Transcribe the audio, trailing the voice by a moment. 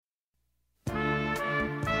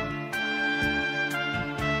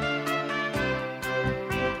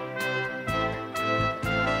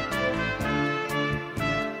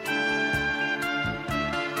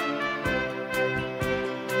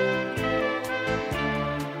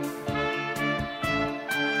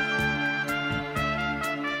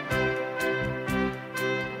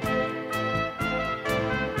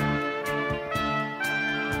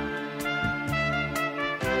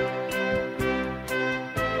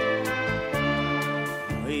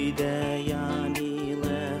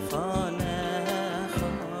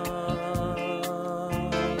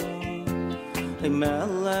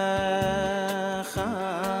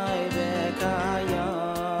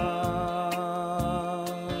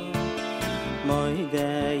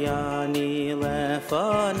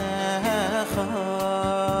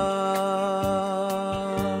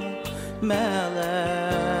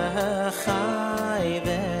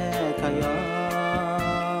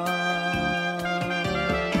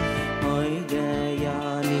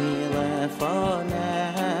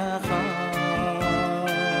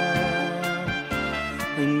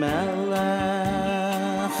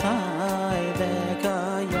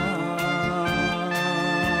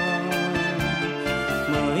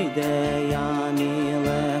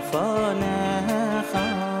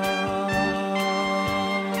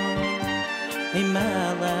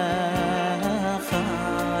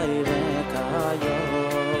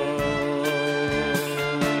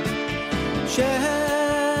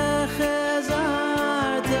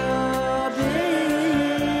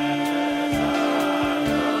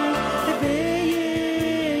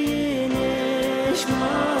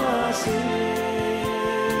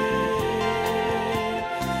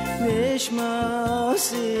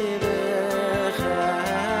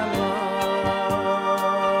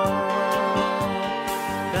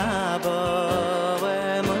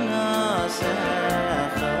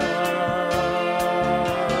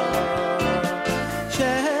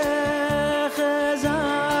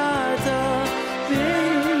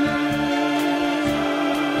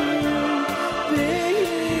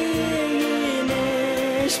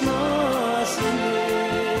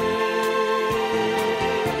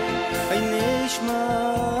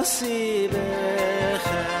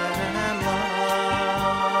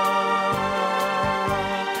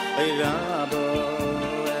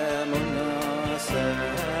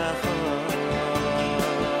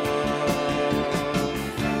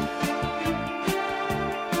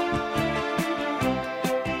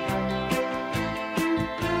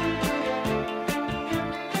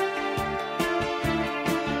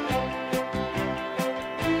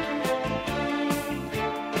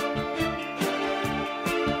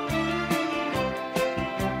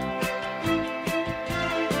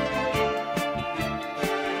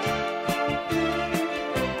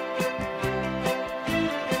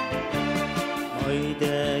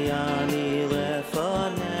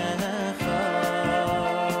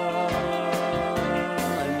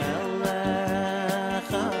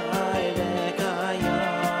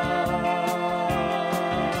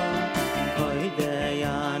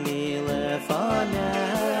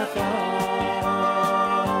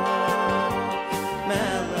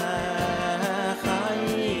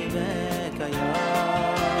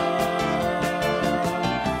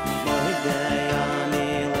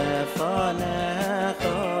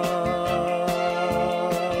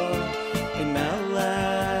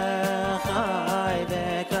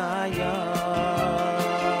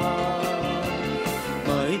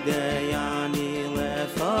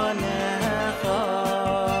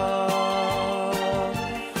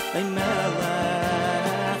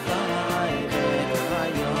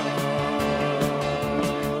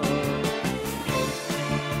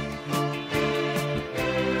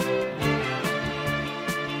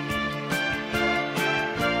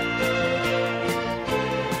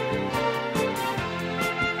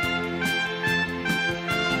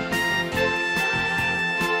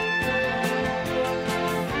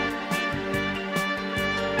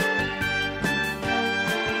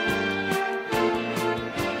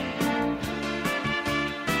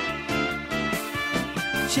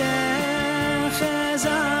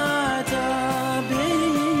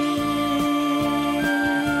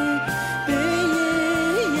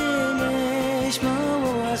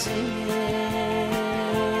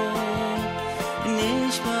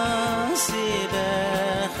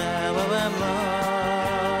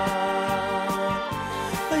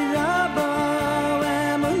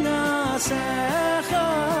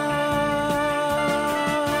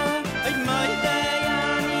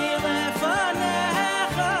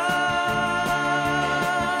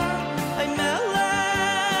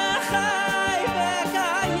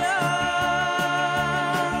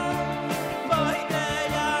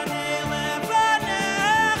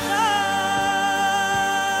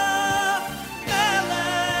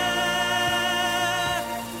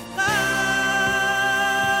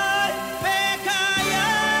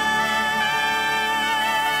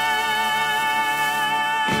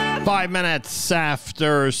5 minutes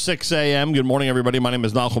after 6 a.m. Good morning, everybody. My name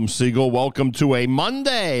is Nachum Siegel. Welcome to a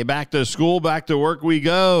Monday. Back to school, back to work we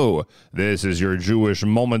go. This is your Jewish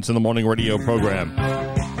Moments in the Morning radio program.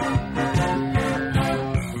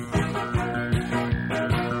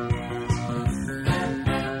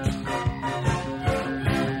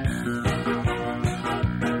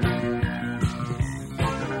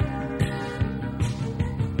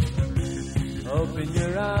 Open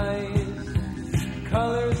your eyes,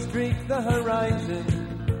 colors streak the horizon.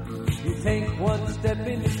 You take one step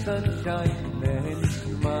in the sunshine and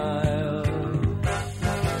smile.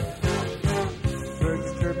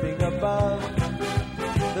 Birds chirping above,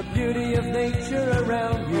 the beauty of nature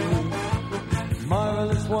around you.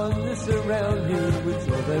 Marvelous wonders surround you. It's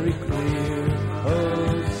all very clear,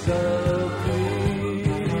 oh so clear.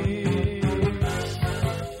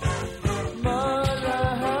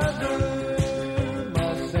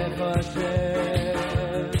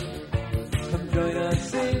 Come join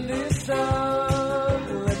us in this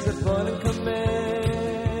song. Let's have fun and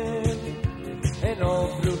command. And all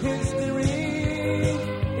through history,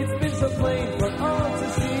 it's been so plain for all to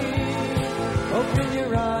see. Open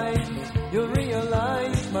your eyes, you'll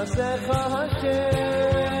realize Masecha Hashem.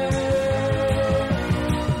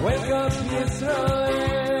 Wake up,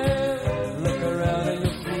 Yisrael. Look around and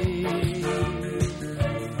you'll see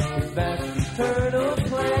His vast eternal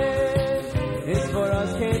plan is for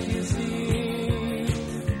us, can't you see?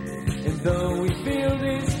 And though we feel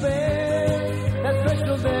despair, that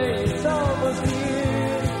special day is almost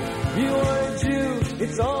here. You are a Jew,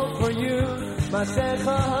 it's all for you,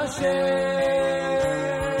 Masecha Hashem.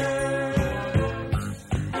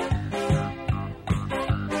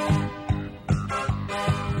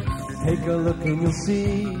 Take a look and you'll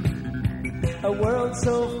see a world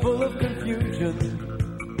so full of confusion.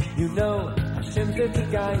 You know Hashem's there to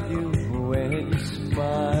guide you when you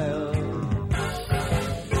smile.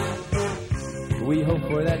 We hope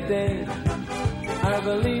for that day. Our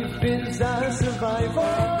belief is our survival.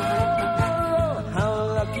 How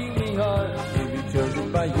lucky we are to be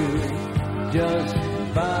chosen by you, just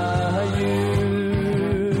by you.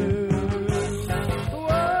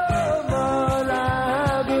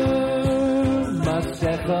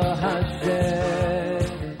 Hashem,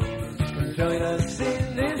 join us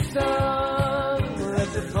in this song.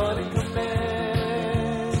 Let's have fun and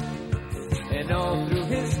command. And all through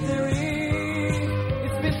history,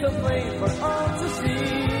 it's been so plain for all to see.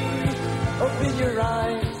 Open your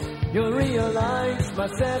eyes, you'll realize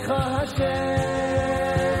Masecha Hashem.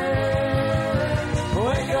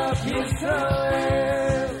 Wake up,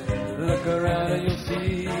 Yisrael. Look around and you'll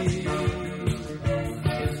see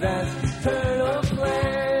His vast eternal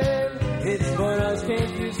plan. It's for us,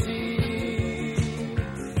 can't you see?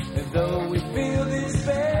 And though we feel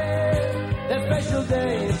despair, that special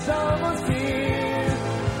day is almost here.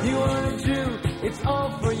 You are a Jew, it's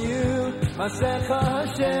all for you, Masecha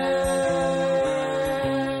Hashem.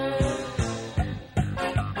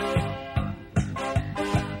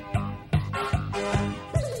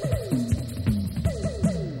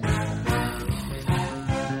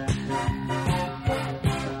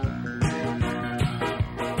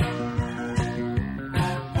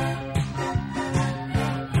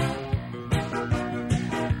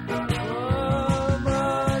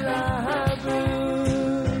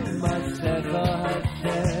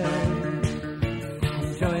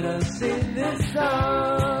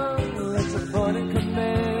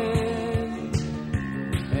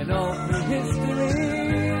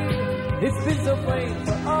 It's been so plain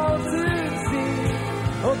for all to see.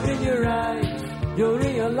 Open your eyes, you'll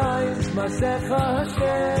realize Masecha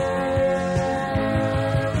Hashem.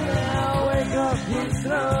 Now wake up,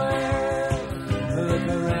 Yisrael. Look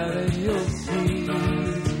around and you'll see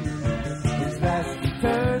His vast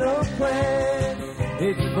eternal plan.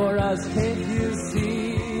 It's for us, can't you see?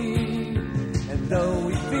 And though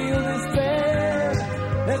we feel despair,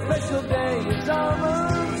 that special day is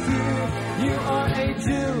almost here. You are a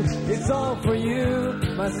Jew, it's all for you,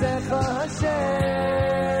 Masecha Hashem.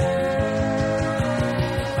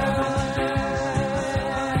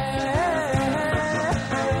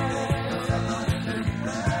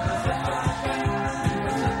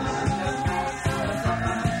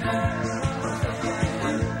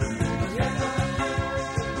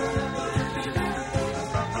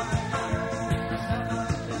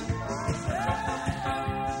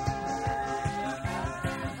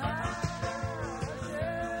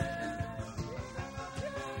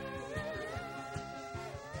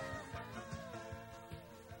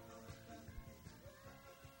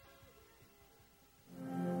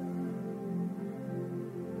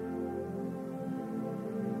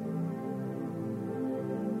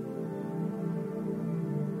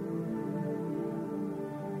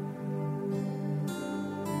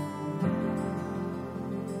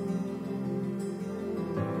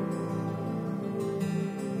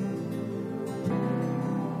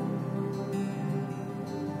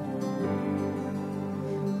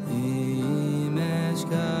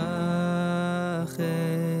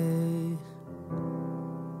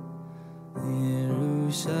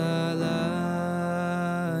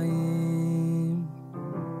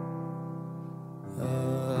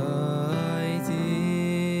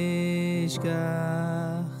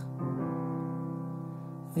 tishkach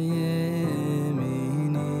yemini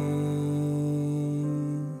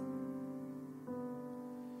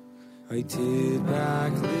I did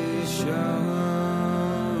back lishoni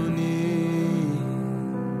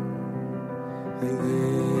I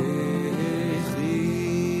lechiki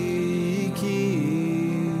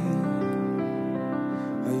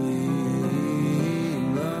I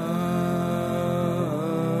lo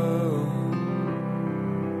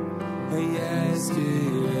I ask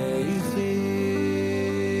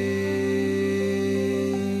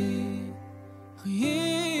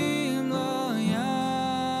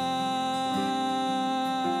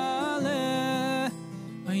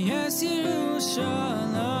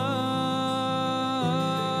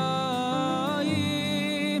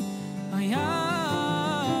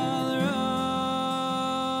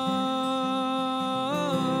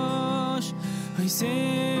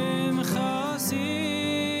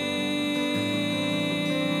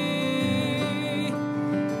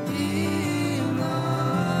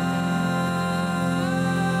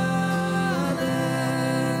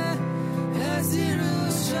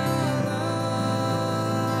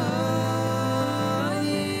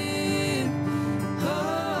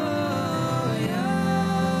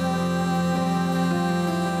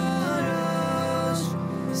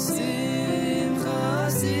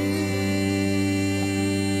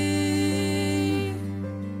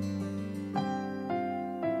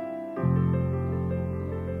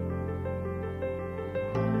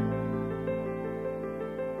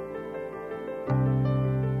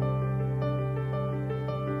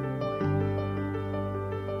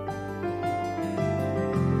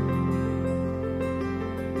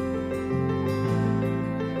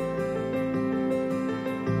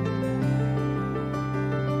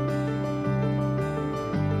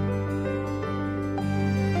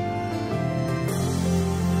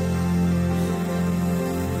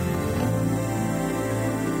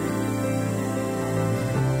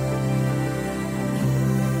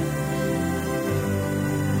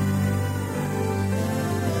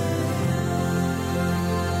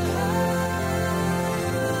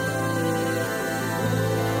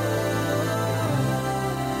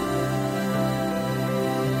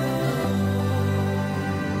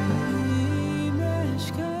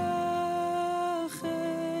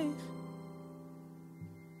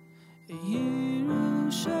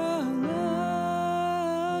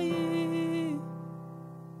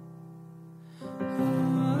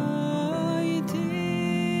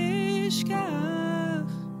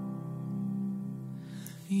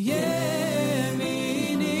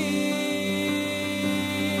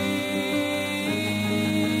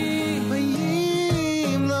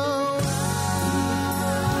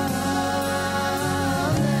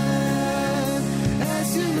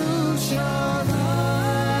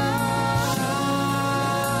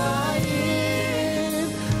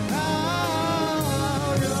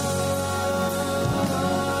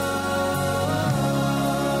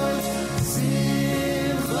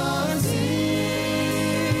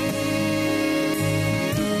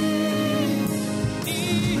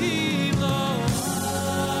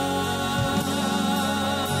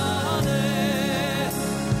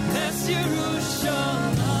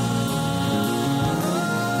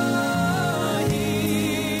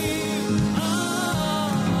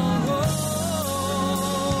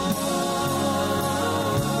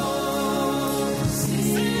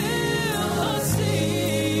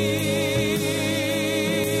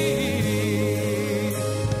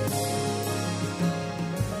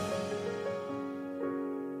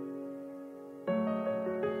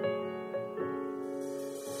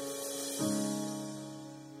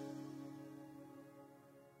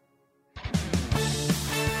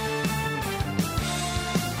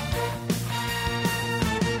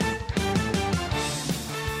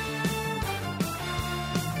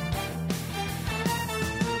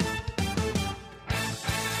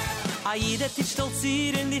A jeder tit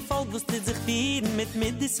stolzieren, die Volk wusste sich vieren, mit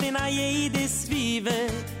des wenn a jedes Zwiebe.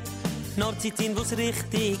 Nur zitin wo's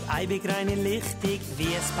richtig, eibig reine lichtig,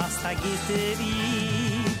 wie es passt a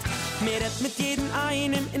Gitteried. Mehr hat mit jedem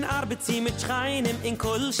einem, in Arbeitsie mit Schreinem, in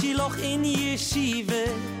Kolschiloch, in Yeshive.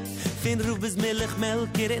 Fin Rubes Milch,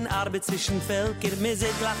 Melker, in Arbeit zwischen Völker, mir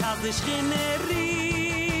seht lach als de Schinnerie.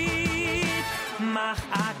 Mach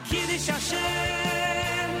a Kiddish Hashem,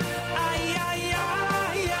 ay, ay,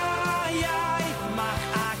 ay, ay, ay. Mach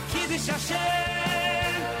a Kiddish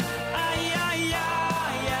Hashem, ay, ay,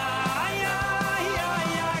 ay, ay, ay, ay,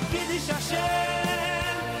 ay. Kiddish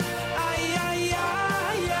Hashem, ay, ay,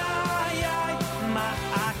 ay, ay, ay. Mach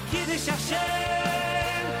a Kiddish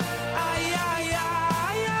Hashem, ay, ay,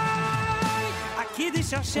 ay, ay. A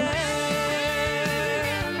Kiddish Hashem.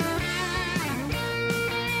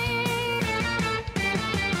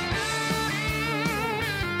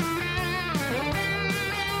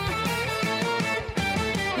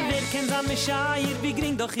 an mich scheier, wie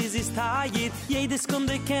gring doch is es teier, jedes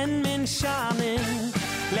Kunde kennt men schanen.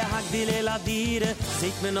 Lehak die Leladire,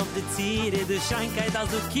 seht men auf die Ziere, der Scheinkeit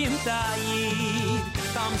also kimmt air.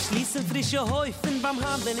 Beim Schließen frische Häufen, beim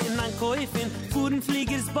Handeln in ein Käufen, fuhren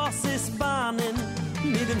Fliegers Bosses Bahnen.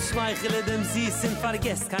 Mit dem Schmeichele, dem Süßen,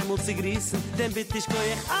 vergesst kein Mut zu grüßen, denn bitte ich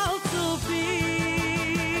geh ich allzu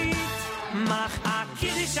viel. Mach a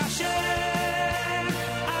Kiddisch Hashem,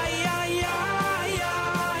 ay, ay, ay,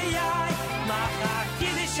 ay, ay. Mach a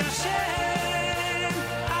Kiddisch Hashem,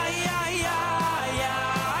 ay, ay, ay,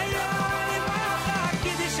 ay, ay. Mach a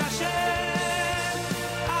Kiddisch Hashem,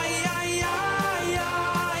 ay, ay, ay,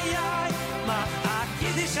 ay, ay. Mach a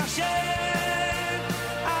Kiddisch Hashem,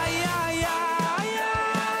 ay, ay, ay,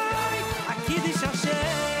 ay. A Kiddisch Hashem.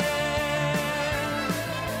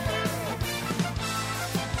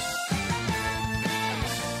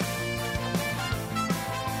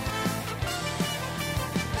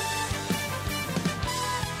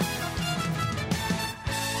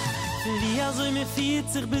 Wie soll mir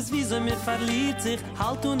 40 bis wie soll mir verliebt sich,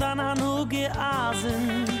 halt und an Hanuge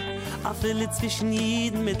Asen. A viele zwischen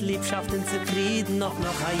Jiden mit Liebschaft und zufrieden, noch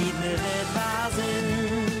a Jiden wird Basen.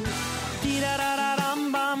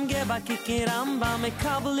 Tirarararambam, geba kiki Rambam, e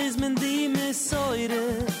Kabel is men die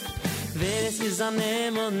Messäure. Wer es is an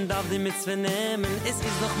nehmen und darf die Mitzwe nehmen, es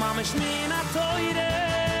is noch Mama Schmina teure.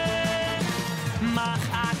 Mach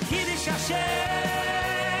a Kiddisch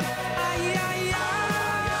Hashem, ay, ay, ay.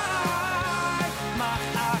 Mach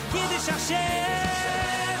a Kiddisch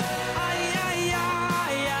Hashem, ay, ay,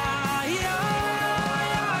 ay, ay, ay.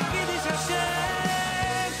 A Kiddisch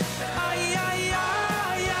Hashem, ay, ay,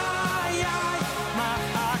 ay, ay, ay. Mach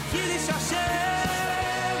a Kiddisch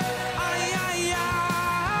Hashem, ay, ay, ay.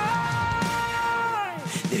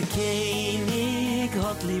 Der König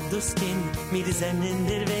hat lieb das Kind, mir sind in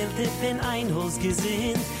der Welt, ich bin ein Haus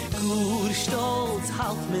gesehen. Gur stolz,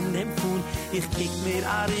 halt men dem Fuhn, ich kick mir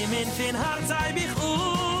Arim in fin Hart, sei mich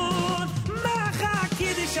un. Mach a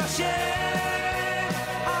Kiddisch Hashem,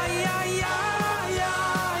 ay, ay, ay,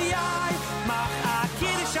 ay, ay. Mach a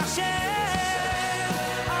Kiddisch Hashem,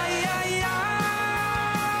 ay, ay, ay.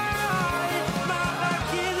 Mach a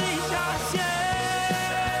Kiddisch Hashem,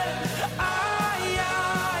 ay,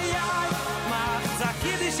 ay, ay. Mach a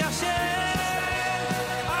Kiddisch Hashem,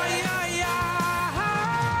 ay, ay, ay.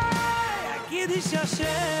 Kiddisch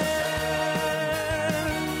Hashem,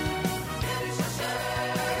 Kiddisch Hashem.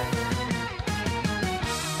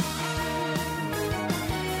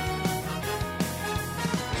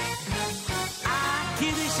 Ah,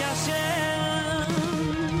 Kiddisch Hashem.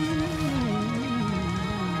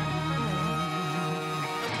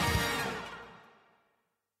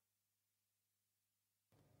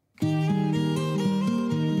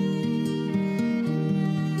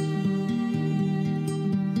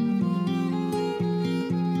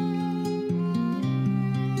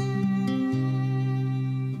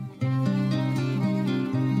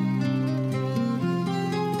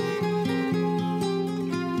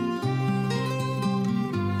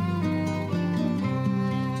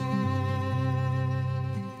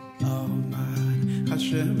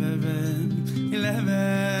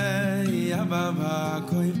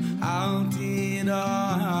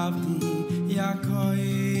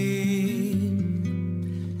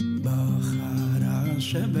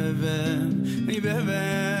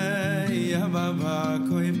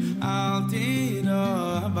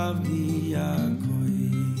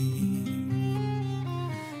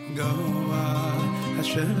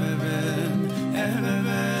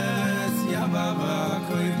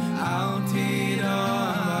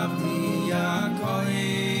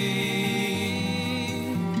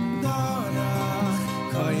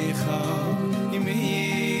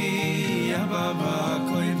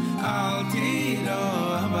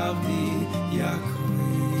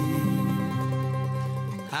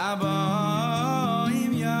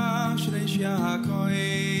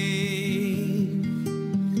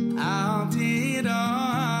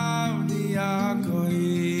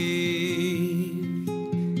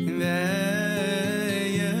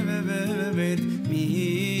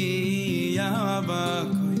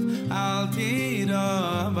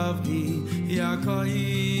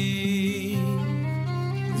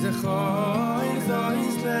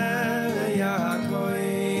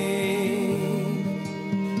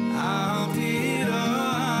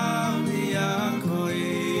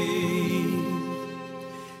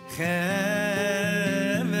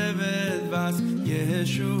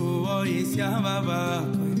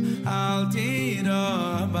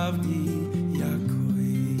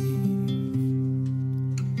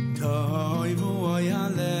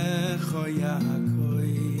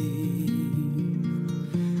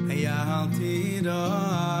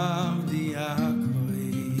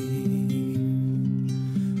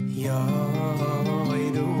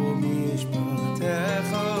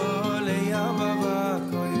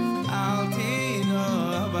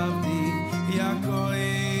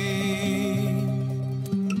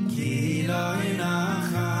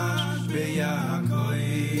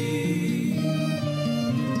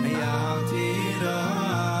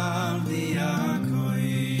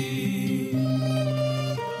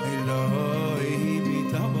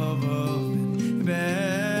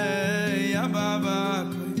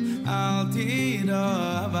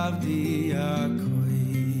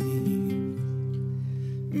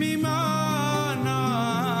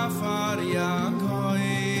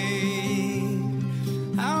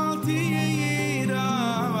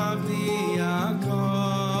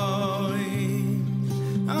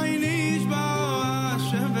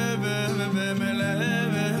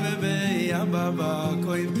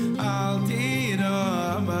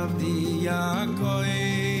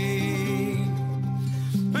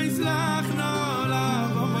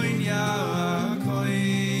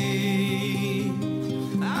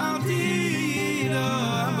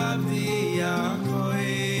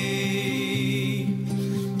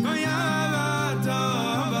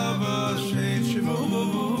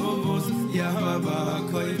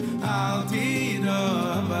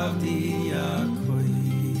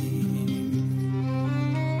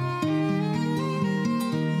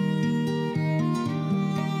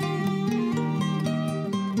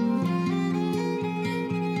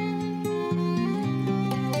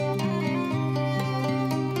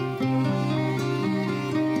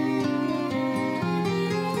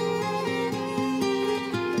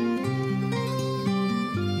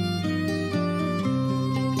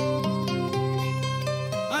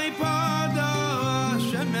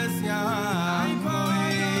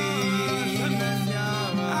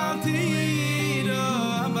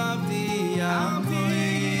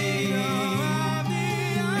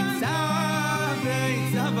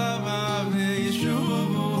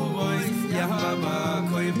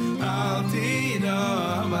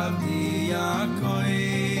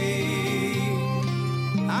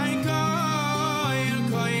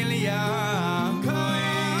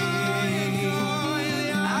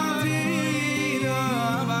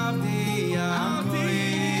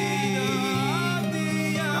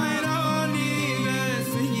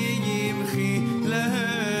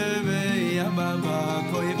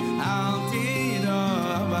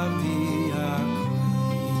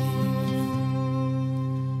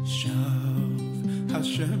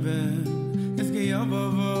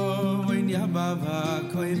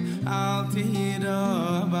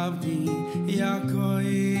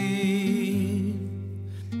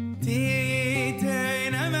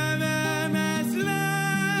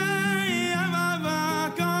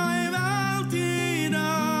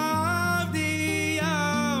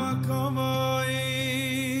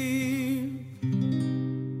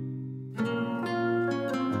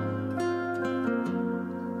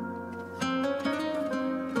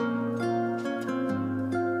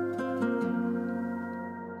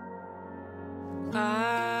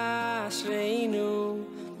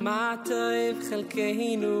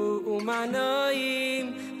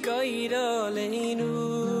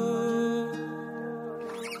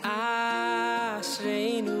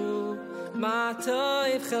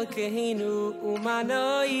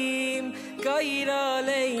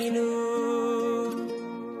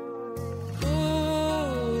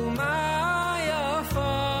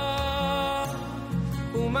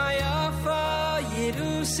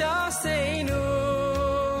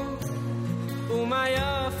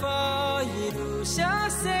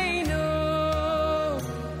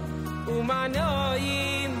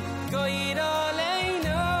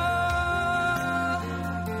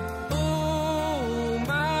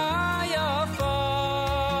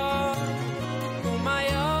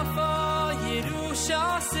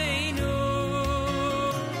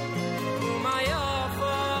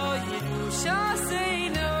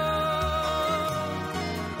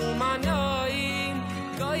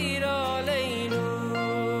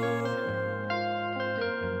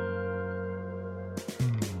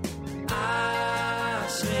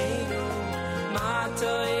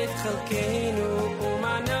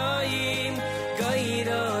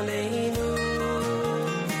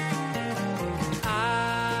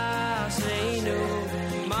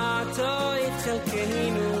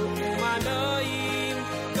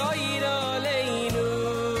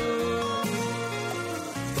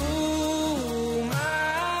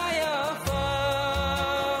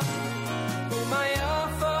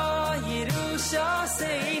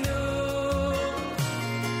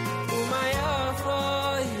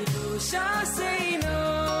 Shine.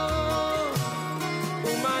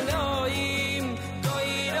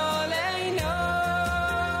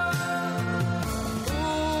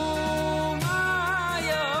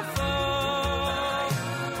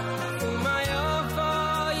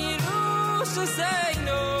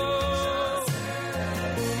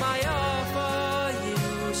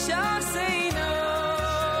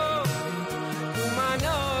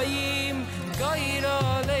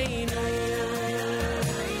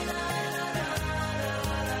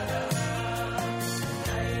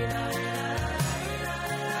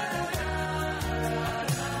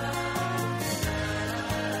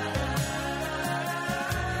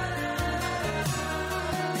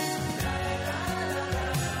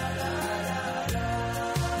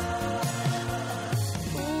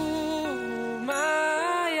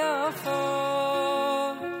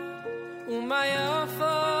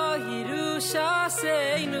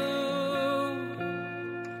 Yerushaseinu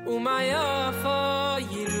Umayafa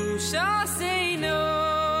Yerushaseinu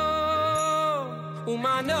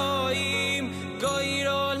Umanoim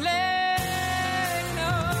Goyrole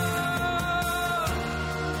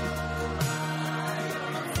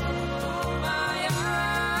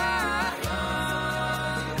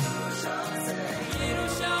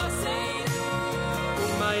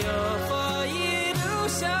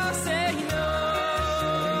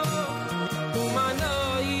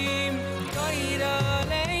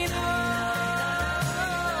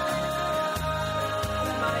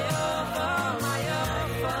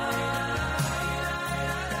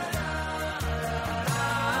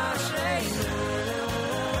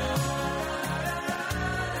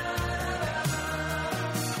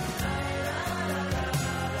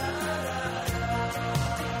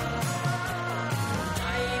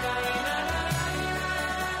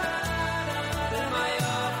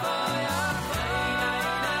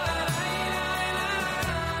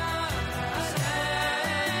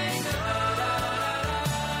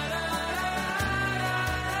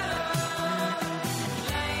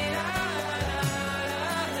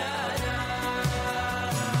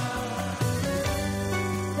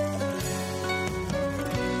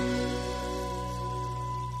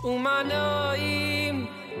Umanoim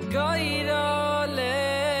Goyraleinu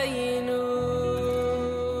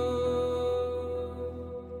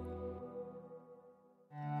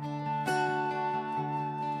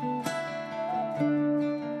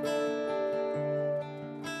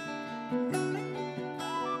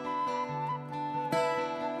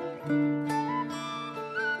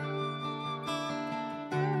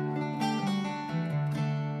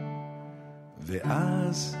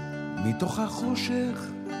ואז מתוך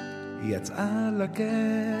החושך יצאה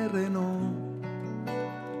לקרנו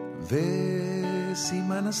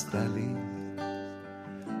וסימן עשתה לי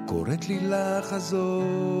קוראת לי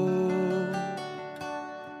לחזור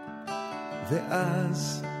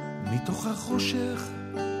ואז מתוך החושך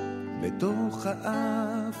בתוך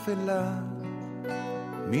האפלה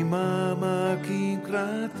ממעמקים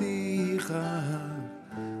קראתיך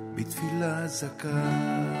בתפילה זכה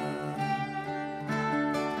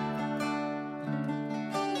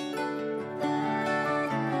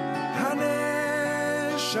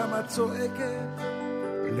שמה צועקת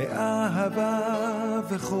לאהבה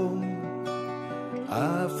וחום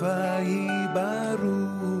עפה היא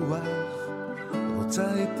ברוח רוצה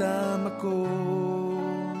את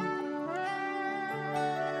המקום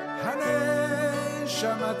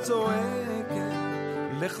הנשמה צועקת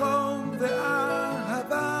לחום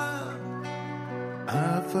ואהבה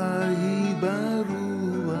עפה היא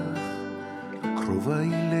ברוח קרובה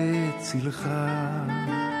היא לצלך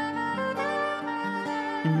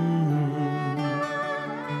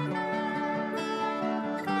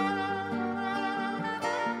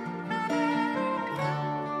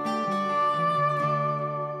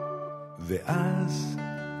ואז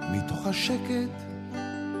מתוך השקט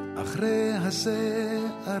אחרי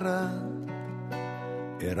הסערה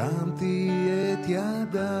הרמתי את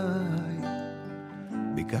ידיי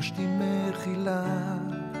ביקשתי מחילה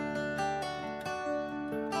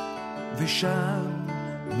ושם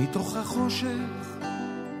מתוך החושך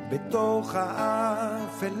בתוך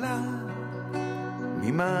האפלה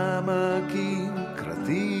ממעמקים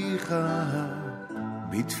קראתיך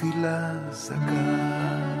בתפילה זכה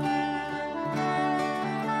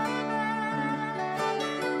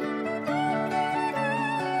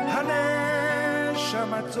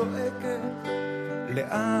הנשמה צועקת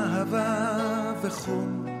לאהבה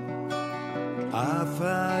וחום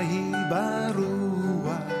עפה היא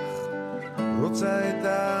ברוח רוצה את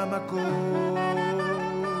המקום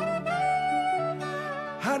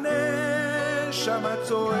הנשמה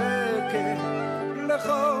צועקת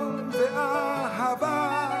לחום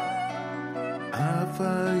ואהבה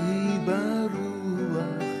עפה היא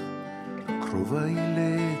ברוח קרובה היא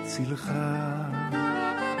לצלך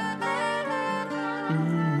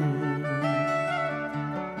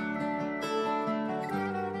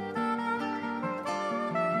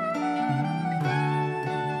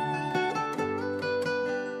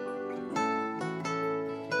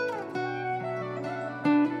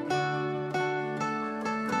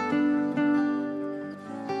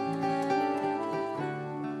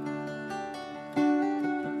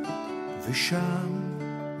ושם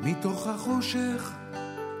מתוך החושך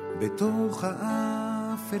בתוך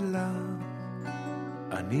האפלה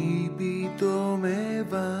אני פתאום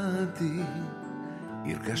הבנתי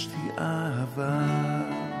הרגשתי אהבה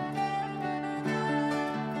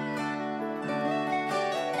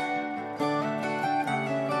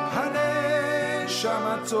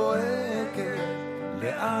הנשמה צועקת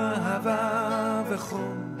לאהבה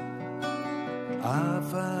וחום,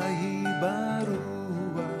 אהבה היא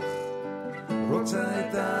ברוח, רוצה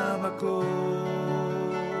את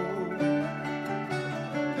המקום.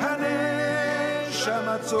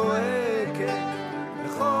 הנשמה צועקת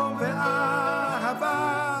לחום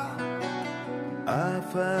ואהבה,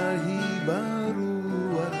 אהבה היא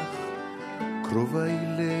ברוח, קרובה היא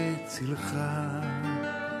לצלך.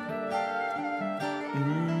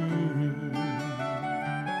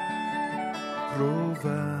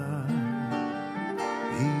 קרובה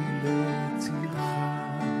היא לצלך.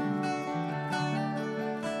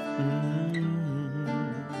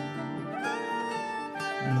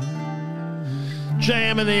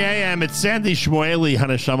 JM in the AM. It's Sandy Shmueli,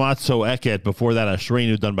 Hanashamat Soeket. Before that,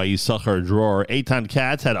 Ashreinu, done by Yisachar Dror. Eitan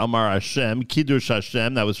Katz had Amar Hashem, Kiddush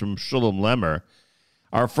Hashem. That was from Shulam Lemmer.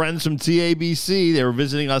 Our friends from TABC, they were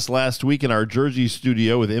visiting us last week in our Jersey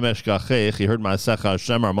studio with Imesh Gachech. You heard Ma'asech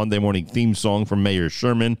Hashem, our Monday morning theme song from Mayor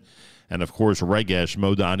Sherman. And, of course, Regesh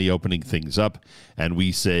Modani opening things up. And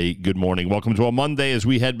we say good morning. Welcome to a Monday as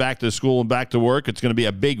we head back to school and back to work. It's going to be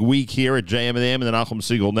a big week here at JM and the AM and the Nachum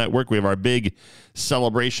Siegel Network. We have our big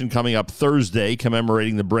celebration coming up Thursday,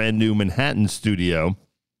 commemorating the brand new Manhattan studio.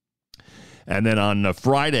 And then on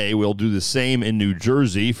Friday, we'll do the same in New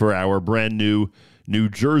Jersey for our brand new New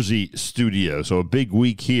Jersey studio. So a big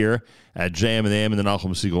week here at JM and the AM and the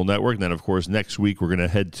Nachum Siegel Network. And then, of course, next week we're going to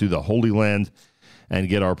head to the Holy Land and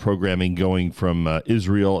get our programming going from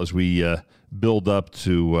Israel as we build up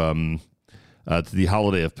to the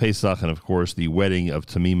holiday of Pesach and, of course, the wedding of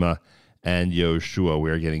Tamima and Yoshua.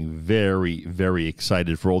 We are getting very, very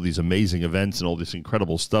excited for all these amazing events and all this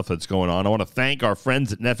incredible stuff that's going on. I want to thank our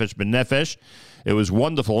friends at Nefesh B'Nefesh. It was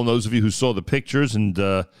wonderful. And those of you who saw the pictures and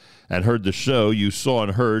heard the show, you saw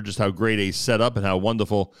and heard just how great a setup and how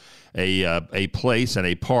wonderful a place and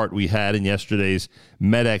a part we had in yesterday's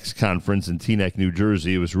MedX conference in Teaneck, New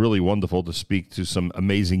Jersey. It was really wonderful to speak to some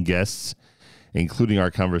amazing guests, including our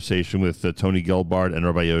conversation with Tony Gelbart and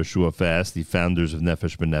Rabbi Yoshua Fast, the founders of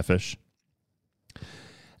Nefesh B'Nefesh.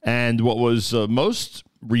 And what was most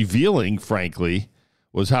revealing, frankly,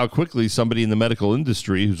 was how quickly somebody in the medical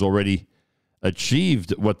industry who's already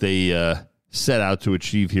achieved what they set out to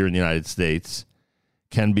achieve here in the United States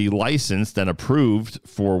can be licensed and approved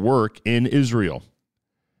for work in Israel.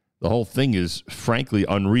 The whole thing is, frankly,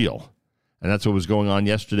 unreal. And that's what was going on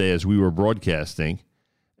yesterday as we were broadcasting.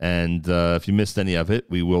 And if you missed any of it,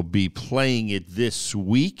 we will be playing it this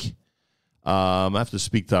week. I have to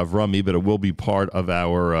speak to Avrami, but it will be part of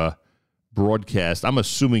our broadcast. I'm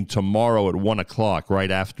assuming tomorrow at 1 o'clock,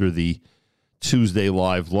 right after the Tuesday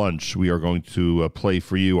live lunch, we are going to play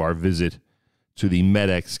for you our visit to the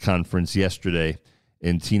MedX conference yesterday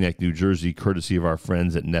in Teaneck, New Jersey, courtesy of our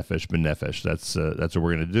friends at Nefesh B'Nefesh. That's what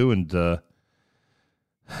we're going to do, and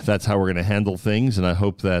that's how we're going to handle things. And I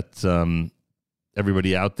hope that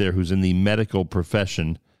everybody out there who's in the medical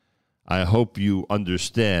profession, I hope you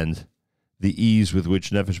understand the ease with which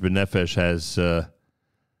Nefesh B'Nefesh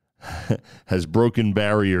has broken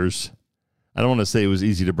barriers. I don't want to say it was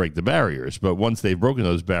easy to break the barriers, but once they've broken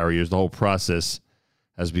those barriers, the whole process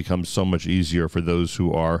has become so much easier for those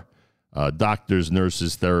who are doctors,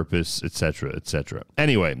 nurses, therapists, etc., etc.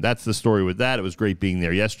 Anyway, that's the story with that. It was great being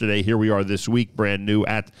there yesterday. Here we are this week, brand new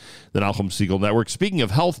at the Nachum Siegel Network. Speaking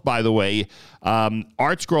of health, by the way,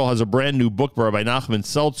 ArtScroll has a brand new book by Nachman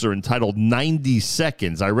Seltzer entitled 90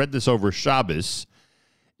 Seconds. I read this over Shabbos.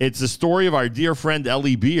 It's the story of our dear friend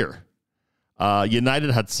Eli Beer,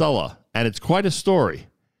 United Hatzalah, and it's quite a story.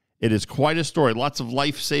 It is quite a story. Lots of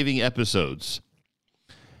life-saving episodes.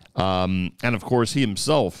 And, of course, he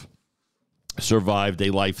himself survived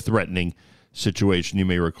a life-threatening situation, you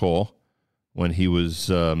may recall, when he was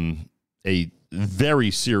a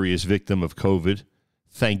very serious victim of COVID.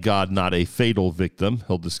 Thank God, not a fatal victim.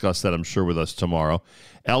 He'll discuss that, I'm sure, with us tomorrow.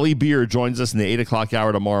 Eli Beer joins us in the 8 o'clock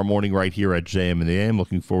hour tomorrow morning right here at JM and the AM.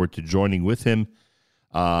 Looking forward to joining with him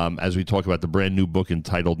as we talk about the brand new book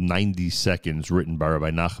entitled 90 Seconds, written by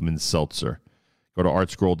Rabbi Nachman Seltzer. Go to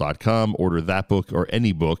artscroll.com, order that book or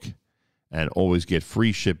any book, and always get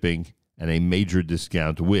free shipping and a major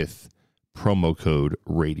discount with promo code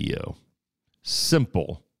radio.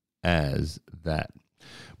 Simple as that.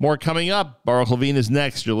 More coming up. Baruch Levine is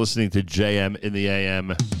next. You're listening to JM in the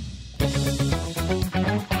AM.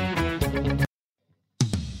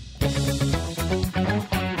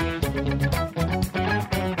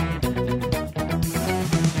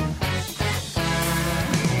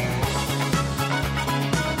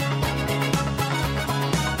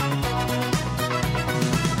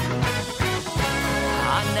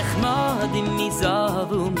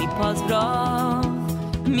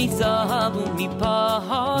 mi zahav u mi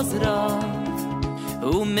pahazra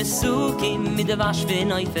u mesukim mit der wasch wenn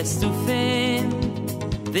neu festufim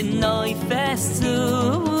wenn neu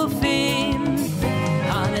festufim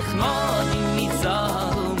hanech mod mi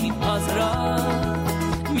zahav u mi pahazra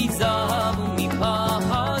mi zahav u mi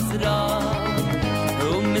pahazra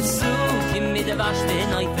u mesukim mit der wasch wenn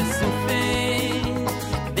neu festufim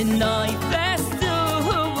wenn neu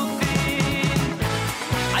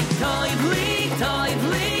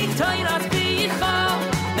Toy, das Bicho,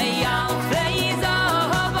 mei auf Feisa,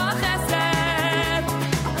 hava chesed.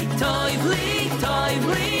 Toy,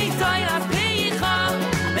 das Bicho,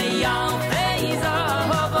 mei auf Feisa,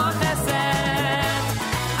 hava chesed.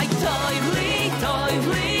 Toy,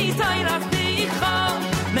 das Bicho,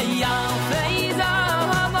 mei auf Feisa,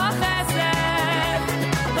 hava chesed.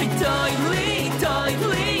 Toy,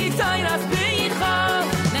 das Bicho,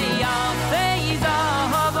 mei auf Feisa,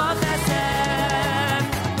 hava chesed.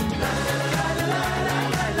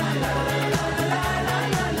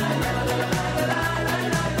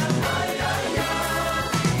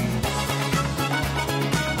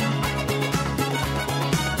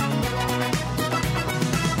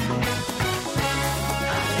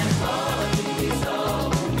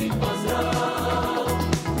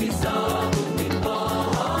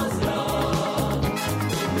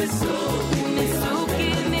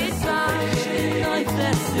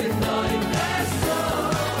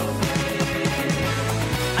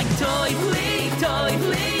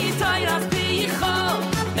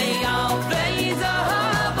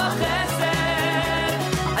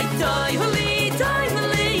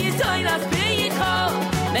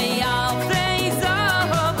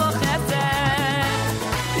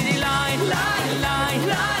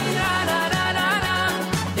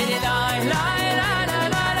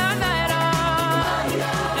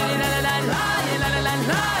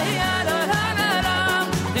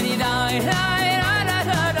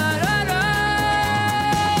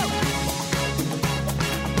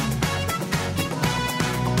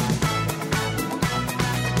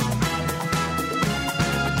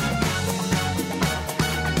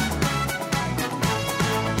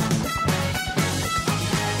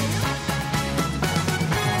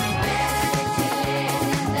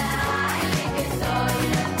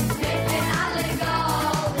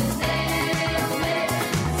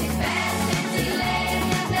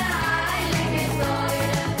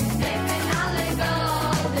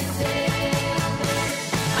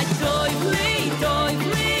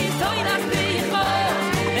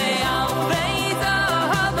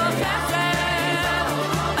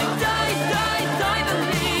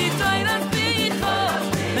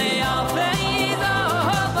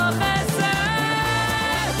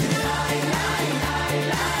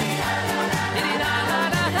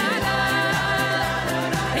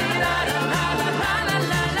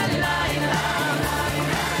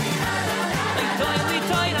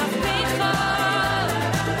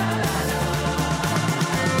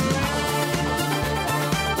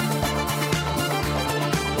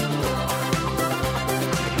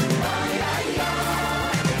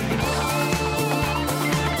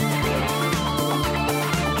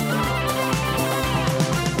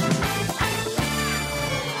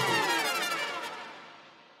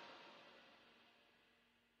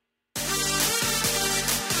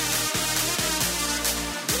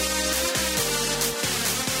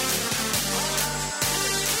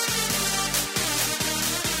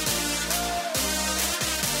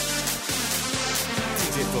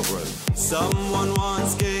 Someone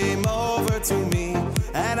once came over to me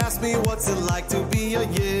and asked me what's it like to be a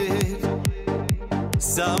yid.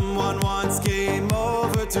 Someone once came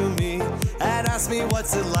over to me and asked me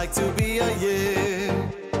what's it like to be a yid.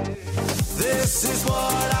 This is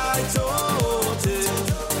what I told him.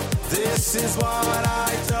 This is what I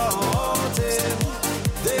told him.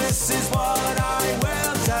 This is what I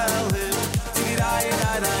will tell him.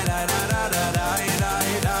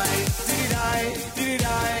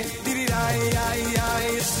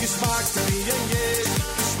 It's geschmack to be a yid.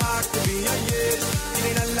 Geschmack to be a yid.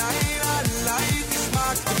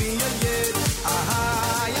 Geschmack to be a yid.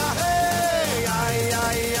 Aha, ja, hey, ay,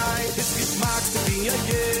 ay, ay. It's geschmack to be a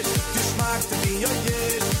yid. Geschmack to be a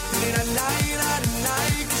yid.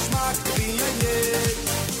 Geschmack to be a yid.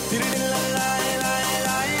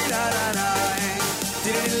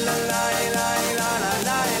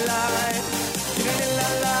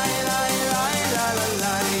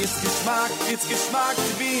 It's geschmack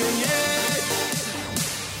to be a yid.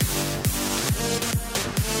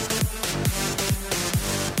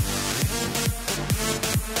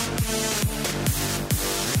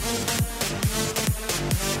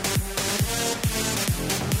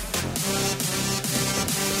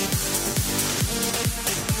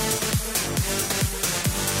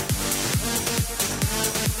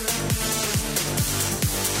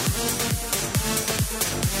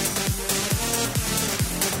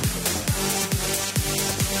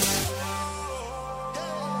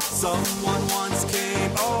 Someone once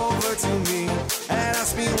came over to me and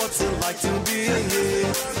asked me what's it like to be a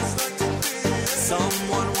yid.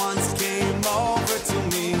 Someone once came over to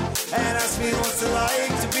me and asked me what's it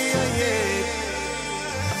like to be a yid.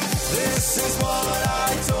 This is what I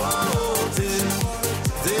told him.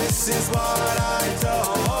 This is what I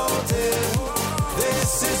told him.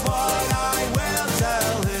 This is what I will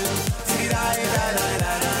tell him.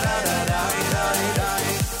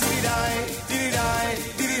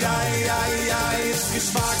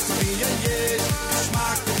 Geschmack to be a yid,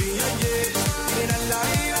 geschmack to be a yid. In a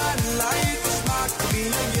light, geschmack to be a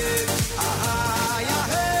yid. Aha, ja,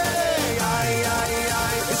 hey, ay, ay,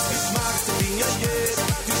 ay. It's geschmack to be a yid,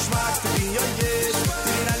 geschmack to be a yid.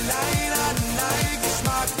 In a light,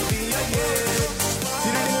 geschmack to be a yid.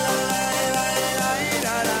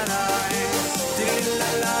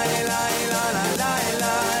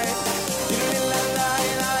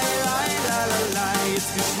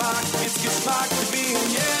 It's geschmack to be a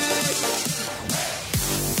yid.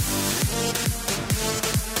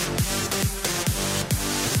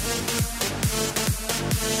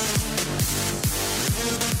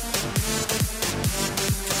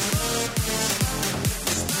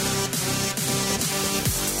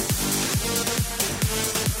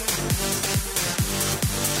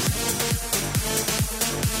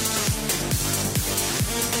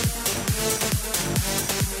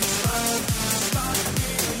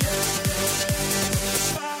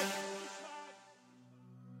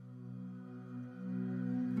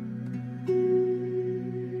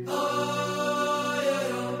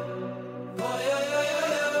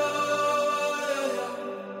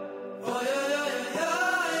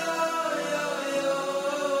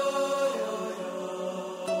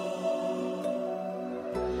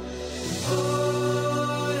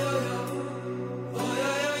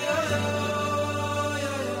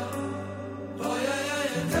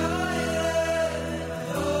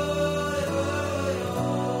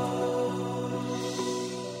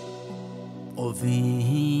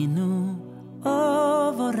 Ovinu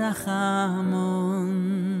Ovorachamon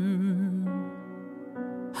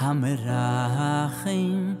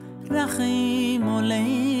Hamerachim Rachim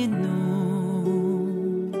Oleinu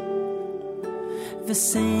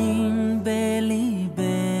V'sein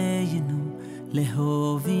belibeinu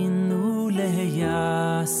Lehovinu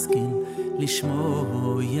leheyaskin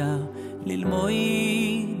Lishmoya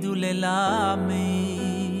Lilmoid ulelamed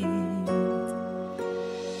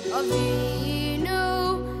Ovinu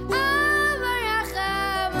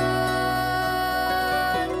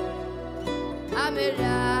Avarachamon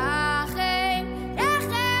Amirachem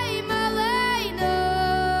Rachem Aleinu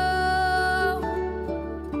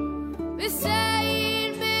V'sein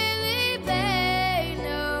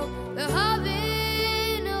b'libeinu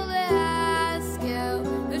V'havinu lehaskel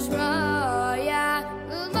V'shmoya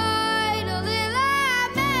L'moid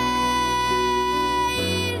ulelamed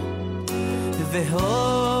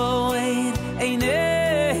V'hoed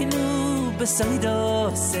eineinu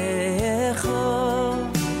b'seidosecho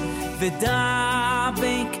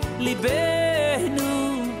V'dabek libeinu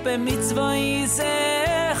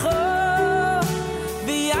b'mitzvoisecho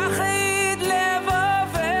V'yachid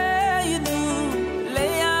levoveinu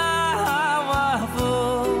le'yavo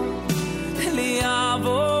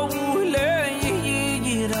Le'yavo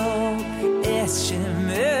u'le'yiro es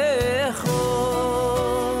shemecho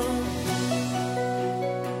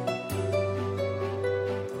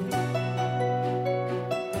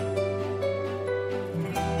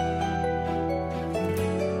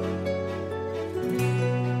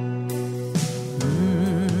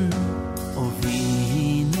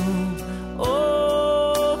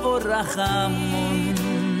Rachamon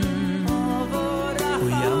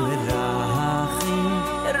Uyamerachim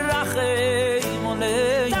Rachim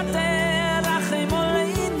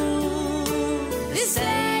Oleinu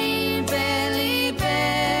V'sein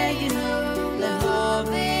belibeinu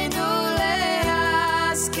Lehovinu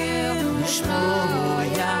lehaskel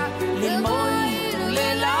L'shmoya Lilmoid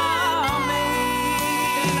ulelamed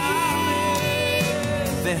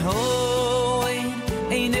V'hoed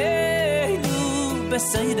eineinu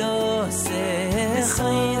b'seidosecho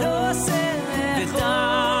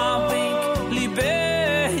V'dabek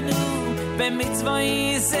libeinu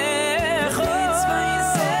b'mitzvoisecho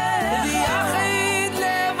V'yachid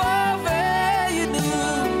levoveinu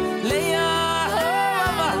le'yavo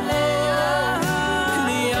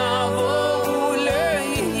Le'yavo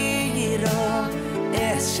u'le'yiro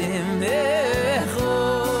es shemecho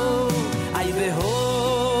Ay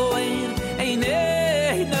v'hoed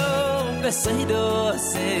eineinu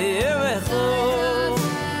b'seidosecho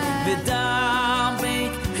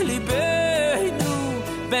V'dabek libeinu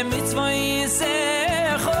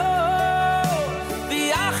b'mitzvoisecho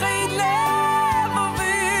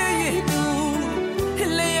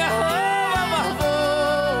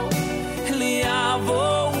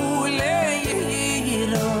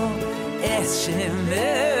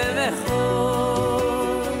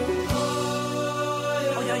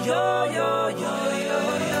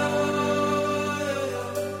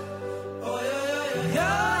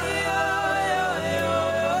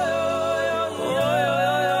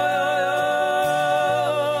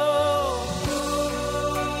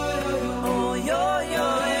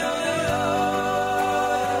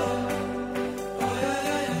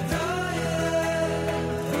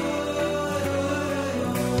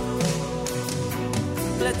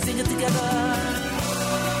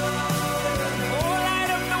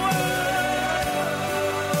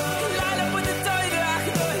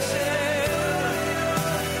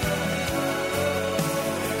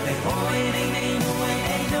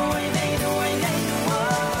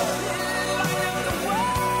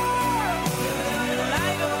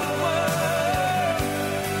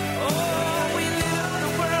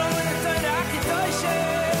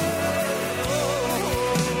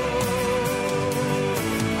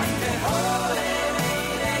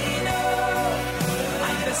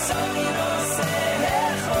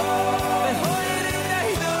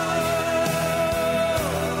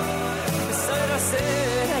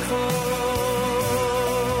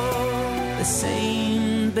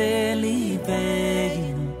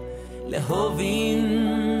להובין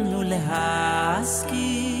ולהשכיל,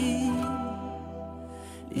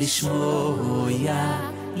 לשמוע,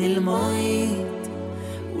 ללמוד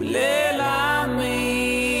וללמד.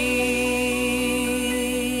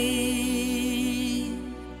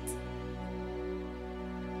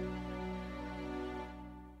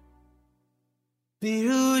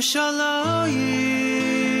 בירושלים,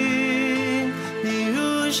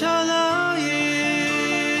 בירושלים,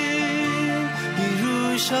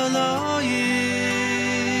 בירושלים,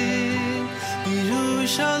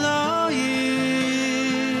 בירושלים,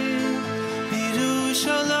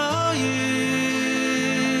 בירושלים,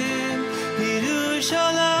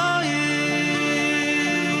 בירושלים,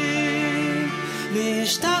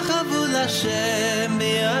 להשתחוו להשם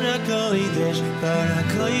בהר הקודש, בהר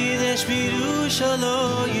הקודש בירושלים.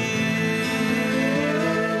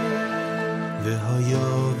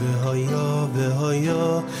 והויו, והויו,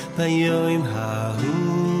 והויו, ביום ההוא.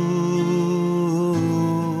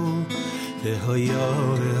 והויו,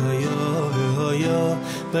 והויו, והויו,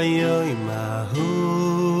 ביום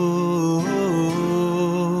ההוא.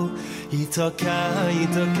 יתוקע,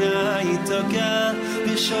 יתוקע, יתוקע,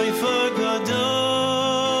 בשופר גדול,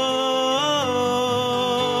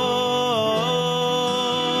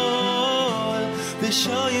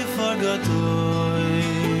 בשופר גדול.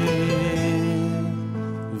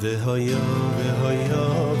 והויו, והויו,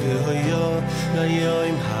 והויו,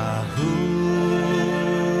 ביום ההוא.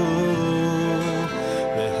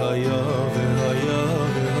 והויו, והויו,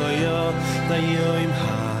 והויו, ביום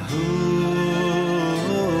ההוא.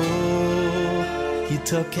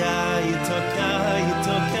 יתוקע, יתוקע,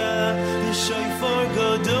 יתוקע, בשופר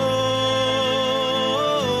גדול,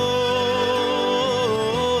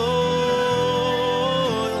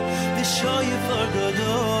 בשופר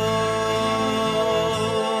גדול.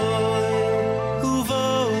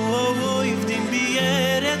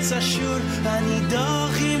 אשור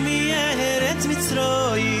הנידוחים מארץ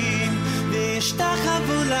מצרים,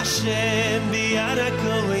 והשתחוו להשם בהר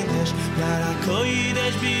הקודש, בהר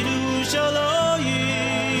הקודש בירושלים.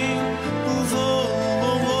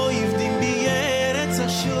 ובואו עבדים בארץ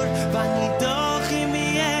אשור והנידוחים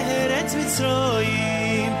מארץ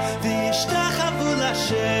מצרים, והשתחוו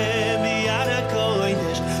להשם בהר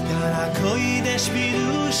הקודש, בהר הקודש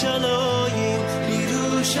בירושלים,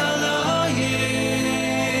 בירושלים.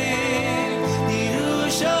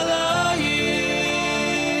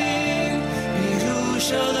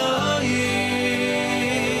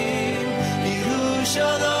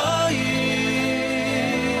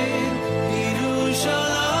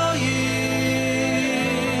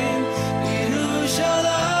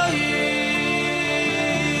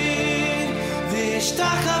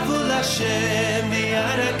 Hashem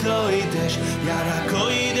b'yar HaKodesh, yar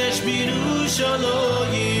HaKodesh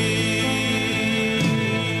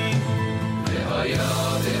b'Yerushalayim. V'hoya,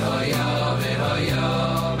 v'hoya, v'hoya,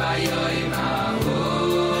 b'yoyim ha'hu.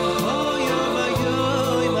 V'hoya,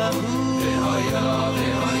 b'yoyim ha'hu. V'hoya,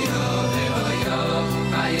 v'hoya, v'hoya,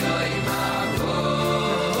 b'yoyim ha'hu.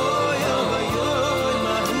 V'hoya, b'yoyim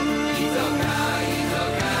ha'hu. Yitoka,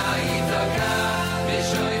 yitoka, yitoka,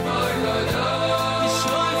 b'shoyfar gadol.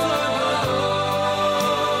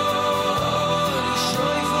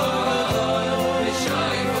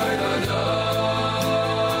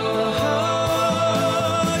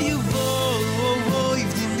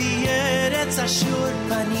 אשור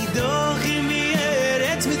הנידוחים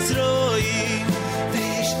מארץ מצרים,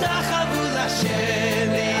 והשתחוו להשם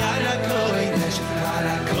בהר הקודש, בהר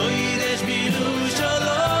הקודש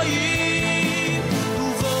בירושלים.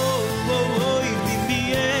 ובואו עבדים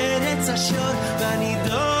בארץ אשור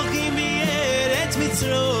הנידוחים מארץ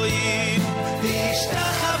מצרים,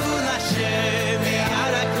 והשתחוו להשם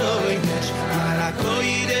בהר הקודש, בהר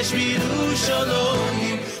הקודש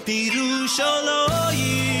בירושלים, בירושלים.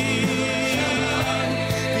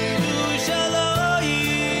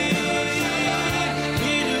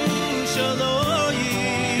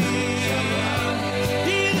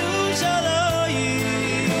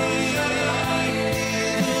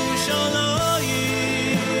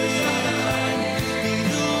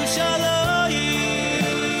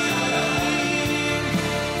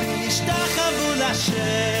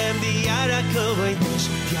 Hashem b'yar HaKodesh,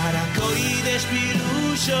 b'yar HaKodesh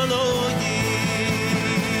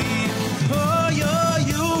b'Yerushalayim. Oy, oy,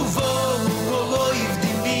 uvou,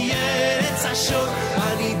 עבדים בארץ אשור,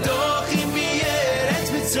 הנידוחים בארץ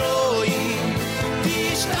מצרים,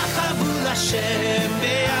 והשתחוו להשם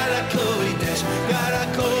b'yar HaKodesh, b'yar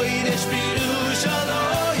HaKodesh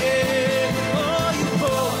b'Yerushalayim. Oy,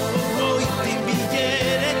 uvou, עבדים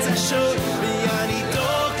בארץ אשור,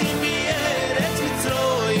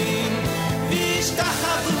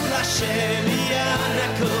 Hashem Yara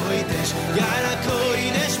Kodesh Yara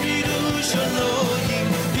Kodesh Birushalayim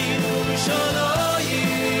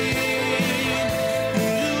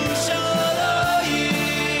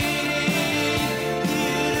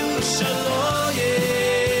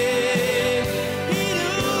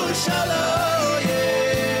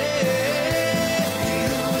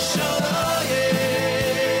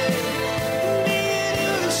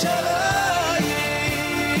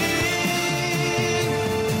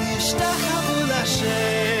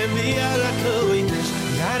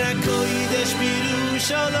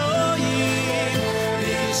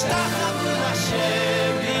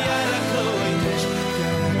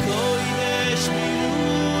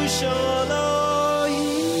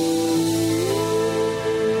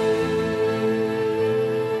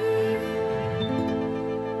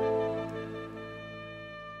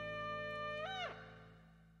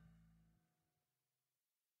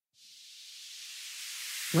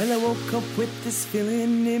Well, I woke up with this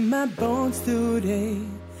feeling in my bones today.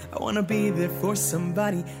 I wanna be there for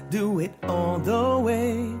somebody, do it all the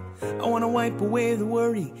way. I wanna wipe away the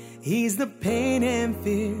worry, ease the pain and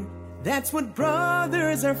fear. That's what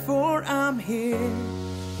brothers are for, I'm here.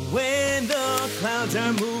 When the clouds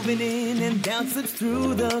are moving in and doubt slips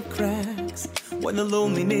through the cracks, when the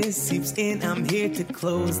loneliness seeps in, I'm here to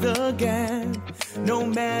close the gap. No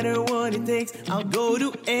matter what it takes, I'll go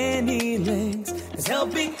to any lengths, 'cause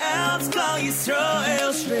helping out's call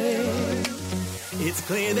Yisrael straight. It's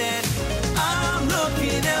clear that I'm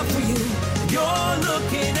looking out for you, you're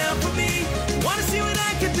looking out for me. Wanna see what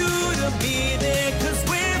I can do to be there, 'cause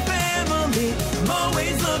we're family. I'm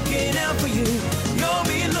always looking out for you, you'll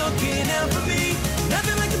be looking out for me.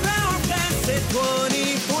 Nothing like the power of God said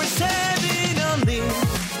 24/7 on me.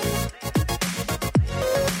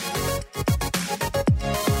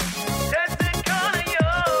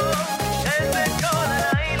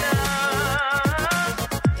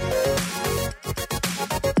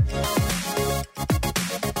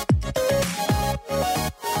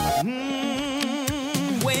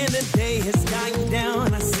 When the day has got you down,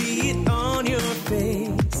 I see it on your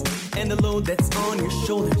face, and the load that's on your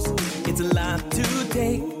shoulders, it's a lot to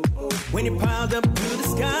take. When you're piled up to the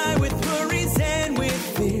sky with worries and with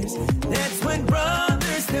fears, that's when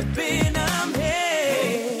brothers step in. I'm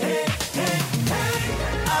here.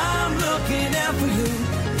 I'm looking out for you,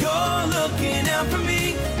 you're looking out for me.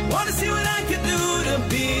 Wanna see what I can do to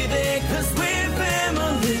be there, 'cause we're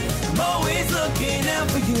family. I'm always looking out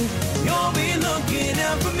for you, you'll be looking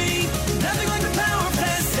out for me. Nothing like the power of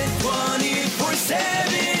blessed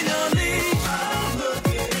 24/7 only. I'm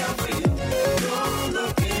looking out for you, you're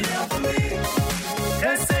looking out for me.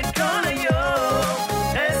 That's it, gonna yo,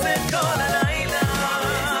 that's it, gonna Laila.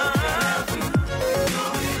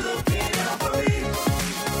 You'll be looking out for me.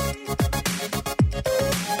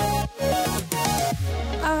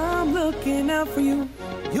 I'm looking out for you,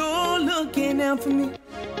 you're looking out for me.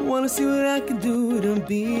 Wanna see what I can do to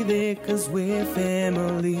be there, 'cause we're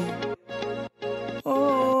family.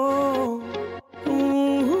 Oh,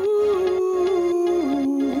 ooh.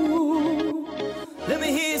 Let me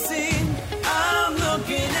hear you sing. I'm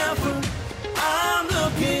looking out for, I'm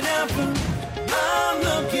looking out for, I'm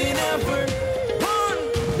looking out for. One,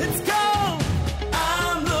 let's go.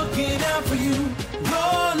 I'm looking out for you,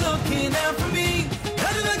 you're looking out for me.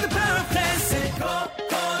 Nothing like the power of blessed. Call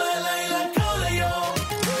Layla, call yo.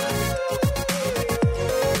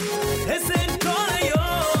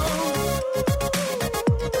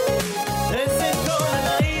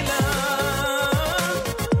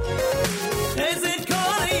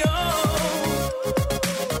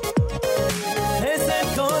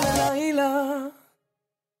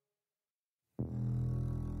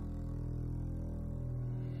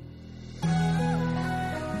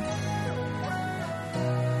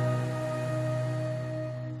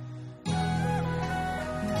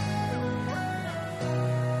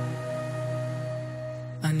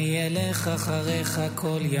 אני אלך אחריך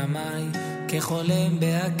כל ימיי, כחולם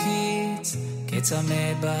בהקיץ,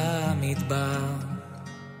 כצמא במדבר.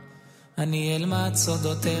 אני אלמד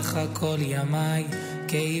סודותיך כל ימיי,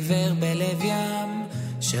 כעיוור בלב ים,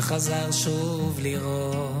 שחזר שוב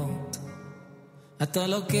לראות. אתה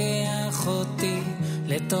לוקח אותי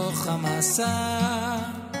לתוך המסע,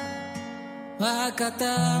 רק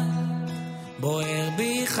אתה בוער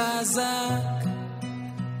בי חזק,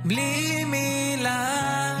 בלי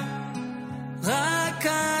מילה, רק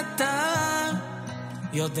אתה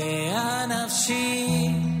יודע נפשי,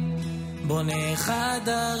 בונה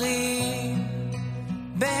חדרים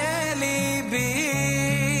בליבי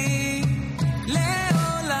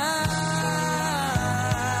לעולם.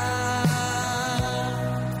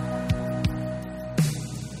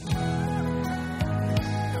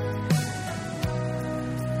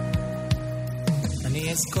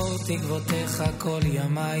 אזכור תקוותיך כל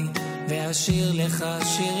ימיי, ואשיר לך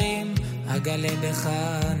שירים, אגלה בך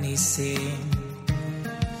ניסים.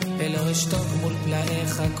 ולא אשתוק מול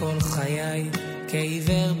פלאיך כל חיי,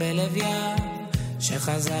 כעיוור בלב ים,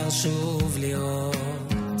 שחזר שוב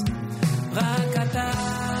לראות. רק אתה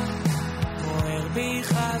בוער בי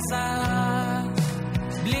חזק,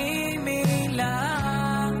 בלי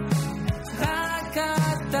מילה, רק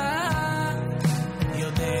אתה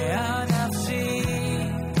יודע נפשי,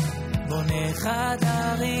 בונה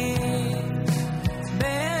חדרים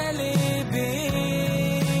בליבי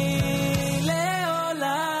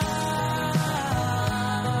לעולם.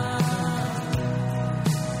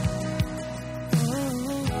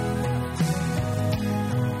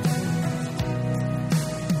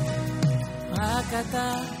 רק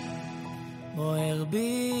אתה בוער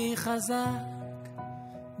בי חזק,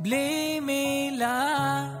 בלי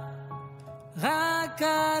מילה, רק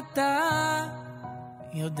אתה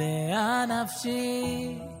יודע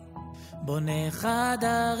נפשי, בונה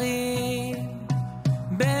חדרים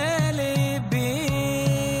בליבי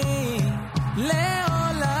לעולם.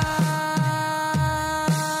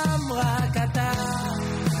 רק אתה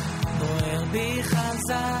בוער בי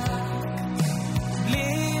חזק,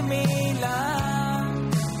 בלי מילה,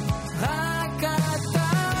 רק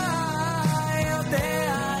אתה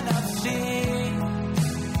יודע נפשי,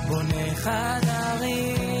 בונה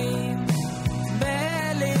חדרים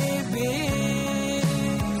בליבי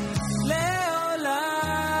לעולם.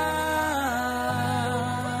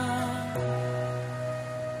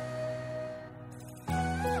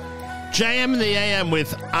 JM in the AM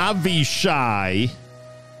with Avishai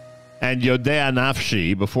and Yodea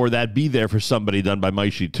Nafshi. Before that, Be There for Somebody, done by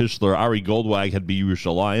Maishi Tischler. Ari Goldwag had Be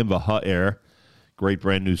Yerushalayim, V'ha'er. Great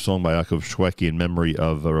brand new song by Yaakov Shweki in memory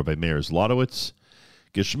of Rabbi Meir Zlotowitz.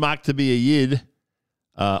 Geschmack to be a Yid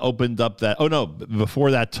opened up that. Oh, no.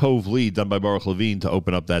 Before that, Tov Lee, done by Baruch Levine, to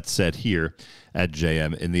open up that set here at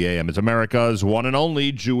JM in the AM. It's America's one and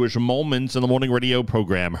only Jewish Moments in the Morning radio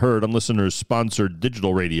program, heard on listeners-sponsored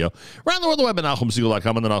digital radio around the world, the web at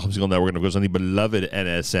NachumSegal.com and the Nachum Segal Network, and of course on the beloved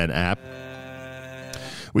NSN app.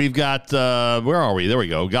 We've got, where are we? There we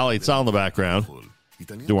go. Galei Tzal in the background.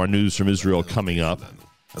 Do our news from Israel coming up.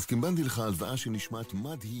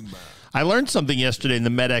 I learned something yesterday in the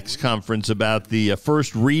MedX conference about the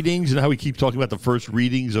first readings and how we keep talking about the first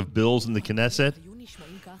readings of bills in the Knesset.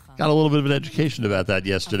 Got a little bit of an education about that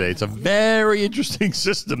yesterday. It's a very interesting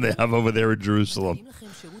system they have over there in Jerusalem.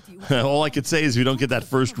 All I could say is if you don't get that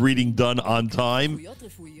first reading done on time,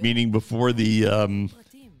 meaning before the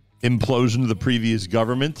implosion of the previous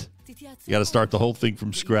government, you got to start the whole thing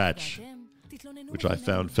from scratch, which I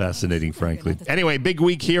found fascinating, frankly. Anyway, big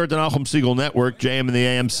week here at the Nachum Segal Network. JM in the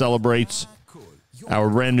AM celebrates our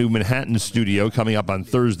brand new Manhattan studio coming up on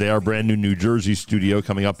Thursday, our brand new New Jersey studio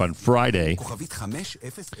coming up on Friday.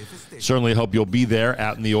 Certainly hope you'll be there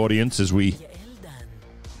out in the audience as we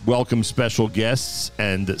welcome special guests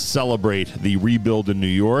and celebrate the rebuild in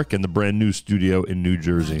New York and the brand new studio in New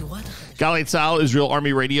Jersey. Galei Tzal, Israel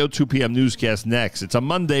Army Radio, 2 p.m. newscast next. It's a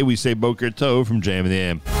Monday. We say Boker Tov from JM in the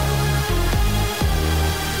AM.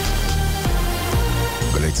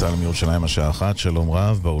 גלי צה"ל מירושלים השעה 1, שלום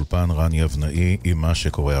רב, באולפן רן יבנאי עם מה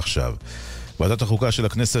שקורה עכשיו. ועדת החוקה של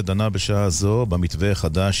הכנסת דנה בשעה זו במתווה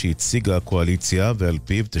חדש שהציגה הקואליציה, ועל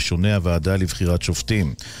פיו תשונה הוועדה לבחירת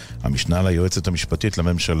שופטים. המשנה ליועצת המשפטית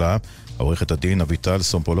לממשלה, עורכת הדין אביטל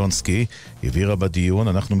סומפולונסקי, הבהירה בדיון,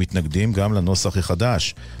 אנחנו מתנגדים גם לנוסח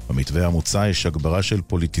החדש. במתווה המוצע יש הגברה של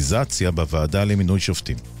פוליטיזציה בוועדה למינוי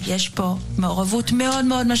שופטים. יש פה מעורבות מאוד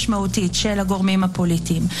מאוד משמעותית של הגורמים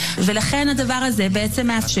הפוליטיים, ולכן הדבר הזה בעצם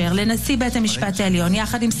מאפשר לנשיא בית המשפט העליון,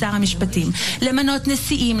 יחד עם שר המשפטים, למנות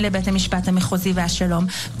נשיאים לבית המשפט המחוזי והשלום.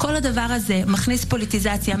 כל הדבר הזה מכניס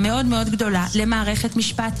פוליטיזציה מאוד מאוד גדולה למערכת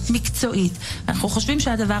משפט מקצועית. אנחנו חושבים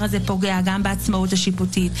שהדבר הזה פוגע גם בעצמאות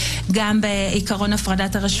השיפוטית, גם בעיקרון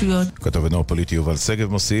הפרדת הרשויות. כתבנו הפוליטי יובל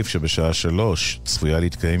סגב מוסיף שבשעה 3 צפויה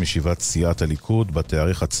להתקיים ישיבת סיעת הליכוד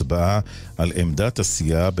בתאריך הצבעה על עמדת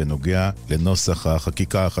הסיעה בנוגע לנוסח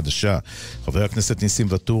החקיקה החדשה. חבר הכנסת ניסים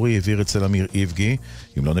וטורי העביר אצל אמיר איבגי,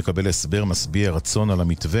 אם לא נקבל הסבר משביע רצון על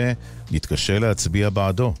המתווה, נתקשה להצביע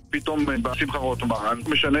בעדו. פתאום בשמחה רוטמן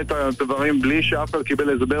משנה את הדברים בלי שאף אחד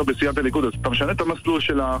קיבל הסבר בסיעת הליכוד. אז אתה משנה את המסלול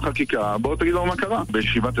של החקיקה, בואו תגיד לו מה קרה.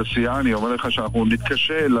 בישיבת הסיעה אני אומר לך שאנחנו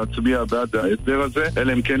נתקשה להצביע בעד ההסבר הזה,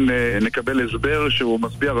 אלא אם כן נקבל הסבר שהוא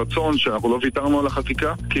משביע רצון, שאנחנו לא ויתרנו על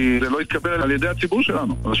החקיקה, כי זה לא יתקבל על ידי הציבור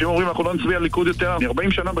שלנו. אנשים אומרים אנחנו לא נצביע ליכוד יותר, אני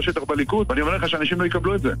 40 שנה בשטח בליכוד, ואני אומר לך שאנשים לא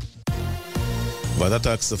יקבלו את זה. ועדת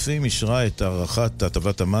הכספים אישרה את הערכת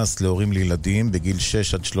הטבת המס להורים לילדים בגיל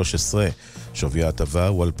 6 עד 13. שווי ההטבה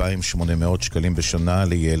הוא 2,800 שקלים בשנה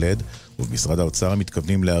לילד, ובמשרד האוצר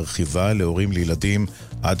מתכוונים להרחיבה להורים לילדים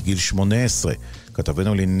עד גיל 18.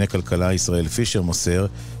 כתבנו לענייני כלכלה ישראל פישר מוסר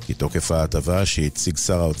כי תוקף ההטבה שהציג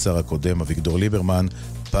שר האוצר הקודם אביגדור ליברמן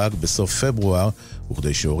פג בסוף פברואר,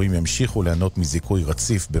 וכדי שהורים ימשיכו ליהנות מזיכוי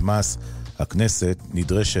רציף במס, הכנסת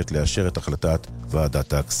נדרשת לאשר את החלטת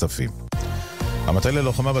ועדת הכספים. המטה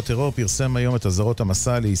ללוחמה בטרור פרסם היום את אזהרות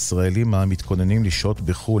המסע לישראלים המתכוננים לשהות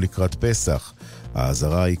בחו"ל לקראת פסח.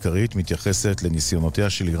 האזהרה העיקרית מתייחסת לניסיונותיה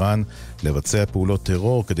של איראן לבצע פעולות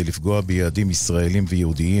טרור כדי לפגוע ביעדים ישראלים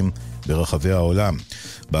ויהודיים ברחבי העולם.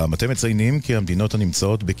 במטה מציינים כי המדינות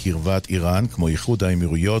הנמצאות בקרבת איראן, כמו איחוד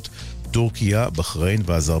האמירויות, טורקיה, בחריין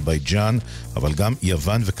ואזרבייג'אן, אבל גם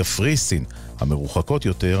יוון וקפריסין, המרוחקות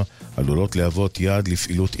יותר, עלולות להוות יעד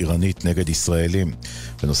לפעילות איראנית נגד ישראלים.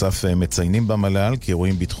 בנוסף, מציינים במל"ל כי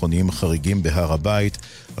אירועים ביטחוניים חריגים בהר הבית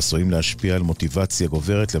עשויים להשפיע על מוטיבציה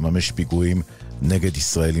גוברת לממש פיגועים נגד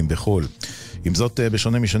ישראלים בחול. עם זאת,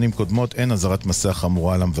 בשונה משנים קודמות, אין אזהרת מסע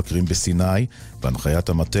חמורה למבקרים בסיני, והנחיית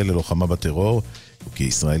המטה ללוחמה בטרור, כי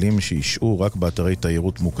ישראלים שישעו רק באתרי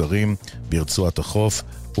תיירות מוכרים ברצועת החוף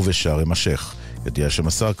ובשער משך. ידיעה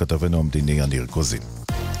שמסר כתבנו המדיני יניר קוזין.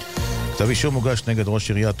 כתב אישום מוגש נגד ראש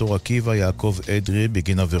עיריית אור עקיבא יעקב אדרי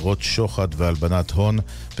בגין עבירות שוחד והלבנת הון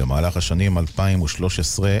במהלך השנים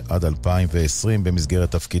 2013 עד 2020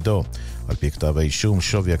 במסגרת תפקידו. על פי כתב האישום,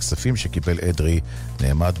 שווי הכספים שקיבל אדרי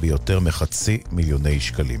נאמד ביותר מ500,000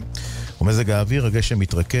 שקלים. ומזג האוויר, הגשם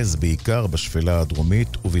מתרכז בעיקר בשפלה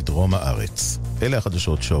הדרומית ובדרום הארץ. אלה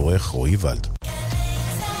החדשות שעורך רועי ולד.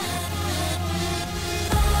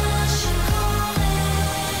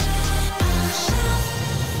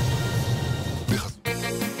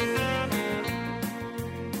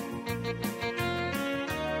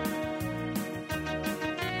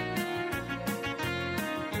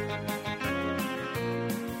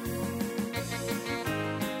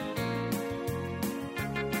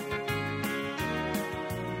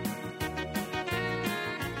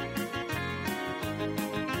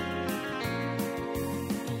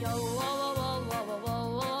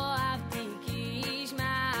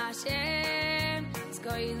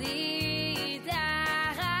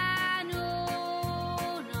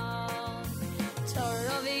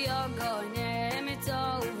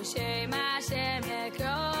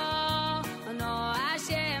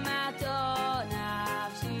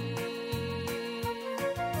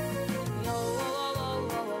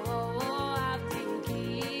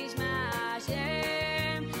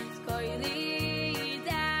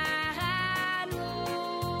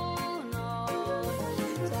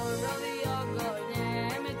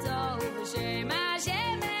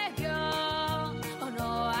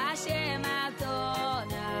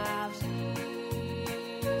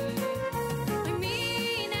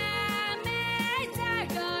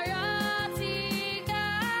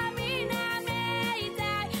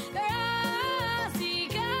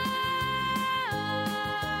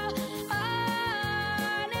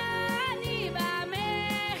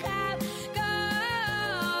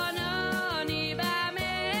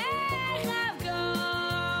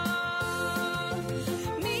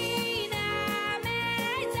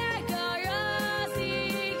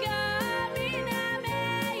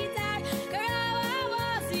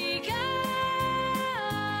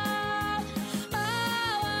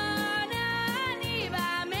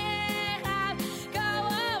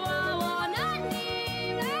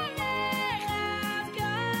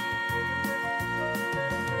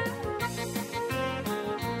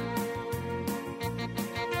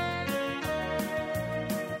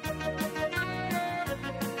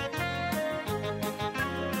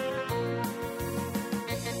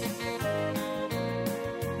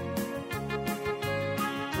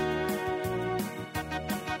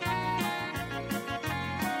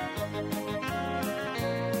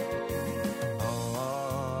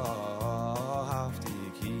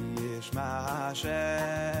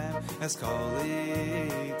 Es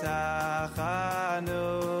koli tachanunai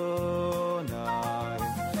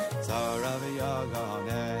Zarav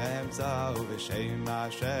yaganem zau v'shem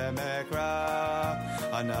Hashem ekra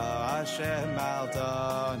Ana Hashem alta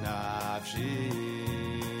nafshi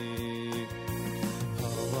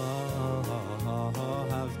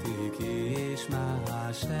Ahavti ki yishma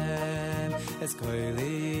Hashem Es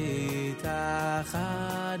koli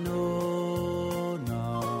tachanunai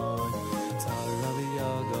Zarav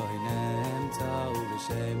yaganem zau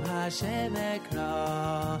v'shem Hashem ekra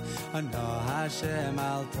Ana Hashem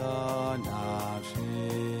alta nafshi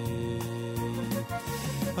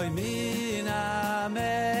Hoy mina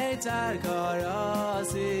meitar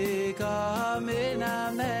karasika,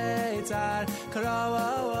 mina meitar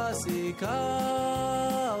karawasika,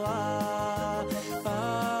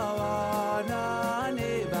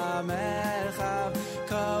 nani bamerchav,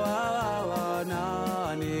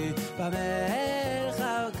 nani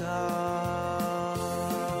bamerchav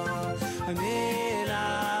mina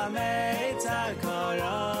meitar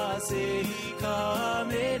karasika,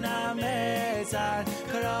 mina meitar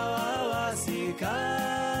karawasika,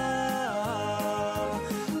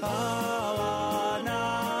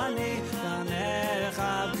 nani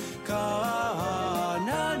bamerchav,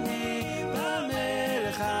 nani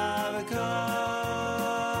bamerchav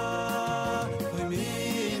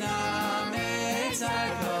mina meitar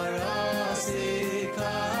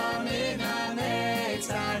karasika, mina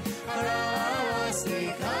meitar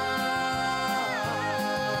karawasika,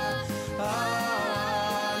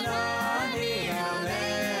 nani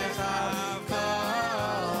bamerchav,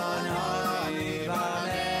 nani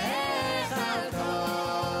bamerchav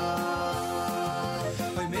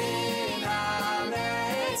mina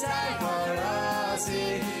meitar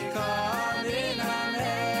karasika, mina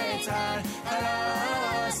meitar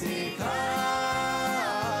karawasika,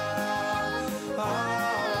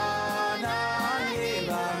 nani bamerchav, nani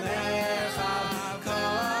bamerchav,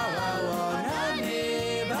 nani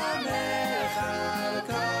bamerchav,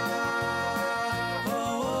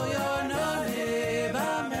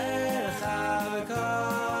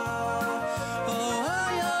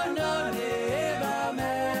 nani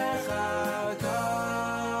bamerchav.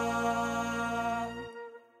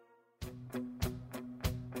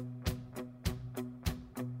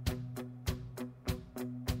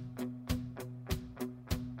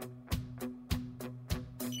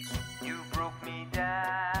 You broke me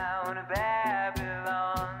down,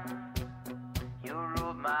 Babylon. You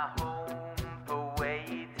ruled my home for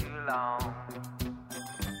way too long.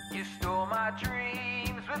 You stole my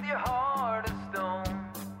dreams with your heart of stone.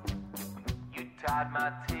 You tied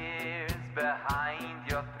my tears behind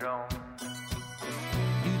your throne.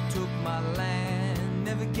 You took my land,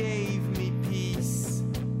 never gave me peace.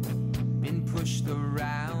 Been pushed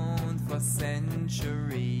around for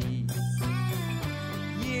centuries.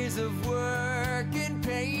 Years of working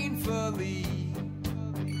painfully.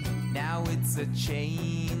 Now it's a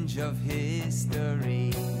change of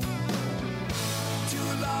history.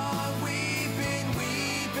 Too long we've been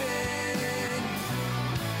weeping.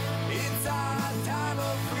 It's our time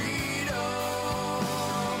of freedom.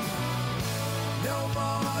 No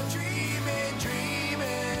more dreaming,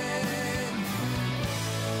 dreaming.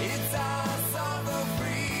 It's our song of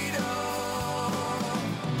freedom.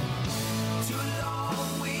 Too long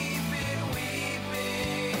we've been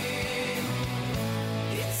weeping.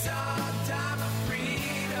 It's our time of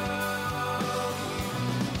freedom.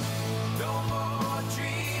 No more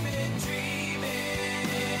dreaming,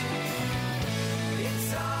 dreaming.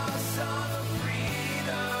 It's our song of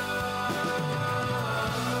freedom.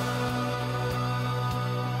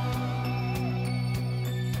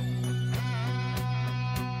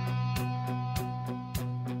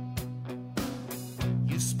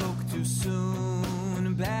 You spoke too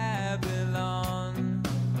soon, Babylon.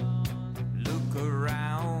 Look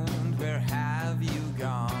around, where have you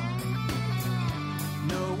gone?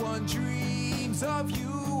 No one dreams of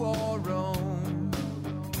you or Rome.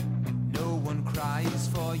 No one cries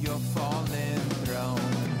for your fallen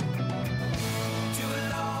throne. Too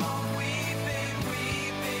long we've been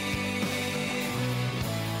weeping.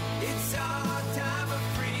 It's our time of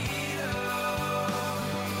freedom.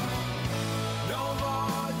 No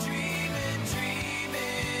more dreaming,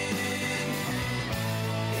 dreaming.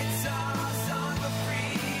 It's our song of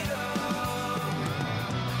freedom.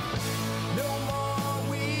 No more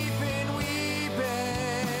weeping, weeping.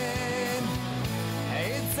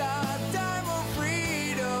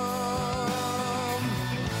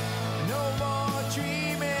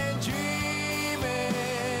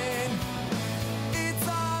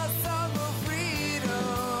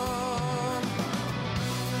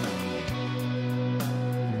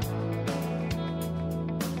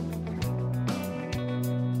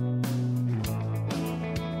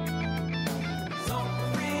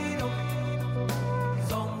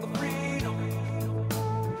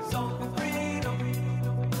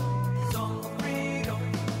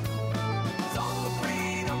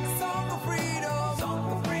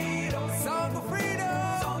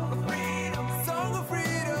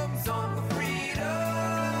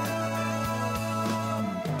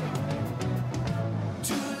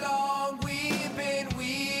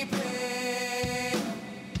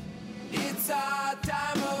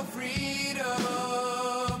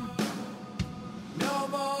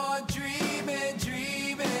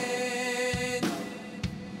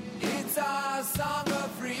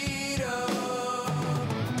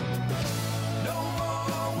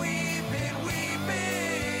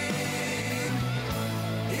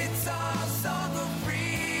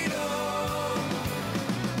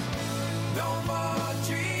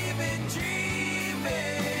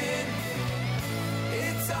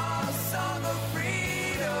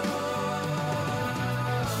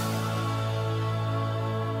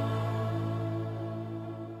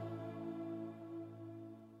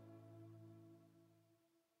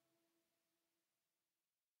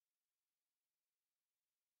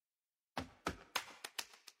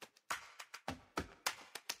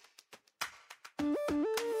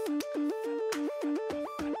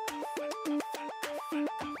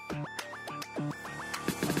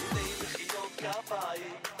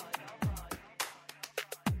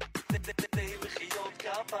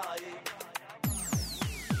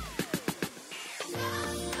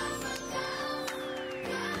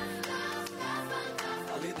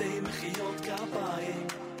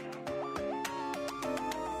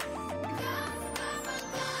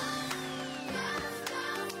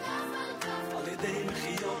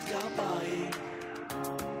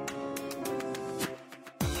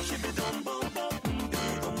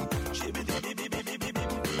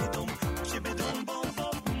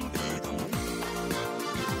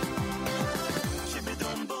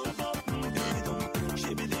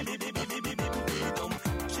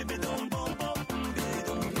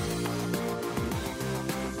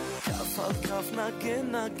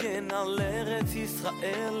 נגן על ארץ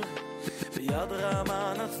ישראל, ביד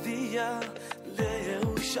רמה נצדיע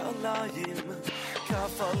לירושלים.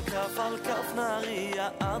 כף על כף נריע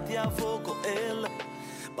עד יבוא גואל,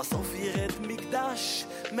 בסוף ירד מקדש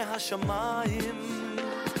מהשמיים.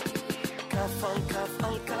 כף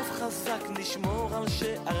על כף חזק נשמור על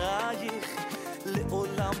שערייך,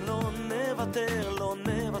 לעולם לא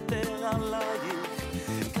נוותר עלייך.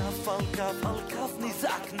 כף על כף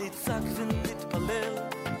נזעק נצעק ונתפלל,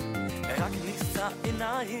 רק נישא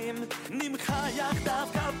עיניים נמחה יחדיו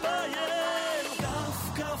כפייל.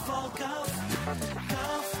 כף על כף,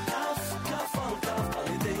 כף על כף,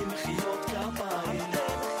 על ידי מחיאות כפיים.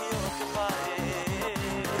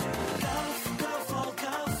 כף על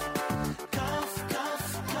כף,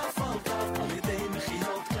 כף על כף, על ידי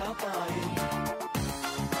מחיאות כפיים.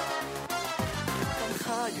 כאן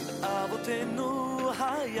חיו אבותינו,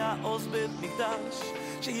 היה עוז בית מקדש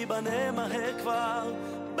שיבנה מהר כבר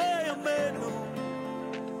בימינו.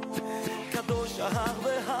 קדוש ההר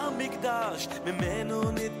והמקדש,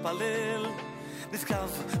 ממנו נתפלל,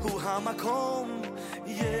 נשגב הוא המקום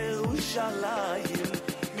ירושלים.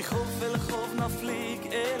 מחוף אל חוף נפליג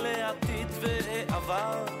אל העתיד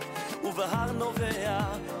ועבר, ובהר נובע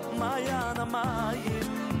מעיין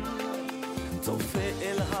המים. צופה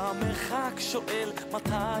אל המרחק שואל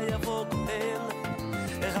מתי יבוא גואל,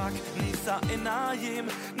 רק נישא עיניים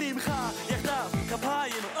נמחה יחדיו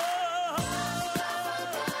כפיים.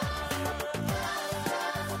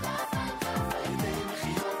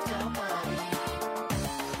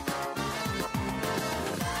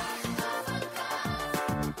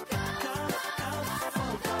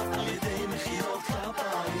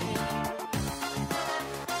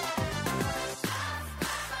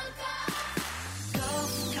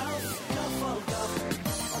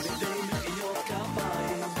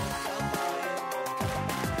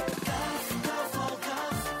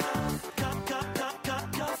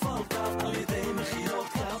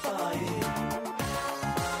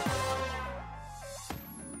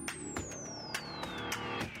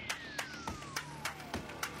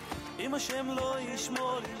 אם השם לא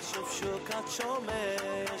ישמור לי, שוב שקט שומר,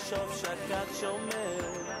 שוב שקט שומר,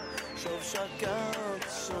 שוב שקט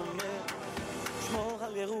שומר, שמור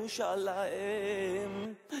על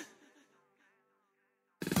ירושלים.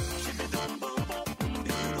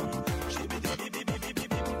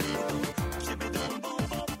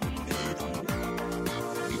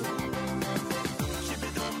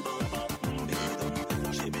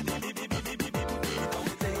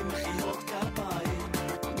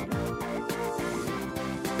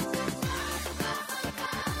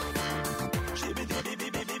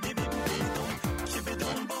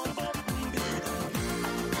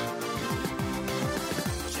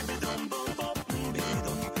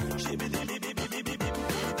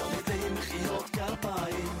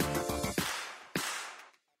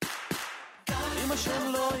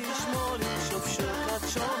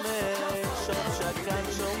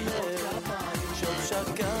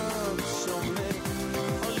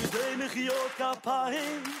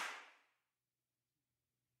 כפיים.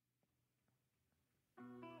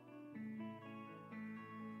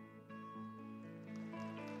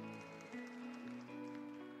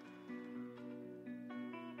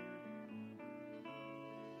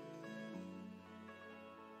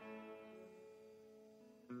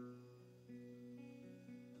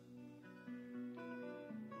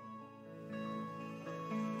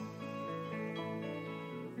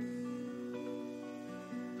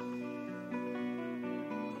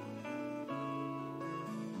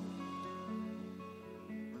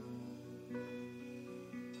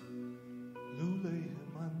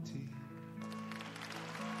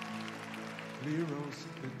 לירוס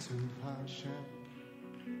בטוב השם,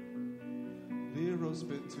 לירוס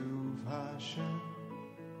בטוב השם,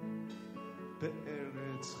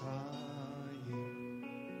 בארץ חיים.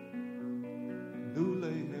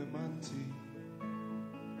 Amanti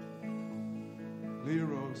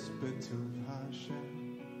Liros Betuv Hashem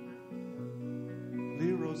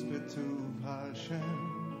Liros Betuv Hashem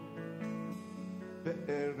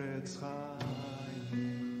Be'eretz Chaim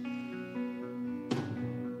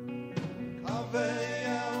Kaveh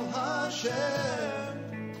El Hashem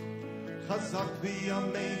Chazak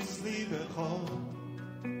v'yametz libecho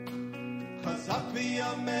Chazak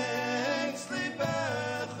v'yametz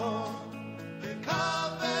libecho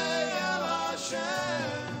Kaveh El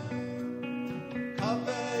Hashem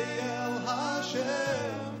Kaveh El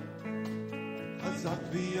Hashem Chazak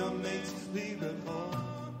v'yametz libecho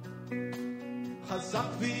Chazak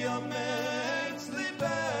v'yametz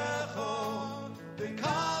libecho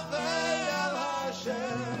Kaveh El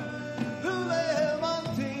Hashem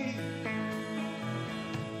Le'emanti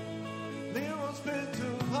Liros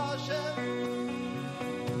Betuv Hashem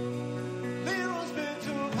Liros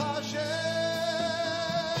Betuv Hashem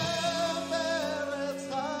Eretz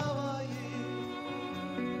Hamayim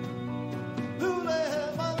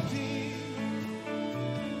Le'emanti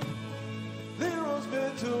Liros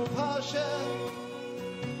Betuv Hashem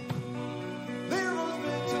Liros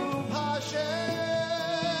Betuv Hashem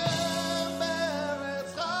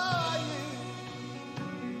Eretz Hayim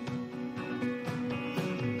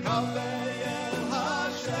Kaveh El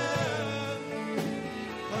Hashem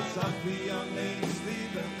Chazak v'yametz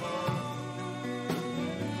libecho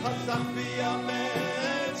Chazak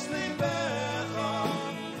v'yametz libecho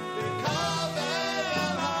Kaveh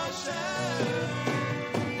El Hashem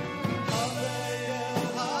Kaveh El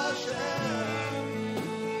Hashem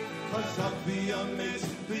Chazak v'yametz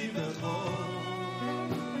libecho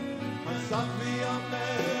Chazak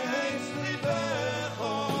v'yametz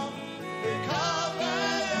libecho Kaveh El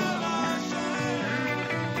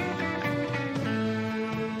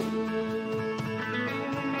Hashem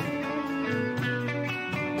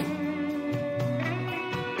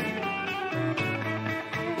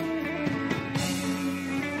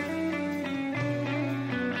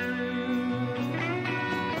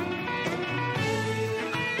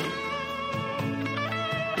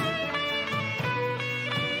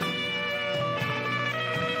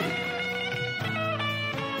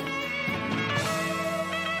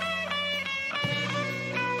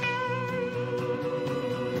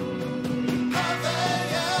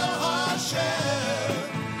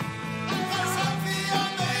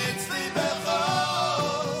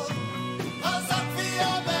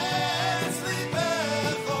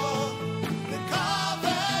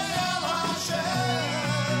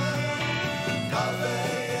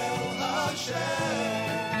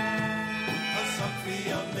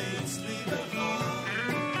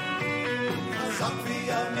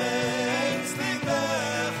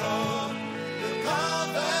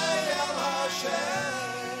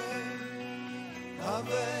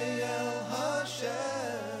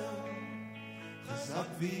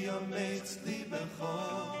v'yametz libecho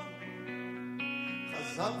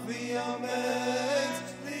Chazak v'yametz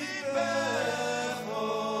libecho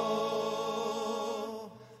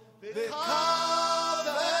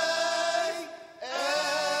V'kaveh El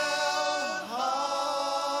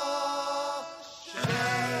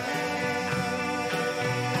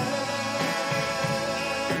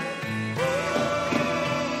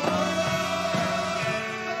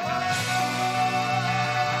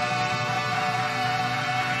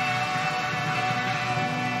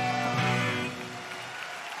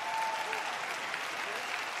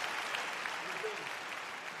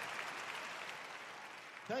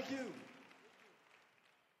Thank you.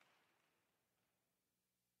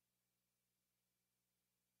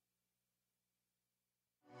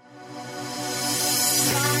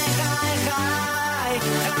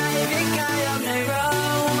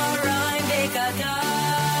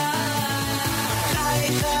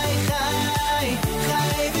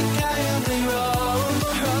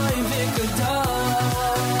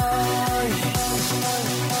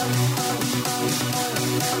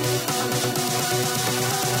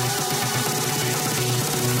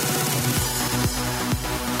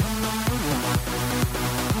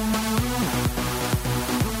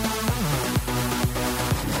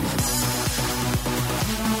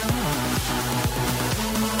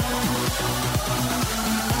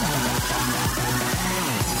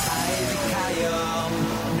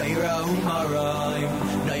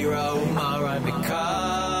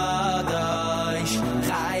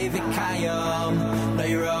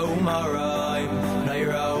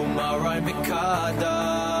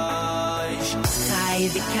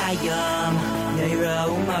 V'kayam, Neiro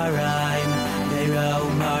Umarayim, Neiro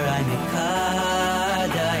Umarayim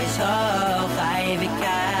V'kadosh. Oh, Chai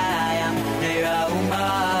v'kayam, Neiro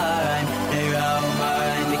Umarayim, Neiro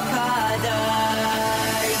Umarayim V'kadosh.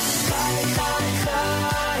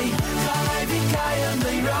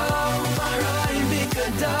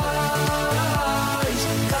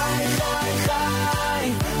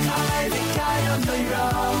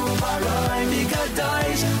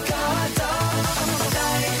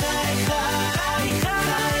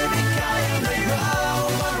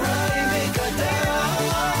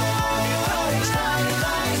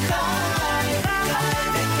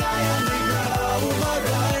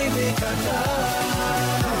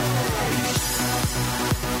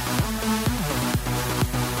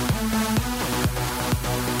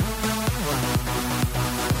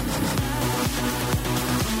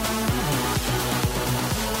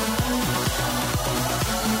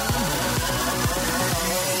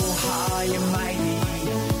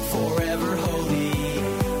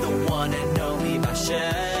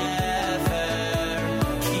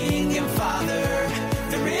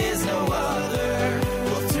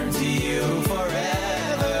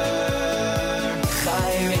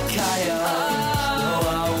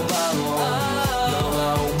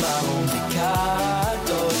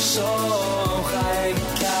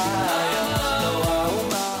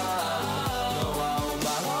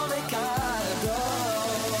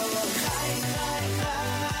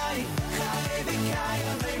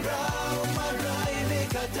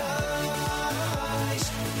 Kadosh,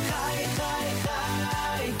 Chai, Chai,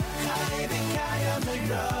 Chai, Chai v'kayam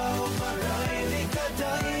Neiro Maroi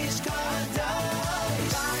v'kadosh, Kadosh,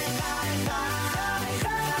 Chai, Chai, Chai,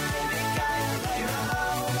 Chai v'kayam Neiro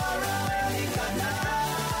Maroi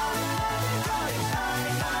v'kadosh, Chai, Chai,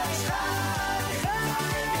 Chai, Chai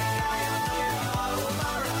v'kayam Neiro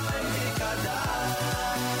Maroi v'kadosh.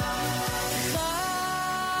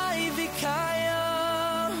 Chai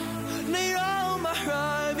v'kayam Neiro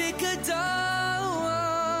Maroi v'kadosh,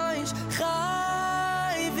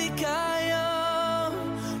 Chai v'kayam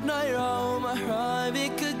Neiro Maroi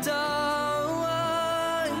v'kadosh,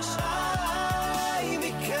 Chai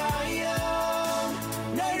v'kayam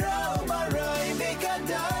Neiro Maroi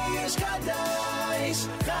v'kadosh, Kadosh,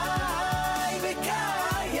 Chai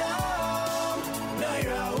v'kayam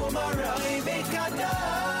Neiro Maroi v'kadosh,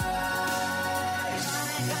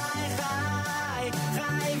 Chai, Chai,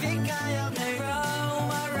 Chai v'kayam Neiro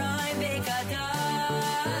Maroi v'kadosh,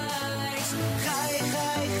 Chai,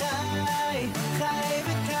 Chai, Chai, Chai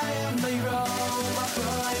v'kayam Neiro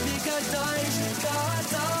Maroi v'kadosh,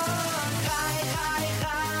 Kadosh, Chai, Chai,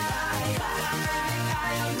 Chai, Chai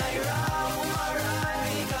v'kayam Neiro Maroi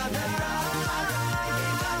v'kadosh,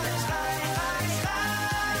 Chai, Chai, Chai,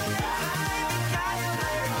 Chai v'kayam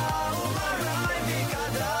Neiro Maroi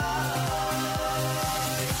v'kadosh.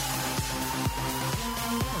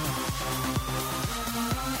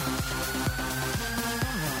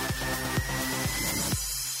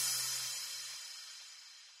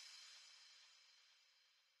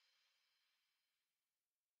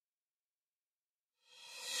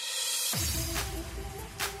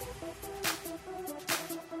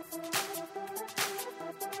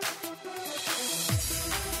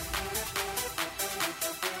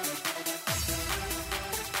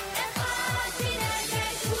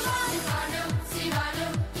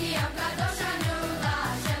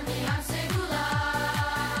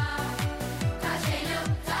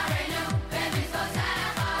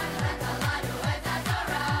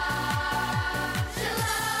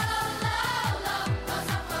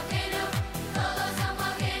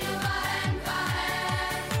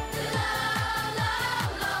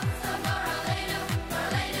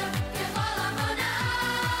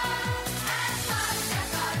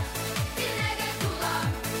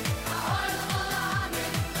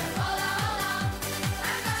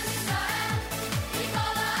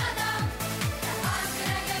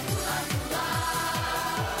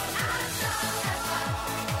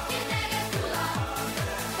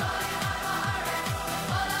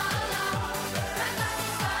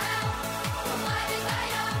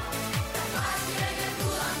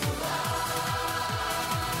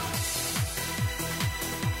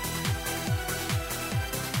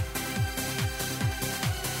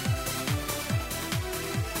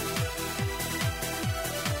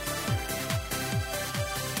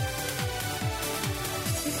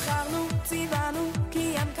 נבחרנו, ציוונו,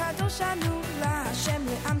 כי עם קדושנו, להשם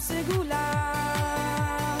לעם סגולה.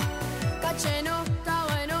 קדשנו,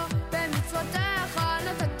 תורנו, במצוותיך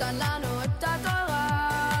נתת לנו את התורה.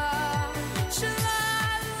 שלא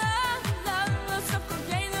סוף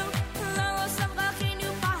כוחנו, לא סוף רכינו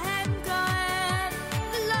בהם כהן.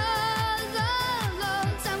 לא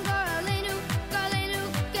שם גורלנו, גורלנו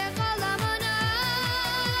ככל המונה.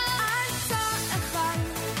 ארצה אחד,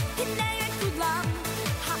 כנגד כולם,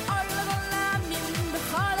 האור לעולמים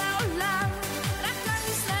בכל העולם. רק עם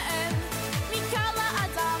ישראל, מכל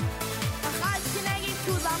האדם, אחד כנגד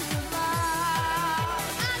כולם כולם.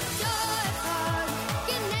 ארצה אחד,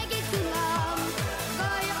 כנגד כולם,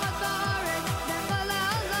 גוי אחד בארץ בכל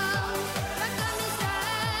העולם. רק עם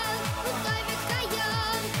ישראל, הוא חי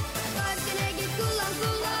וקיים, אחד כנגד כולם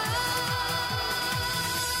כולם.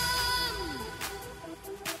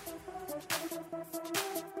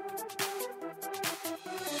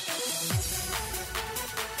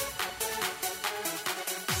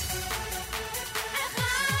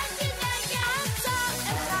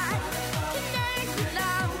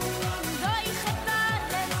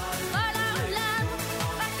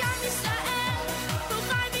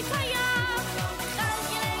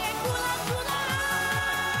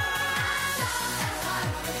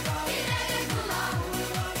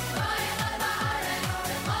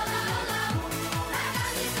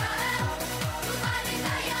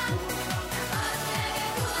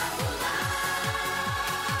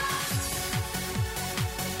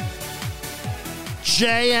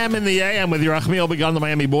 JM in the AM with your Achmiel Begun, the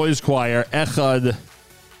Miami Boys Choir. Echad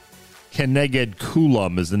Keneged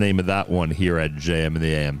Kulam is the name of that one here at JM in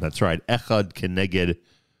the AM. That's right. Echad Keneged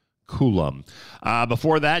Kulam.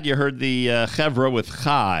 Before that, you heard the Chevra with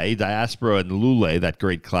Chai, Diaspora and Lule, that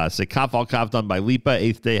great classic. Kaf Al Kaf done by Lipa.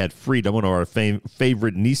 Eighth Day had Freedom, one of our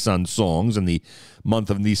favorite Nissan songs, and the month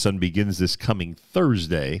of Nissan begins this coming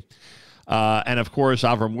Thursday. And, of course,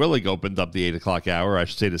 Avram Willig opened up the 8 o'clock hour, I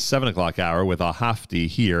should say the 7 o'clock hour, with a Hafti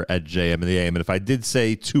here at JM and the AM. And if I did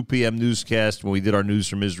say 2 p.m. newscast when we did our news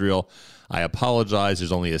from Israel, I apologize.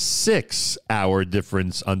 There's only a 6-hour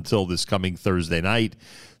difference until this coming Thursday night.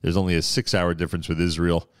 There's only a 6-hour difference with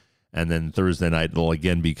Israel. And then Thursday night, it'll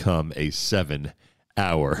again become a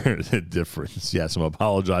 7-hour difference. Yes, I'm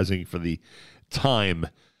apologizing for the time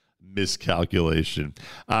miscalculation.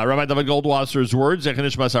 Rabbi David Goldwasser's words, Zech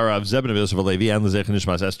Nishmas Harav Zebin Yosef Alevi, and Zech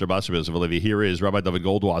Nishmas Esther Basar Yosef Alevi. Here is Rabbi David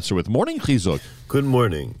Goldwasser with Morning Chizuk. Good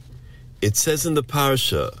morning. It says in the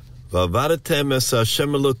parsha, V'avadatem es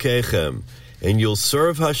Hashem Elokechem, and you'll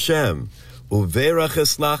serve Hashem, uveirach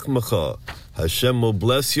es lachmecha. Hashem will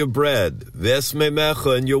bless your bread, v'es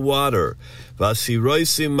memecha, and your water,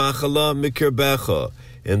 v'asiroisi machala mikirbecha,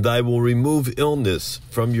 and I will remove illness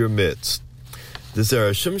from your midst. The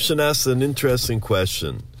Zera Shimshon asks an interesting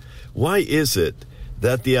question. Why is it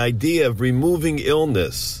that the idea of removing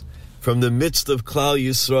illness from the midst of Klal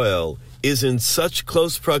Yisrael is in such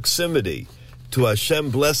close proximity to Hashem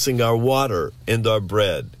blessing our water and our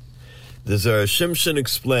bread? The Zera Shimshon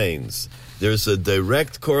explains there's a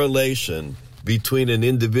direct correlation between an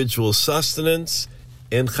individual's sustenance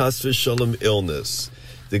and chas v'sholem illness.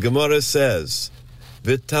 The Gemara says,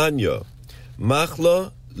 V'tanya,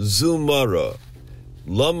 machla zu mara.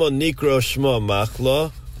 Lama nikra shma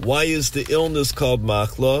machla. Why is the illness called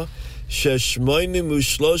machla? Sheshmoinim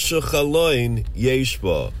ushlosha chaloin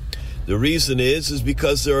yeshba. The reason is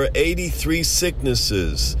because there are 83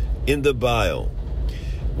 sicknesses in the bile.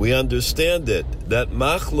 We understand it that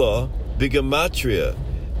machla bigematria.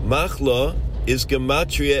 Machla is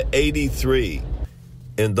gematria 83.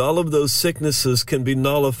 And all of those sicknesses can be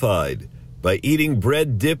nullified by eating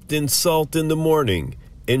bread dipped in salt in the morning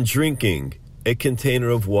and drinking a container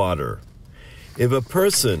of water. If a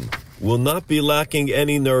person will not be lacking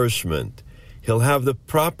any nourishment, he'll have the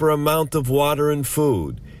proper amount of water and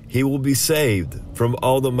food. He will be saved from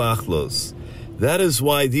all the machlos. That is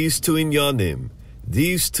why these two inyanim,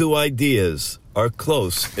 these two ideas, are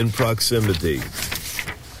close in proximity.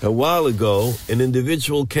 A while ago, an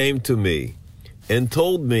individual came to me and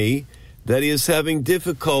told me that he is having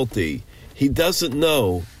difficulty. He doesn't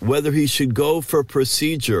know whether he should go for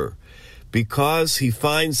procedure because he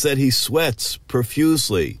finds that he sweats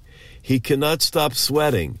profusely. He cannot stop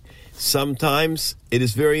sweating. Sometimes it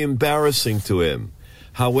is very embarrassing to him.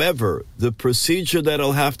 However, the procedure that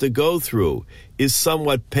he'll have to go through is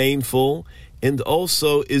somewhat painful and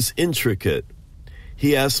also is intricate.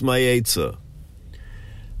 He asked my Eitzah.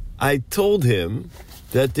 I told him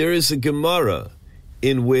that there is a Gemara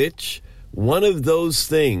in which one of those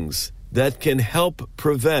things that can help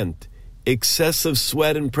prevent excessive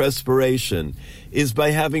sweat and perspiration is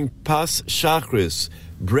by having pas shachris,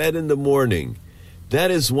 bread in the morning.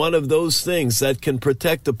 That is one of those things that can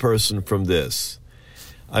protect a person from this.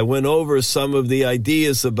 I went over some of the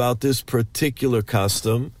ideas about this particular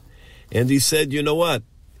custom, and he said, you know what?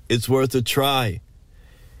 It's worth a try.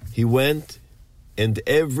 He went, and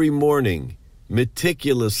every morning,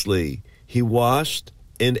 meticulously, he washed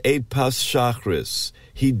and ate pas shachris.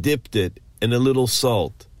 He dipped it in a little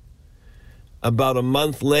salt. About a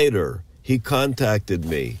month later, he contacted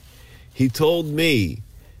me. He told me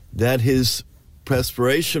that his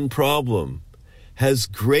perspiration problem has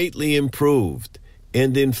greatly improved,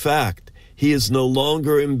 and in fact, he is no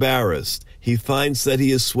longer embarrassed. He finds that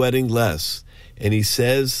he is sweating less, and he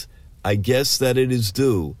says, I guess that it is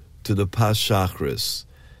due to the pas shachris.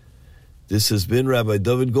 This has been Rabbi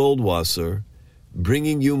David Goldwasser,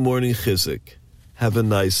 bringing you Morning Chizuk. Have a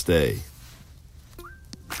nice day.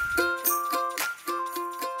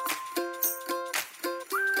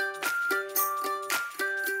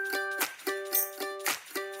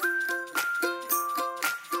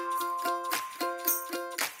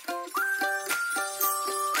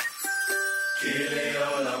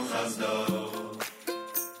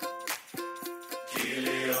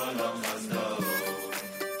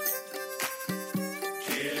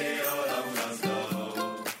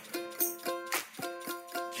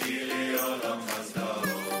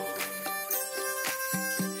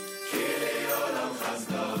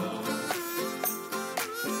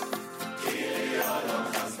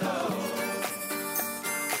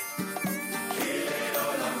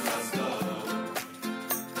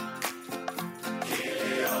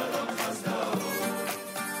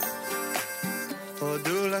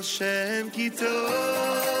 Hashem ki tov,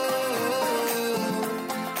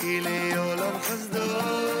 ki חסדו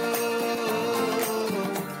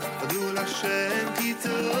הודו לשם כי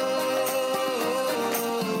טוב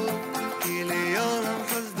כי לעולם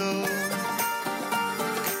חסדו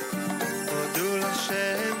הודו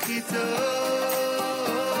לשם כי טוב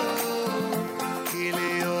כי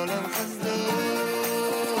לעולם חסדו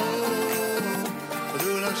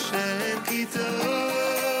הודו לשם כי טוב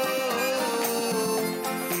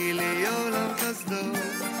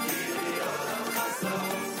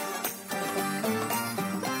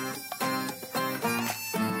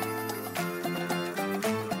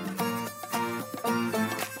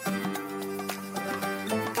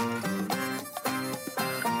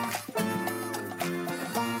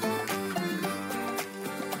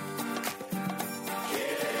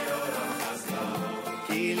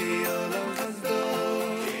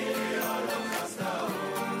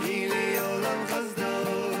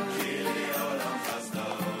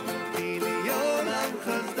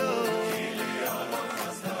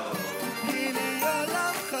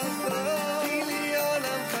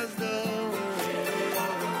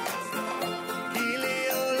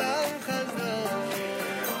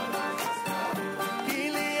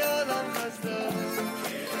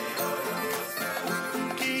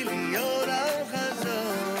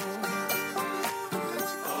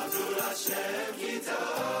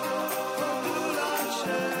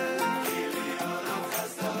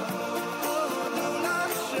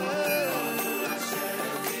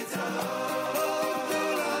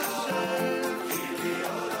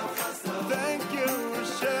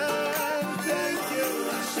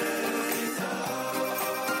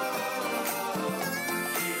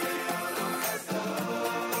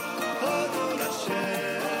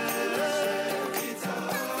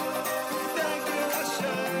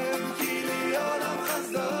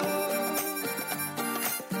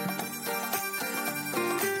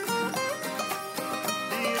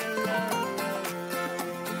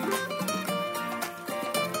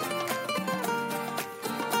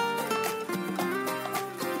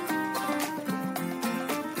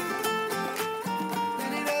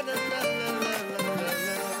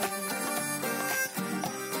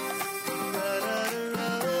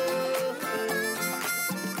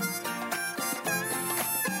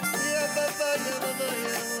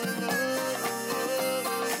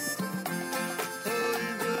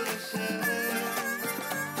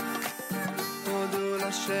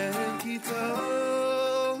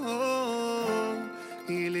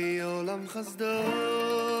כי לעולם חסדו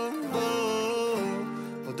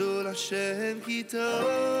הודו לשם כי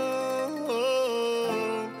טוב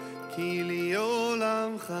כי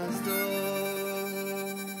לעולם חסדו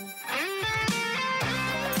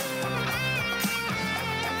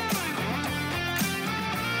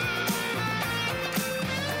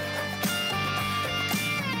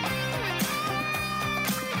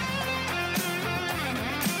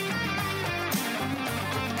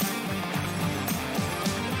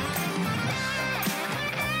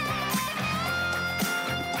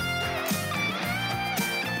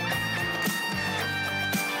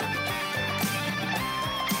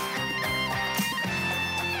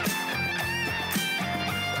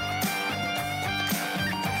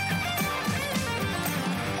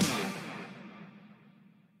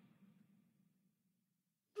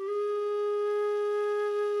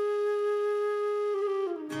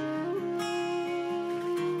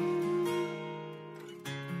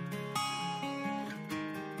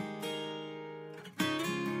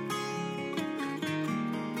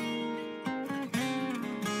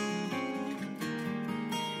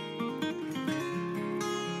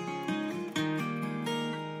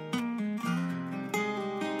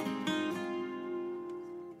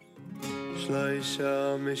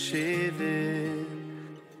שלושה משיבים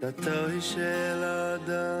דתו של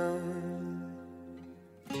אדם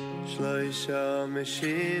שלושה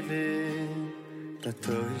משיבים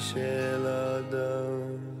דתו של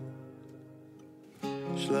אדם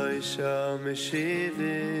שלושה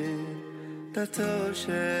משיבים דתו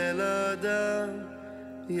של אדם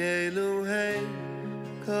ילוהי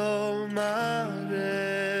כל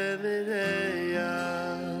מערב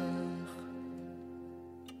וריח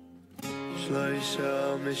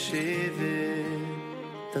שלושה משיבים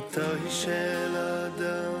דתו של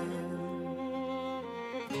אדם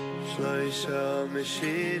שלושה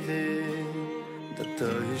משיבים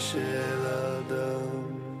דתו של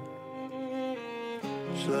אדם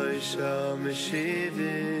שלושה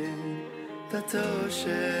משיבים דתו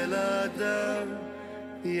של אדם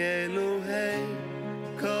ילוהי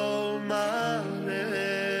כל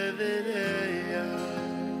מערב וריח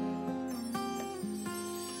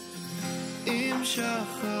אם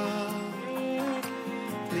שחר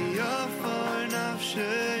ליעפר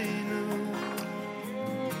נפשנו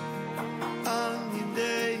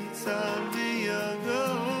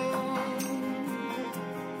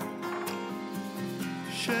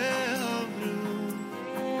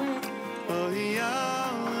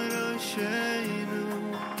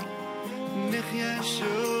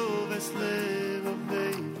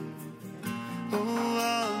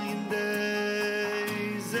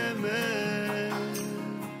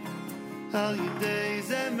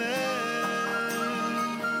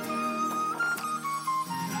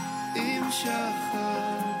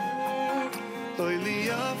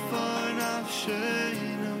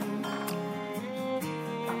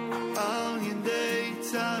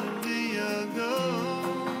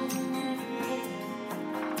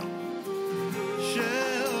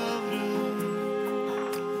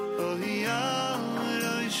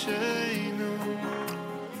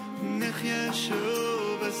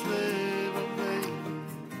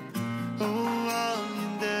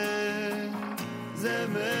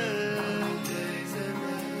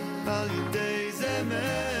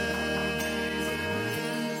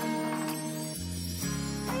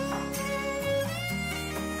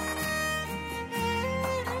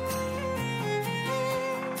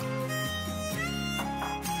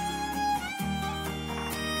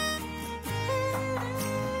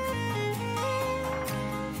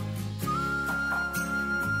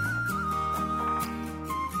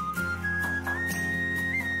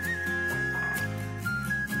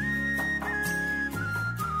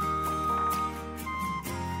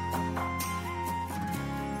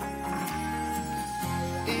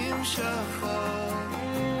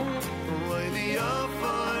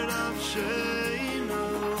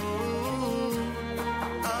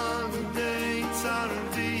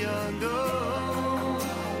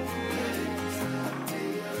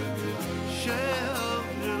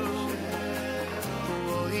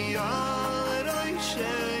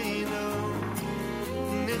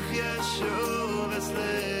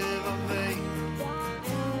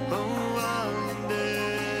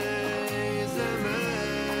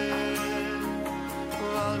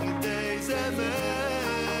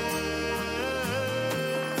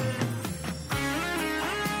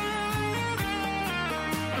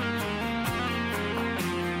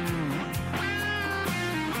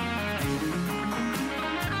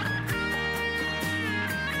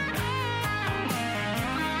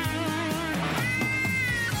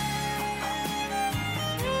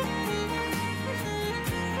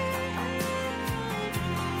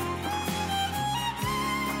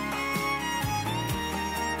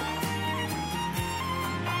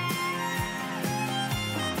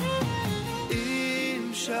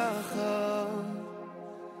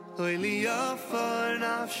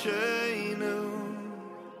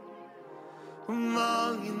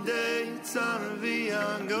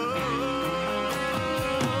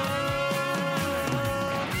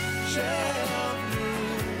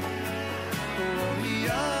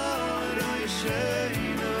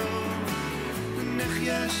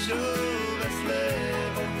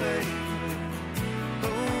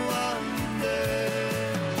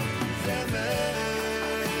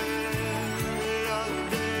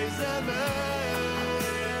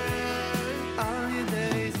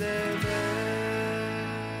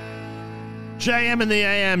JM in the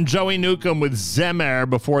AM, Joey Newcomb with Zemer.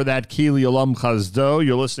 Before that, Kili Olam Chazdo.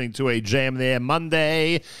 You're listening to a JM in the AM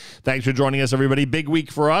Monday. Thanks for joining us, everybody. Big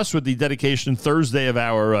week for us with the dedication Thursday of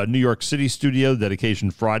our New York City studio,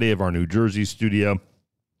 dedication Friday of our New Jersey studio.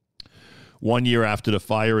 1 year after the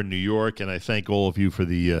fire in New York, and I thank all of you for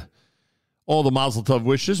the all the Mazel Tov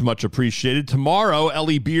wishes. Much appreciated. Tomorrow,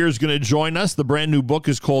 Ellie Beer is going to join us. The brand new book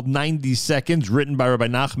is called 90 Seconds, written by Rabbi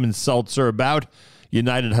Nachman Seltzer about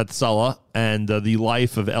United Hatzalah and the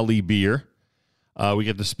life of Ellie Beer. We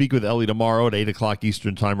get to speak with Ellie tomorrow at 8 o'clock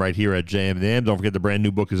Eastern Time right here at JM. Don't forget the brand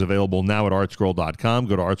new book is available now at artscroll.com.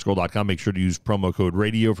 Go to artscroll.com. Make sure to use promo code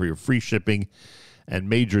radio for your free shipping and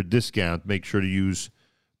major discount. Make sure to use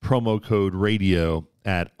promo code radio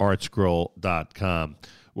at artscroll.com.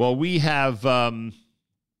 Well, we have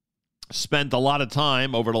spent a lot of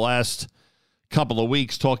time over the last couple of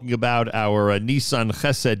weeks talking about our Nissan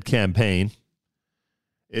Chesed campaign.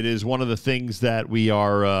 It is one of the things that we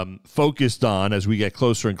are focused on as we get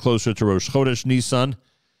closer and closer to Rosh Chodesh Nisan.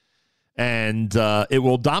 And it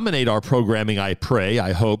will dominate our programming, I pray,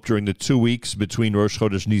 I hope, during the 2 weeks between Rosh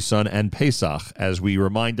Chodesh Nisan and Pesach, as we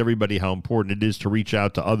remind everybody how important it is to reach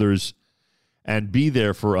out to others and be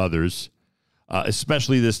there for others,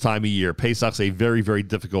 especially this time of year. Pesach's a very, very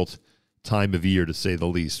difficult time of year, to say the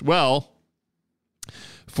least. Well,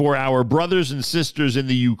 for our brothers and sisters in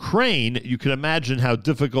the Ukraine, you can imagine how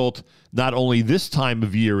difficult not only this time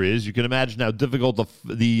of year is, you can imagine how difficult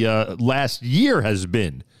the last year has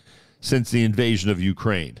been since the invasion of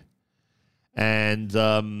Ukraine. And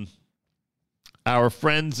our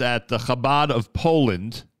friends at the Chabad of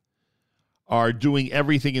Poland are doing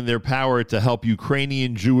everything in their power to help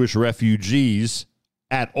Ukrainian Jewish refugees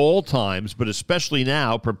at all times, but especially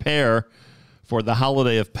now, prepare for the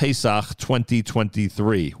holiday of Pesach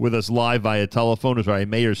 2023. With us live via telephone is our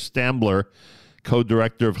Mayor Stambler,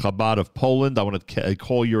 co-director of Chabad of Poland. I want to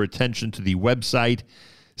call your attention to the website,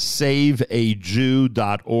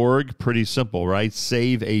 saveajew.org. Pretty simple, right?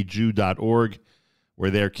 Saveajew.org,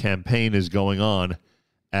 where their campaign is going on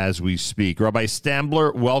as we speak. Rabbi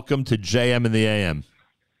Stambler, welcome to JM in the AM.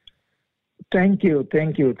 Thank you.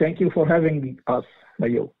 Thank you for having us,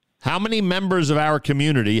 Mayo. How many members of our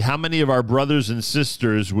community, how many of our brothers and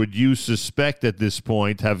sisters would you suspect at this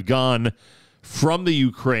point have gone from the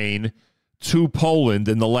Ukraine to Poland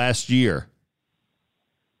in the last year?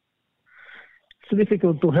 It's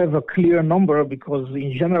difficult to have a clear number because,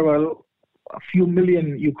 in general, a few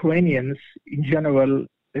million Ukrainians, in general,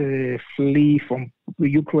 flee from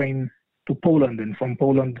Ukraine to Poland, and from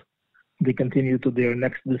Poland they continue to their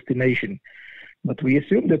next destination. But we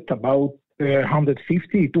assume that about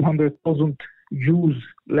 150, 200,000 Jews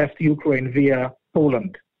left Ukraine via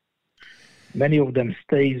Poland. Many of them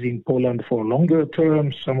stays in Poland for longer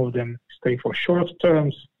terms. Some of them stay for short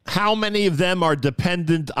terms. How many of them are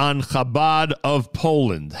dependent on Chabad of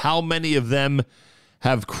Poland? How many of them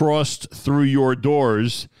have crossed through your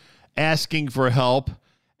doors asking for help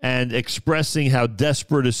and expressing how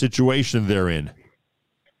desperate a situation they're in?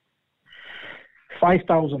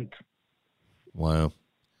 5,000. Wow.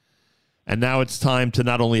 And now it's time to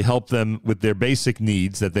not only help them with their basic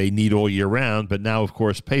needs that they need all year round, but now, of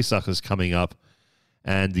course, Pesach is coming up,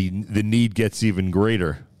 and the need gets even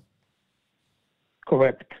greater.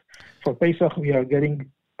 Correct. For Pesach, we are getting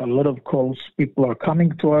a lot of calls. People are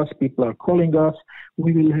coming to us. People are calling us.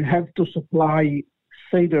 We will have to supply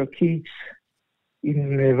Seder kits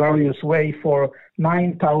in a various way for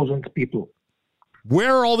 9,000 people.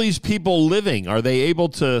 Where are all these people living? Are they able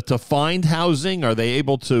to find housing? Are they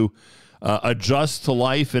able to adjust to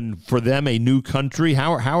life and, for them, a new country?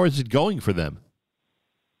 How is it going for them?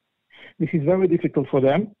 This is very difficult for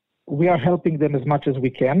them. We are helping them as much as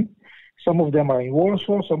we can. Some of them are in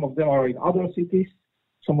Warsaw. Some of them are in other cities.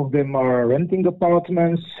 Some of them are renting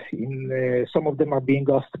apartments. Some of them are being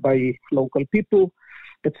asked by local people.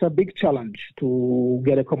 It's a big challenge to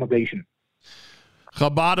get accommodation.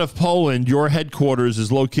 Chabad of Poland, your headquarters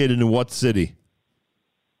is located in what city?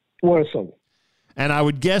 Warsaw. And I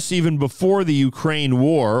would guess even before the Ukraine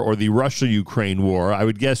war or the Russia-Ukraine war, I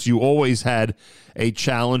would guess you always had a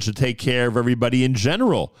challenge to take care of everybody in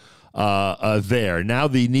general there. Now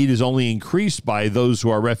the need is only increased by those who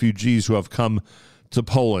are refugees who have come to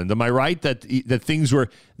Poland. Am I right that things were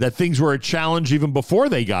a challenge even before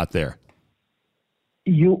they got there?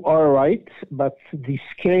 You are right, but the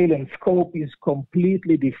scale and scope is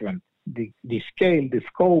completely different. The scale, the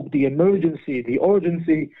scope, the emergency, the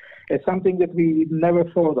urgency is something that we never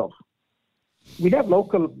thought of. We have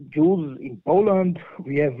local Jews in Poland.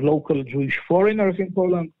 We have local Jewish foreigners in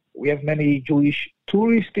Poland. We have many Jewish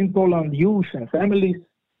tourists in Poland, youth and families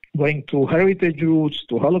going to heritage routes,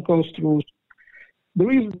 to Holocaust routes.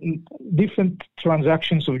 There is different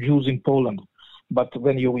transactions of Jews in Poland, but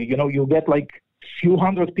when you get like few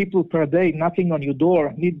hundred people per day knocking on your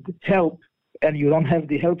door, need help, and you don't have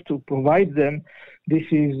the help to provide them, this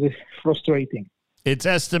is frustrating. It's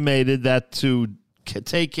estimated that to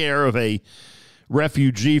take care of a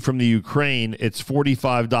refugee from the Ukraine, it's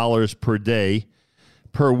 $45 per day.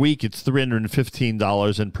 Per week, it's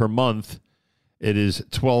 $315, and per month, it is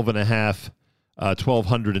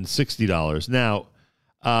 $1,260. Now,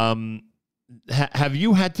 have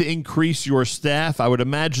you had to increase your staff? I would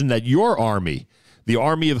imagine that your army, the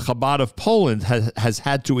Army of Chabad of Poland, has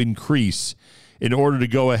had to increase in order to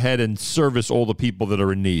go ahead and service all the people that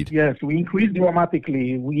are in need. Yes, we increased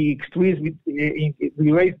dramatically. We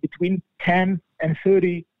raised between 10 and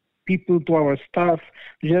 30 people to our staff.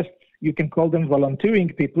 Just, you can call them volunteering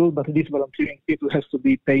people, but these volunteering people has to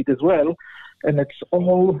be paid as well. And it's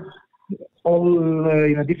all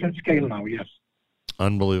in a different scale now, yes.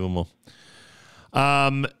 Unbelievable.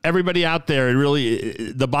 Everybody out there,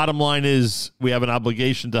 the bottom line is we have an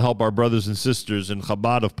obligation to help our brothers and sisters, and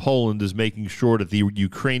Chabad of Poland is making sure that the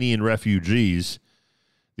Ukrainian refugees,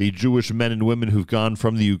 the Jewish men and women who've gone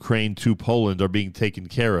from the Ukraine to Poland, are being taken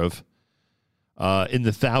care of in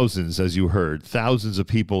the thousands, as you heard. Thousands of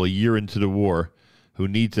people a year into the war who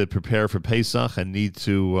need to prepare for Pesach and need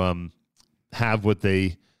to have what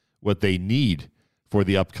they need for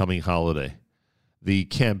the upcoming holiday. The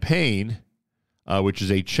campaign, which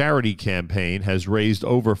is a charity campaign, has raised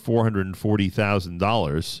over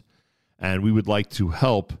 $440,000, and we would like to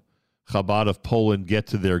help Chabad of Poland get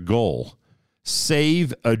to their goal.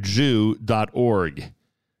 SaveAjew.org.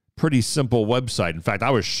 Pretty simple website. In fact,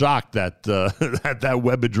 I was shocked that that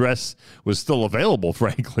web address was still available,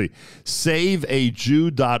 frankly.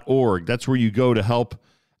 SaveAjew.org. That's where you go to help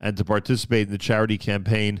and to participate in the charity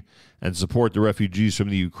campaign and support the refugees from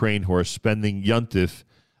the Ukraine who are spending Yontif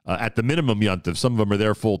at the minimum Yontif. Some of them are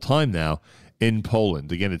there full time now in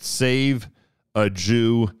Poland. Again, it's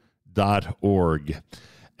saveajew.org.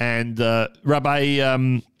 And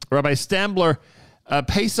Rabbi Stambler,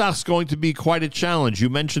 Pesach's going to be quite a challenge. You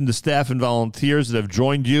mentioned the staff and volunteers that have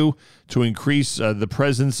joined you to increase the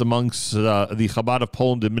presence amongst the Chabad of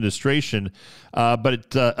Poland administration.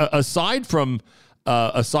 But aside from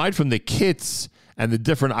the kits and the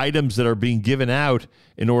different items that are being given out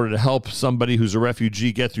in order to help somebody who's a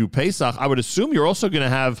refugee get through Pesach, I would assume you're also going to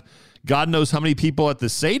have God knows how many people at the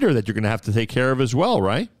Seder that you're going to have to take care of as well,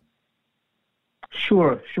 right?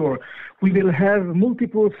 Sure. We will have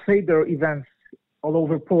multiple Seder events all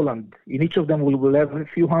over Poland. In each of them, we will have a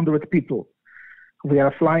few hundred people. We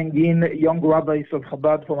are flying in young rabbis of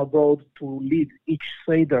Chabad from abroad to lead each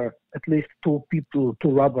Seder. At least two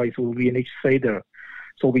rabbis will be in each Seder.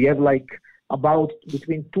 So we have about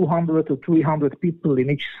between 200 to 300 people in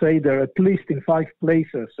each Seder, at least in 5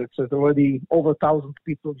 places. It's already over 1,000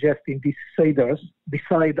 people just in these Seders,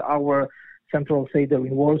 beside our central Seder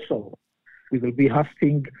in Warsaw. We will be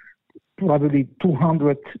hosting probably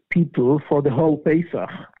 200 people for the whole Pesach,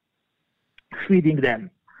 feeding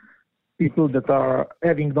them. People that are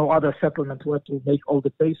having no other settlement where to make all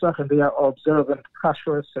the Pesach, and they are observant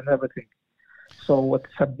kashrus and everything. So it's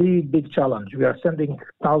a big challenge. We are sending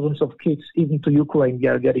thousands of kids even to Ukraine. We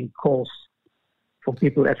are getting calls from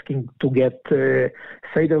people asking to get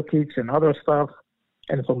Seder kits and other stuff,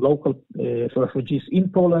 and from local refugees in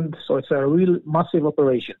Poland. So it's a real massive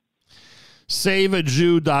operation.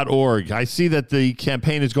 SaveAjew.org. I see that the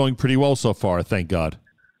campaign is going pretty well so far, thank God.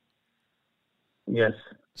 Yes.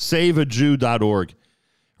 SaveAjew.org.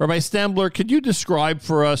 Rabbi Stambler, could you describe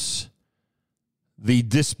for us the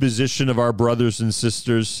disposition of our brothers and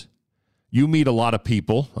sisters? You meet a lot of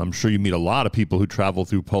people. I'm sure you meet a lot of people who travel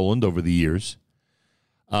through Poland over the years.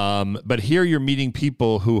 But here you're meeting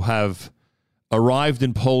people who have arrived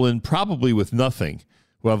in Poland probably with nothing,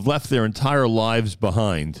 who have left their entire lives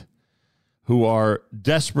behind, who are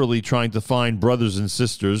desperately trying to find brothers and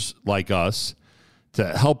sisters like us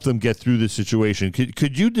to help them get through this situation.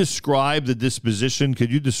 Could you describe the disposition?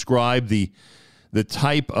 Could you describe the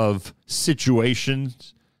type of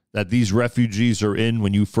situations that these refugees are in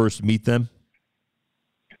when you first meet them?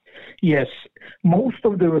 Yes. Most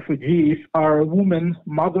of the refugees are women,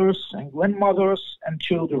 mothers and grandmothers and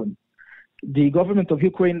children. The government of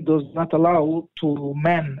Ukraine does not allow to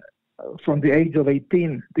men from the age of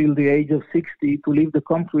 18 till the age of 60 to leave the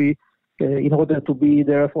country in order to be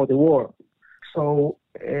there for the war. So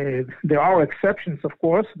there are exceptions, of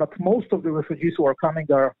course, but most of the refugees who are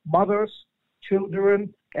coming are mothers,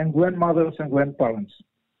 children, and grandmothers and grandparents.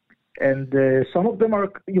 And some of them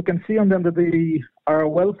you can see on them that they are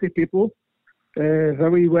wealthy people,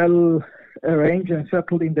 very well arranged and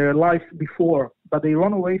settled in their life before, but they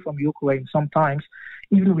run away from Ukraine sometimes,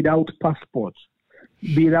 even without passports,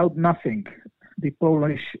 without nothing. The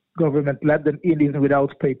Polish government let them in even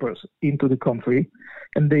without papers into the country.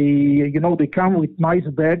 And they come with nice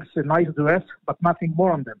bags, a nice dress, but nothing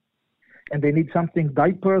more on them. And they need something,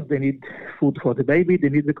 diapers, they need food for the baby, they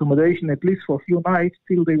need accommodation at least for a few nights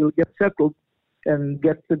till they will get settled and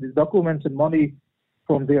get the documents and money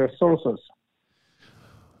from their sources.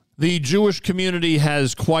 The Jewish community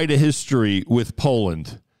has quite a history with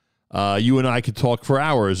Poland. You and I could talk for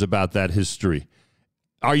hours about that history.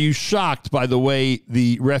 Are you shocked by the way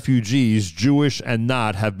the refugees, Jewish and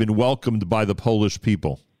not, have been welcomed by the Polish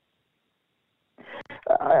people?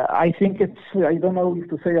 I think I don't know if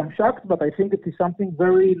to say I'm shocked, but I think it is something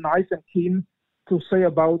very nice and keen to say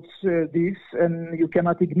about this, and you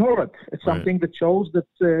cannot ignore it. It's something that shows that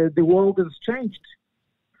the world has changed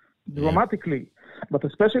dramatically. But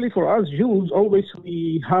especially for us Jews, always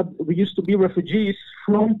we used to be refugees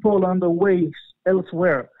from Poland away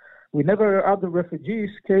elsewhere. We never had the refugees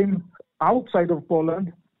came outside of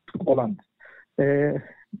Poland to Poland in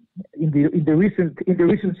the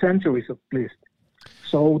recent centuries at least.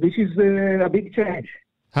 So this is a big change.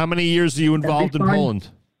 How many years are you involved in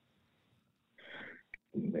Poland?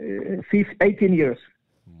 18 years.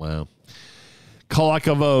 Wow. Kol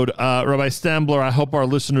hakavod. Rabbi Stambler, I hope our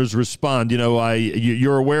listeners respond.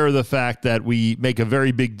 You're aware of the fact that we make a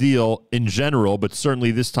very big deal in general, but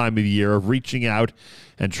certainly this time of year, of reaching out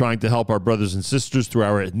and trying to help our brothers and sisters through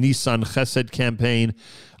our Nisan Chesed campaign.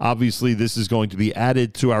 Obviously, this is going to be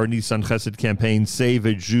added to our Nisan Chesed campaign,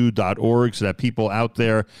 SaveAjew.org, so that people out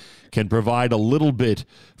there can provide a little bit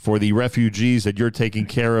for the refugees that you're taking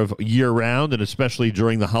care of year-round, and especially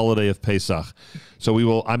during the holiday of Pesach. So we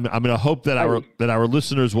will. I'm going to hope that our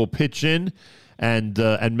listeners will pitch in and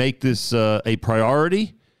make this a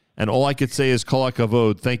priority, And all I could say is kol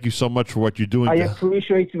hakavod. Thank you so much for what you're doing. I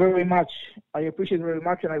appreciate very much.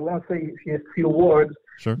 And I want to say a few words.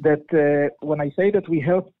 Sure. That when I say that we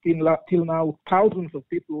helped till now thousands of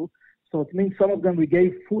people, so it means some of them we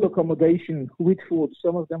gave full accommodation with food.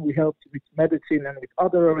 Some of them we helped with medicine and with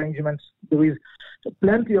other arrangements. There is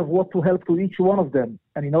plenty of what to help to each one of them.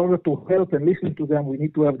 And in order to help and listen to them, we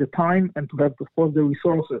need to have the time and to have, of course, the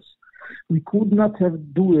resources. We could not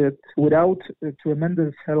have do it without the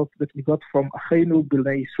tremendous help that we got from Achenu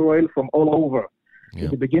B'nai Israel from all over. Yeah.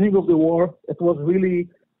 At the beginning of the war, it was really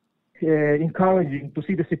encouraging to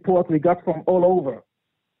see the support we got from all over.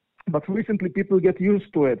 But recently people get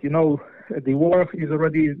used to it. You know, the war is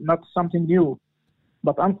already not something new.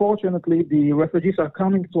 But unfortunately, the refugees are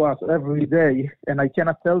coming to us every day, and I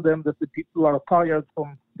cannot tell them that the people are tired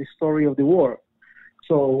from the story of the war.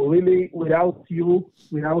 So really, without you,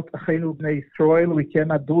 without Achenu B'nai Israel, we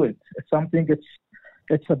cannot do it. It's something,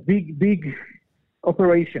 it's a big, big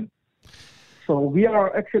operation. So we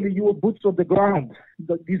are actually your boots on the ground.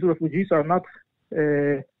 These refugees are not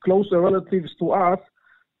closer relatives to us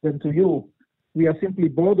than to you. We are simply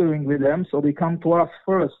bordering with them, so they come to us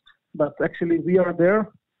first. But actually, we are there,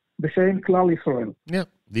 b'shem Klal Yisrael. Yeah,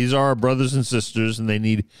 these are our brothers and sisters, and they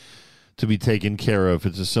need to be taken care of.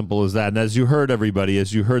 It's as simple as that. And as you heard, everybody,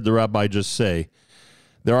 as you heard the rabbi just say,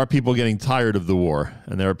 there are people getting tired of the war,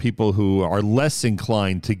 and there are people who are less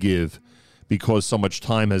inclined to give because so much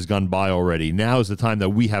time has gone by already. Now is the time that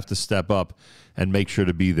we have to step up and make sure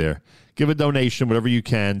to be there. Give a donation, whatever you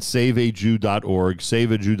can, saveajew.org,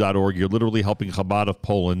 saveajew.org. You're literally helping Chabad of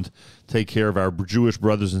Poland take care of our Jewish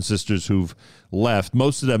brothers and sisters who've left,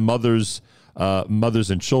 most of them mothers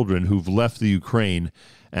and children who've left the Ukraine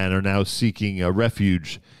and are now seeking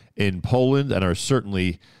refuge in Poland and are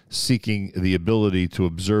certainly seeking the ability to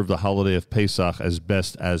observe the holiday of Pesach as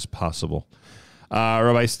best as possible.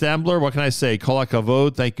 Rabbi Stambler, what can I say? Kol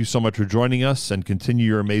hakavod, thank you so much for joining us and continue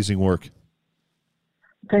your amazing work.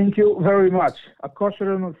 Thank you very much. A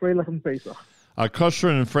kosher and freilich and Pesach. A kosher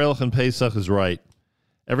and freilich and Pesach is right.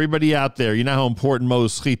 Everybody out there, you know how important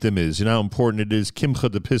Mos Chitim is. You know how important it is,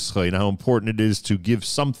 Kimcha de Pischa. You know how important it is to give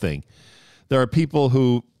something. There are people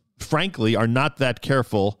who, frankly, are not that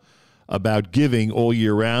careful about giving all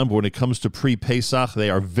year round. But when it comes to pre-Pesach, they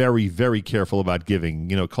are very, very careful about giving.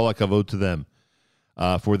 You know, kol hakavod to them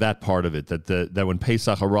for that part of it. That when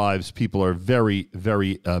Pesach arrives, people are very,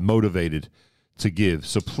 very motivated to give.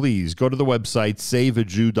 So please go to the website,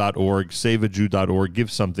 saveajew.org, saveajew.org. Give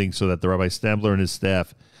something so that the Rabbi Stambler and his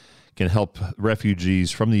staff can help refugees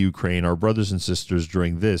from the Ukraine, our brothers and sisters,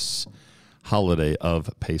 during this holiday of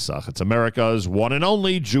Pesach. It's America's one and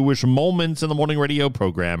only Jewish Moments in the Morning radio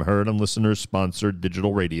program, heard on listeners-sponsored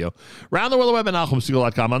digital radio. Around the world, the web at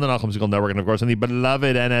NachumSegal.com, on the Nachum Segal Network, and of course on the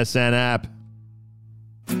beloved NSN app.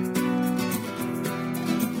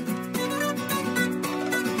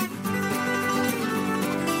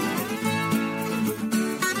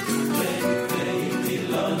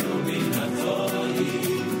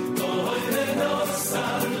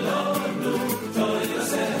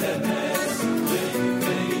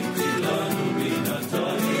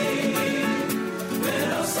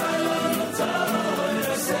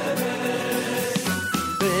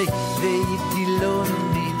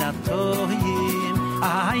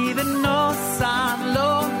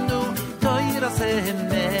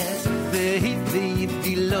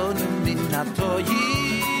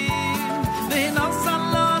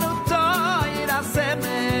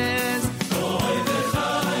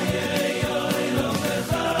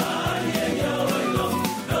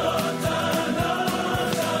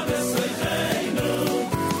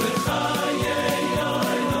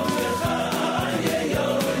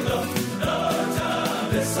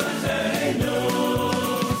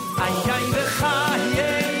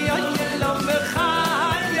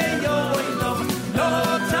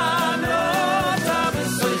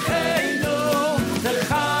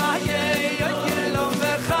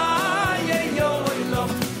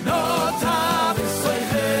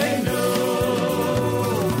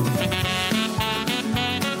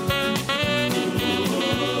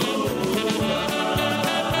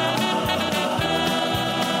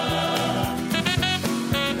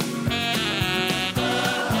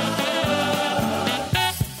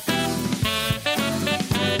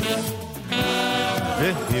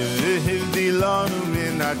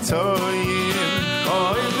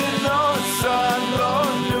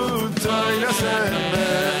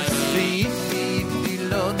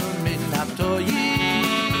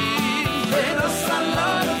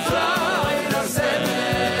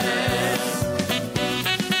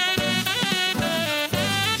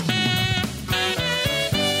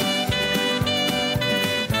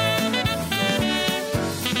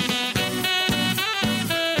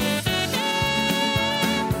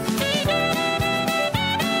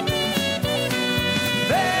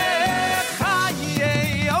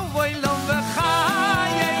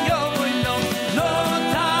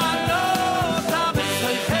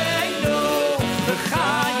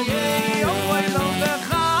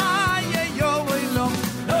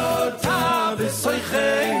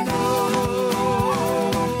 besoicheinu.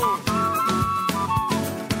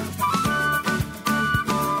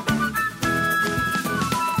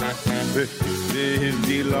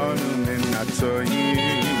 V'hivdi lanu min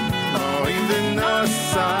hatoyim, oy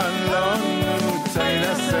v'nasan lanu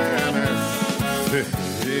teiras emes.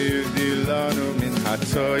 V'hivdi lanu min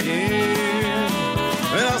hatoyim,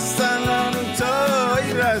 v'nasan lanu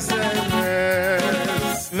teiras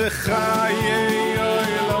emes. V'chaye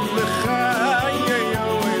olam, v'chaye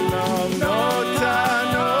olam, nota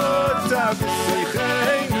nota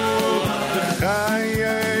b'soicheinu.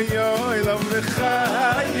 V'chaye olam,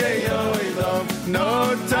 v'chaye olam,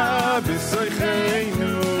 nota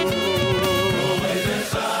b'soicheinu.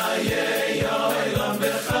 V'chaye olam,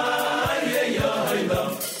 v'chaye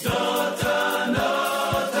olam, nota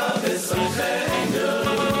nota b'soicheinu.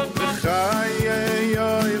 V'chaye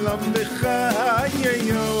olam, v'chaye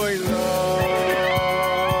olam,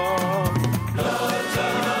 nota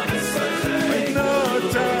b'soicheinu.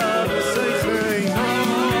 Nota b'soicheinu.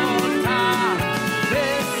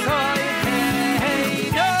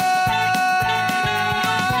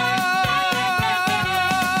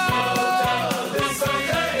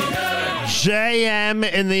 JM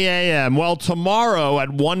in the AM. Well, tomorrow at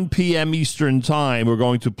 1 p.m. Eastern Time, we're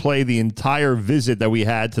going to play the entire visit that we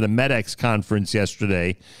had to the MedX conference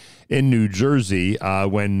yesterday in New Jersey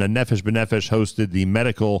when Nefesh B'Nefesh hosted the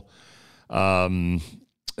medical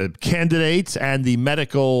candidates and the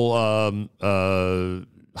medical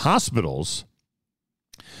hospitals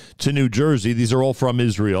to New Jersey. These are all from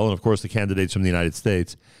Israel, and, of course, the candidates from the United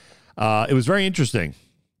States. It was very interesting.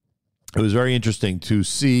 It was very interesting to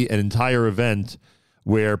see an entire event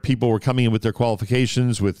where people were coming in with their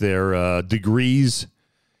qualifications, with their degrees,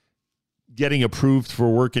 getting approved for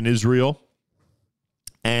work in Israel,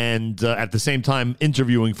 and at the same time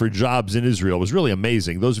interviewing for jobs in Israel. It was really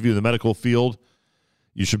amazing. Those of you in the medical field,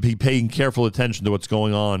 you should be paying careful attention to what's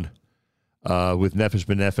going on with Nefesh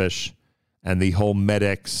B'Nefesh and the whole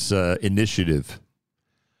MedX initiative.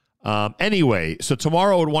 Anyway, so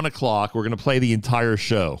tomorrow at 1 o'clock, we're going to play the entire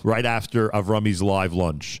show right after Avrami's live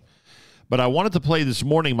lunch. But I wanted to play this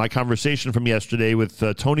morning my conversation from yesterday with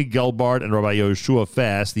Tony Gelbart and Rabbi Yoshua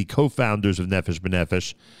Fast, the co-founders of Nefesh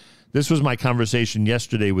B'Nefesh. This was my conversation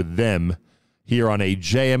yesterday with them here on a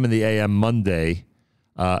JM in the AM Monday.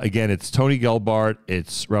 Again, it's Tony Gelbart,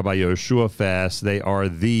 it's Rabbi Yoshua Fast. They are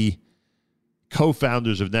the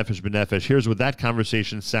co-founders of Nefesh B'Nefesh. Here's what that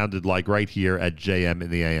conversation sounded like right here at JM in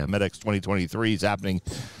the AM. MedX 2023 is happening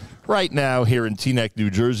right now here in Teaneck, New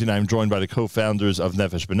Jersey, and I'm joined by the co-founders of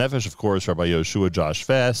Nefesh B'Nefesh, of course, Rabbi Yoshua Josh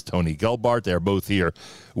Fast, Tony Gelbart. They're both here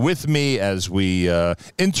with me as we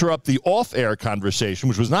interrupt the off-air conversation,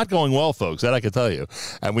 which was not going well, folks, that I can tell you.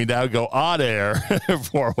 And we now go on air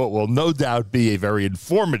for what will no doubt be a very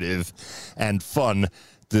informative and fun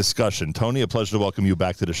discussion. Tony, a pleasure to welcome you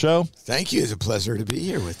back to the show. Thank you. It's a pleasure to be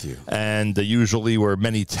here with you. And usually we're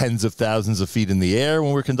many tens of thousands of feet in the air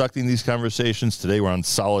when we're conducting these conversations. Today we're on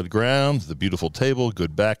solid ground, the beautiful table,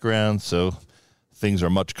 good background, so things are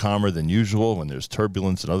much calmer than usual when there's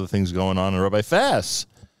turbulence and other things going on. And Rabbi Fass,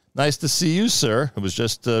 nice to see you, sir. It was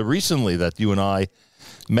just recently that you and I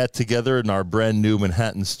met together in our brand new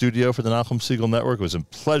Manhattan studio for the Nachum Segal Network. It was a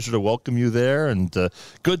pleasure to welcome you there, and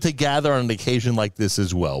good to gather on an occasion like this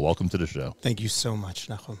as well. Welcome to the show. Thank you so much,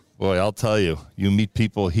 Nachum. Boy, I'll tell you, you meet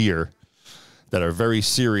people here that are very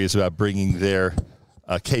serious about bringing their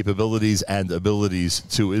capabilities and abilities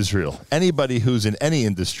to Israel. Anybody who's in any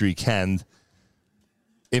industry can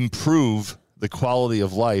improve the quality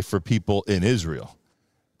of life for people in Israel.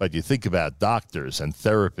 But you think about doctors and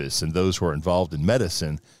therapists and those who are involved in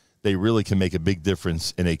medicine, they really can make a big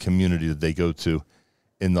difference in a community that they go to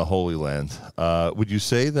in the Holy Land. Would you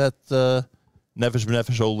say that Nefesh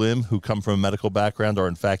B'Nefesh Olim, who come from a medical background, are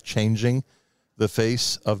in fact changing the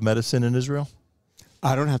face of medicine in Israel?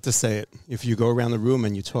 I don't have to say it. If you go around the room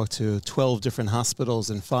and you talk to 12 different hospitals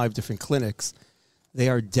and 5 different clinics, they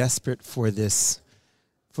are desperate for this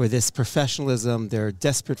professionalism. They're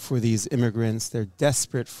desperate for these immigrants. They're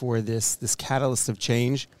desperate for this catalyst of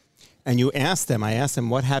change. And I asked them,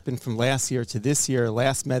 what happened from last year to this year,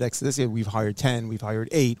 last MedX this year? We've hired 10, we've hired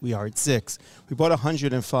 8, we hired 6. We brought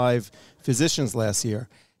 105 physicians last year,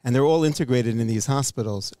 and they're all integrated in these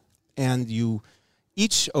hospitals. And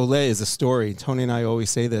each Ole is a story. Tony and I always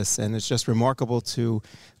say this, and it's just remarkable to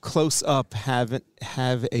close up have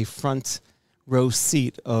a front row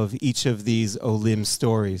seat of each of these Olim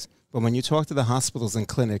stories. But when you talk to the hospitals and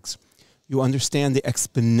clinics, you understand the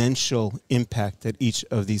exponential impact that each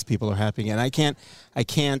of these people are having. And I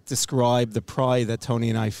can't describe the pride that Tony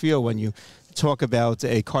and I feel when you talk about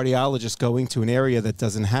a cardiologist going to an area that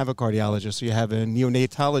doesn't have a cardiologist, or you have a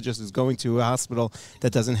neonatologist who's going to a hospital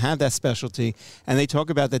that doesn't have that specialty, and they talk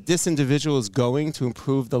about that this individual is going to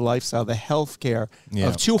improve the lifestyle, the health care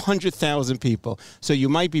of 200,000 people. So you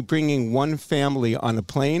might be bringing one family on a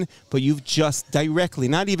plane, but you've just directly,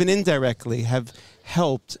 not even indirectly, have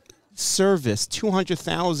helped service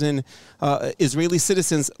 200,000 Israeli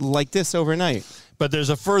citizens like this overnight. But there's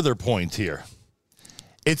a further point here.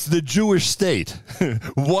 It's the Jewish state.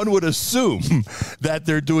 One would assume that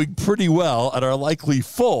they're doing pretty well and are likely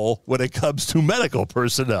full when it comes to medical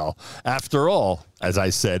personnel. After all, as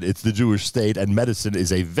I said, it's the Jewish state, and medicine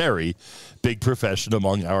is a very big profession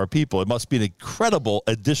among our people. It must be an incredible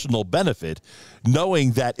additional benefit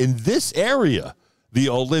knowing that in this area, the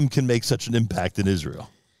Olim can make such an impact in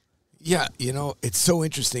Israel. Yeah, it's so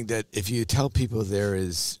interesting that if you tell people there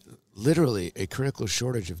is literally a critical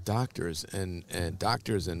shortage of doctors and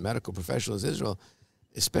medical professionals in Israel,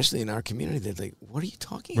 especially in our community, they're like, what are you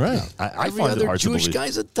talking about? I find it hard to Jewish believe.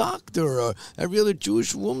 guy's a doctor, or every other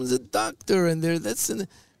Jewish woman's a doctor, and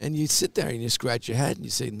and you sit there and you scratch your head and you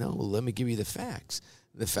say, no, well, let me give you the facts.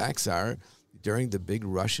 The facts are, during the big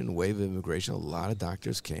Russian wave of immigration, a lot of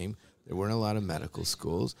doctors came. There weren't a lot of medical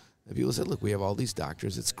schools. And people said, look, we have all these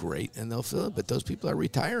doctors, it's great, and they'll fill it, but those people are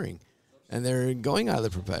retiring. And they're going out of the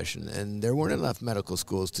profession, and there weren't enough medical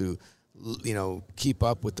schools to, keep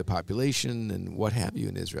up with the population and what have you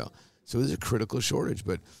in Israel. So there's a critical shortage.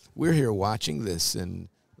 But we're here watching this, and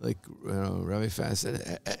like Rabbi Fast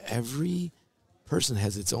said, every person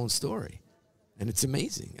has its own story, and it's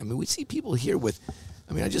amazing. I mean, we see people here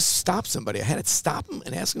I just stopped somebody. I had to stop him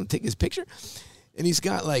and ask him to take his picture, and he's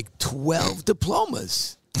got like 12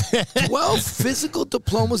 diplomas. 12 physical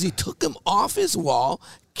diplomas. He took them off his wall,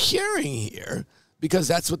 carrying here, because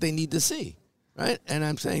that's what they need to see, right? And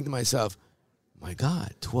I'm saying to myself, my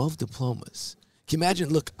God, 12 diplomas. Can you imagine,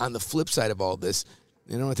 look, on the flip side of all this,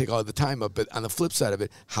 I don't want to take all the time up, but on the flip side of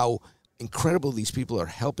it, how incredible these people are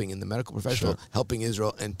helping in the medical profession, helping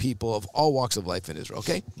Israel, and people of all walks of life in Israel,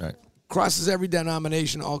 okay? Right. Crosses every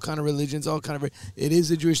denomination, all kind of religions, it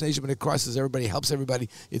is a Jewish nation, but it crosses everybody, helps everybody.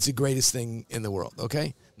 It's the greatest thing in the world,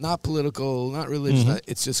 okay? Not political, not religious,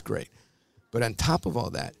 it's just great. But on top of all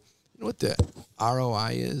that, you know what the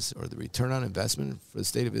ROI is, or the return on investment for the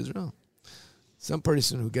state of Israel? Some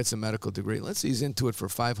person who gets a medical degree, let's say he's into it for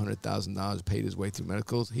 $500,000, paid his way through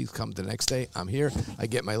medicals. He's come the next day. I'm here. I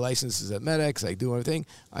get my licenses at MedX. I do everything.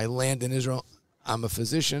 I land in Israel. I'm a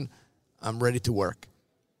physician. I'm ready to work.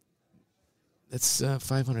 That's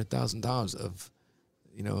 $500,000 of,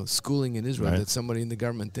 schooling in Israel that somebody in the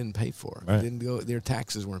government didn't pay for. Their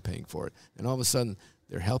taxes weren't paying for it. And all of a sudden,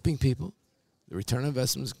 they're helping people. The return on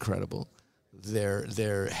investment is incredible.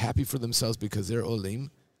 They're happy for themselves because they're Olim.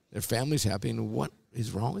 Their family's happy, and what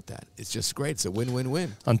is wrong with that? It's just great. It's a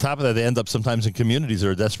win-win-win. On top of that, they end up sometimes in communities that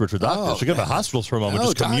are desperate for doctors. Forget about hospitals for a moment.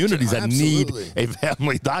 Just communities that need a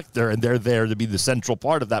family doctor, and they're there to be the central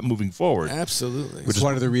part of that moving forward. Absolutely. Which is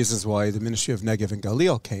one of the reasons why the Ministry of Negev and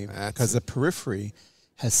Galil came, because the periphery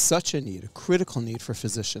has such a need, a critical need for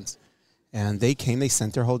physicians. And they came, they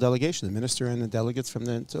sent their whole delegation, the minister and the delegates from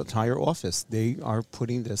the entire office. They are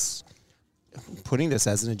putting this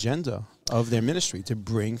as an agenda of their ministry to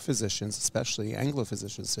bring physicians, especially Anglo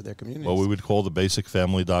physicians, to their communities. Well, we would call the basic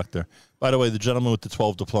family doctor. By the way, the gentleman with the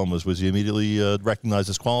 12 diplomas, was he immediately recognized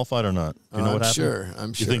as qualified or not? Do you know what happened?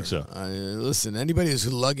 I'm sure. You think so? Listen, anybody who's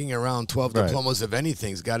lugging around 12 diplomas of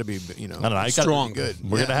anything's got to be, I don't know, strong. Good.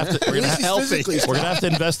 We're gonna have to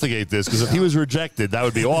investigate this, because if he was rejected, that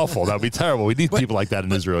would be awful. That would be terrible. We need people like that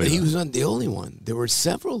in Israel. He was not the only one. There were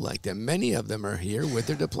several like that. Many of them are here with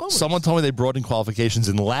their diplomas. Someone told me they brought in qualifications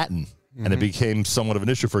in Latin, and it became somewhat of an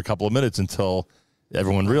issue for a couple of minutes until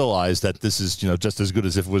everyone realized that this is, just as good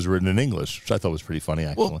as if it was written in English, which I thought was pretty funny,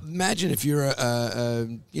 actually. Well, imagine if you're a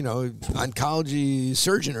oncology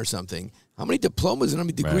surgeon or something. How many diplomas and how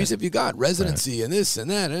many degrees have you got? Residency and this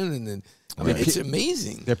and that. And I mean, it's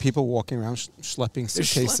amazing. There are people walking around schlepping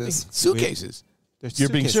suitcases. Suitcases. You're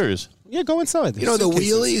being serious? Yeah, go inside. The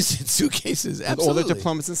wheelies and suitcases. Absolutely. With all the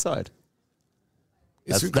diplomas inside.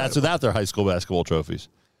 That's without their high school basketball trophies.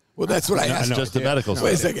 Well, that's what I asked. Just the medical stuff.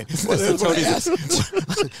 Wait a second.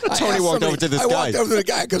 Tony walked over to this guy. I walked over to the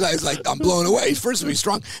guy because I was like, I'm blown away. First of all, he's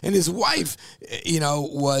strong. And his wife,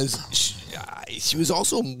 she was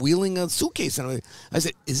also wheeling a suitcase. And I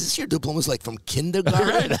said, is this your diplomas like from kindergarten?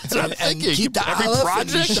 Right, that's what I'm thinking.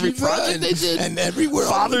 Every project they did. And everywhere.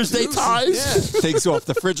 Father's Day ties. Yeah. Takes off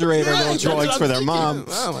the refrigerator, little drawings for their mom.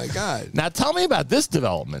 Oh, my God. Now, tell me about this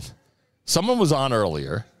development. Someone was on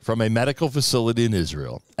earlier from a medical facility in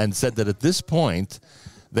Israel and said that at this point,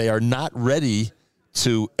 they are not ready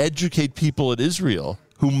to educate people in Israel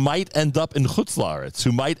who might end up in Chutz La'aretz,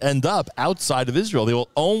 who might end up outside of Israel. They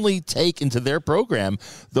will only take into their program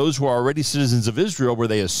those who are already citizens of Israel, where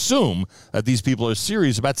they assume that these people are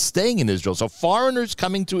serious about staying in Israel. So foreigners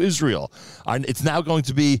coming to Israel, it's now going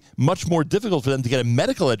to be much more difficult for them to get a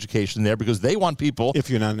medical education there because they want people...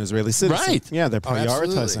 If you're not an Israeli citizen. Right. Yeah, they're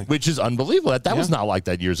prioritizing. Which is unbelievable. That was not like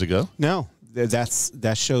that years ago. No,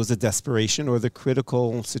 that shows the desperation or the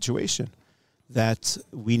critical situation. That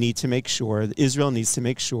we need to make sure, Israel needs to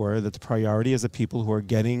make sure that the priority is the people who are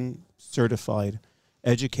getting certified,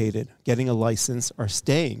 educated, getting a license, are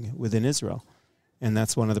staying within Israel. And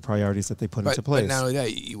that's one of the priorities that they put into place. But not only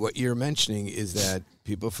that, what you're mentioning is that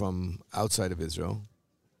people from outside of Israel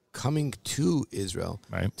coming to Israel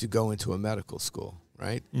to go into a medical school,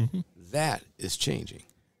 right? Mm-hmm. That is changing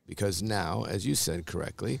because now, as you said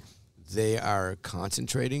correctly, they are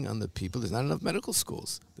concentrating on the people. There's not enough medical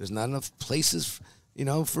schools. There's not enough places,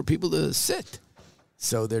 for people to sit.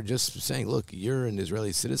 So they're just saying, look, you're an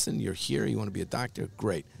Israeli citizen. You're here. You want to be a doctor?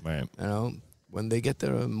 Great. Right. When they get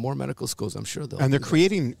there more medical schools, I'm sure they'll. And they're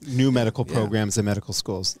creating new medical programs in medical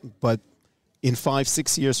schools. But in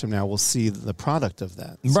 5-6 years from now, we'll see the product of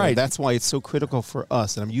that. So right. That's why it's so critical for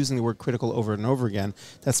us, and I'm using the word critical over and over again.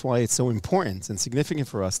 That's why it's so important and significant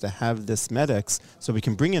for us to have this medics so we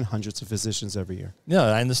can bring in hundreds of physicians every year. Yeah,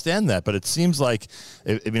 I understand that, but it seems like,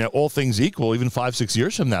 all things equal, even 5-6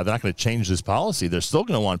 years from now, they're not going to change this policy. They're still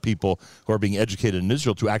going to want people who are being educated in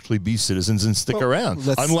Israel to actually be citizens and stick around,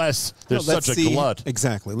 unless there's such a glut.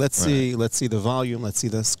 Exactly. Let's see the volume. Let's see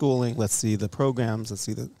the schooling. Let's see the programs.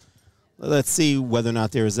 Let's see whether or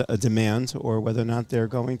not there is a demand or whether or not they're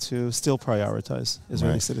going to still prioritize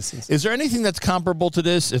Israeli citizens. Is there anything that's comparable to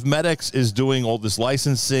this? If Medex is doing all this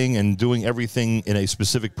licensing and doing everything in a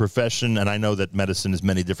specific profession, and I know that medicine is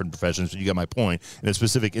many different professions, but you get my point, in a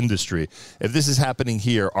specific industry, if this is happening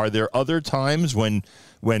here, are there other times when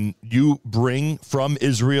you bring from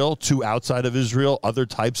Israel to outside of Israel other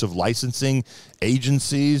types of licensing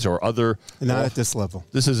agencies or other... Not at this level.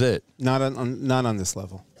 This is it? Not on this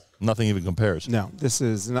level. Nothing even compares. No, this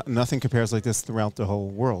is nothing compares like this throughout the whole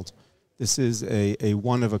world. This is a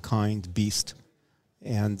one of a kind beast,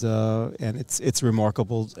 and it's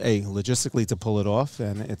remarkable logistically to pull it off,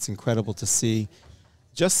 and it's incredible to see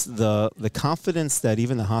just the confidence that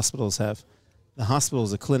even the hospitals have. The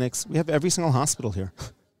hospitals, the clinics, we have every single hospital here,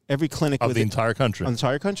 every clinic of the entire country.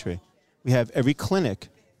 Entire country, we have every clinic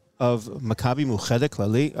of Maccabi, Muchedek,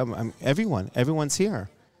 Klali. Everyone's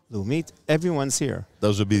here. Lumit, everyone's here.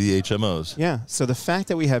 Those would be the HMOs. Yeah. So the fact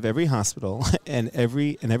that we have every hospital and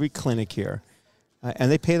every clinic here,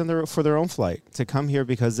 and they pay them for their own flight to come here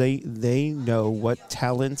because they know what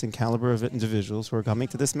talent and caliber of individuals who are coming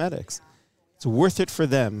to this medics. It's worth it for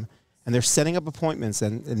them, and they're setting up appointments.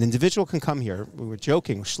 And an individual can come here. We were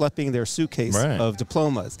joking, schlepping their suitcase of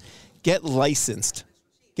diplomas, get licensed,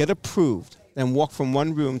 get approved. Then walk from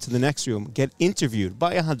one room to the next room, get interviewed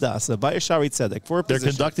by a Hadassah, by a Shari Tzedek for a position.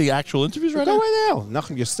 They're conducting actual interviews right now? Go right now.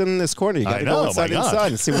 You're sitting in this corner. You got to go inside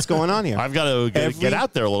and see what's going on here. I've got to get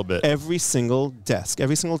out there a little bit. Every single desk,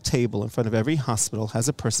 every single table in front of every hospital has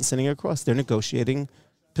a person sitting across. They're negotiating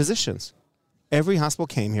positions. Every hospital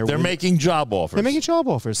came here. They're making job offers. They're making job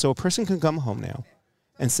offers. So a person can come home now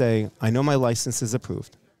and say, I know my license is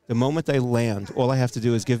approved. The moment I land, all I have to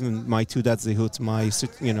do is give them my Tudat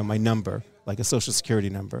Zehut, my number, like a social security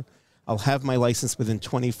number. I'll have my license within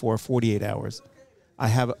 24, 48 hours. I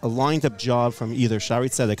have a lined-up job from either Shari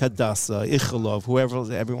Tzedek, Hadassah, Ichalov,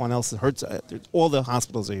 whoever, everyone else, all the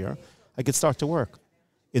hospitals are here. I could start to work.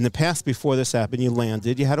 In the past, before this happened, you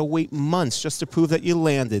landed. You had to wait months just to prove that you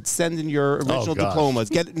landed. Send in your original diplomas.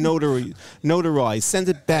 Get it notarized. Send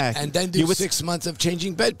it back. And then do 6 months of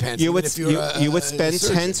changing bedpans. You would spend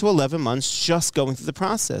 10 to 11 months just going through the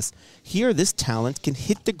process. Here, this talent can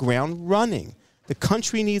hit the ground running. The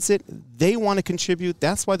country needs it. They want to contribute.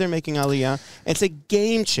 That's why they're making Aliyah. It's a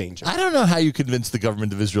game changer. I don't know how you convince the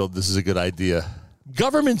government of Israel this is a good idea.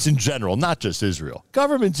 Governments in general, not just Israel,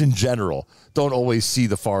 governments in general don't always see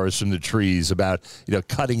the forest from the trees about,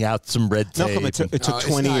 cutting out some red tape. No, it took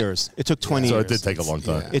 20 years. It took 20 years. So it did take a long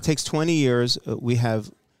time. It takes 20 years. We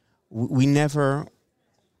never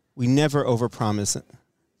overpromise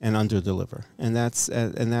and underdeliver. And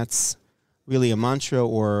that's really a mantra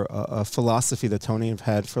or a philosophy that Tony have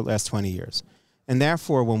had for the last 20 years. And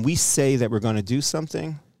therefore, when we say that we're going to do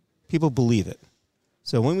something, people believe it.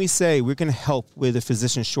 So when we say we're going to help with a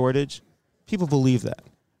physician shortage, people believe that.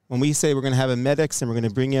 When we say we're going to have a medics and we're going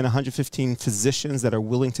to bring in 115 physicians that are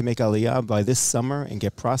willing to make Aliyah by this summer and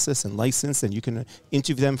get processed and licensed and you can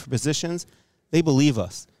interview them for positions, they believe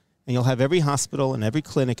us. And you'll have every hospital and every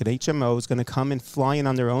clinic and HMO is going to come and fly in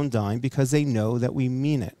on their own dime because they know that we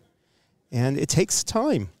mean it. And it takes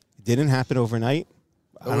time. It didn't happen overnight.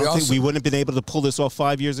 I don't think we wouldn't have been able to pull this off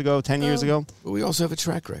 5 years ago, 10 years ago. But we also have a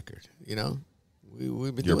track record, you know.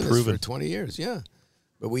 We've been doing this for 20 years, yeah.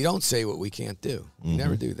 But we don't say what we can't do. We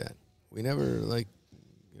never do that. We never, like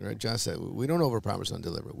Josh said, we don't overpromise and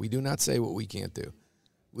deliver. We do not say what we can't do.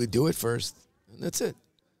 We do it first, and that's it.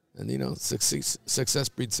 And, you know, success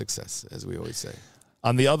breeds success, as we always say.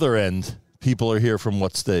 On the other end, people are here from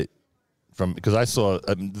what state? Because I saw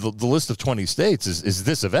the list of 20 states is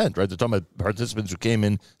this event, right? They're talking about participants who came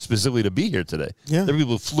in specifically to be here today. Yeah. There are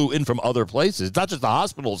people who flew in from other places. It's not just the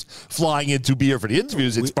hospitals flying in to be here for the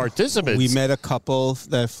interviews. It's participants. We met a couple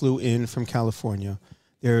that flew in from California.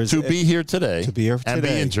 To be here today. To be here today. And be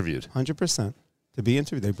interviewed. 100%. To be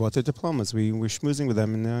interviewed. They brought their diplomas. We were schmoozing with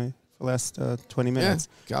them in the last 20 minutes.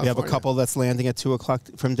 Yeah, we have a couple that's landing at 2 o'clock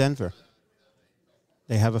from Denver.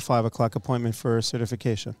 They have a 5 o'clock appointment for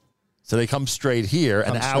certification. So they come straight here,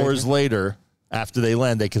 and hours later, after they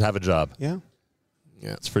land, they could have a job. Yeah.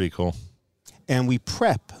 Yeah. It's pretty cool. And we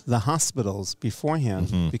prep the hospitals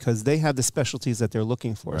beforehand because they have the specialties that they're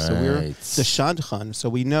looking for. Right. So we're the shadchan. So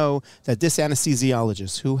we know that this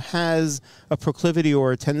anesthesiologist who has a proclivity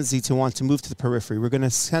or a tendency to want to move to the periphery, we're going to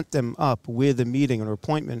set them up with a meeting or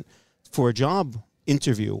appointment for a job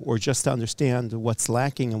interview or just to understand what's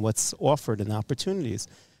lacking and what's offered and opportunities.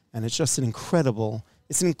 And it's just an incredible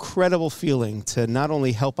feeling to not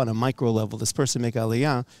only help on a micro level, this person make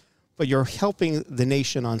aliyah, but you're helping the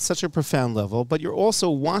nation on such a profound level, but you're also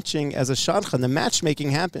watching as a shadchan the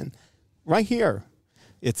matchmaking happen right here.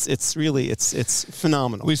 It's really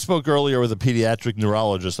phenomenal. We spoke earlier with a pediatric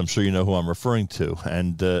neurologist. I'm sure you know who I'm referring to.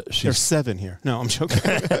 And there's 7 here. No, I'm joking.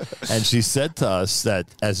 And she said to us that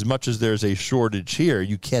as much as there's a shortage here,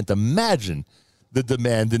 you can't imagine the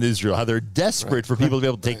demand in Israel, how they're desperate for people to be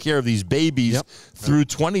able to take care of these babies through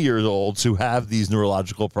 20-year-olds who have these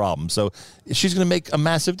neurological problems. So she's going to make a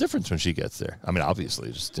massive difference when she gets there. I mean,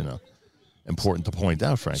 obviously, just, important to point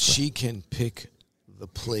out, frankly. She can pick the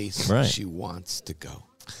place she wants to go.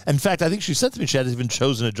 In fact, I think she said to me she hasn't even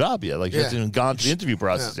chosen a job yet. Like, she hasn't even gone through the interview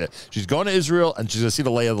process yet. She's going to Israel, and she's going to see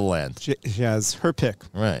the lay of the land. She has her pick.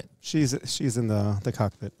 Right. She's in the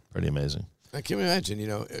cockpit. Pretty amazing. I can imagine,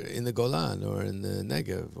 in the Golan or in the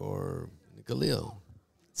Negev or in the Galil.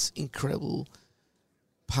 It's incredible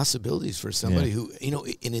possibilities for somebody who,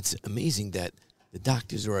 and it's amazing that the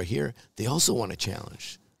doctors who are here, they also want a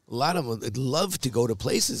challenge. A lot of them would love to go to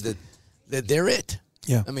places that they're it.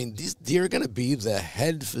 Yeah. I mean, they're going to be the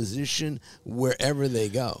head physician wherever they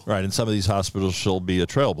go. Right. In some of these hospitals, she'll be a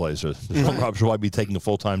trailblazer. She'll probably be taking a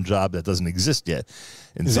full-time job that doesn't exist yet.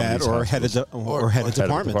 In some of these head of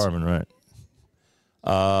department. Right.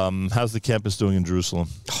 How's the campus doing in Jerusalem?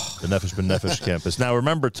 The Nefesh Ben Nefesh campus. Now,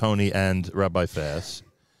 remember, Tony and Rabbi Fass,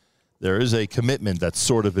 there is a commitment that's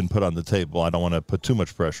sort of been put on the table. I don't want to put too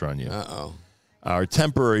much pressure on you. Uh-oh. Our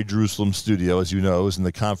temporary Jerusalem studio, as you know, is in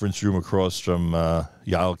the conference room across from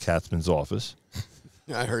Yael Katzman's office.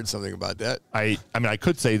 I heard something about that. I mean, I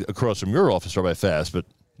could say across from your office, Rabbi Fass, but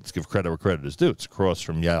let's give credit where credit is due. It's across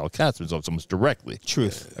from Yael Katzman's office, almost directly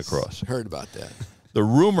across. Heard about that. The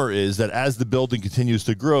rumor is that as the building continues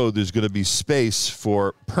to grow, there's going to be space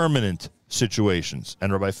for permanent situations.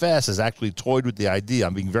 And Rabbi Fass has actually toyed with the idea.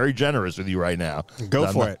 I'm being very generous with you right now. Go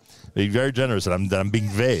for it. Being very generous, and I'm being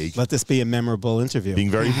vague. Let this be a memorable interview. Being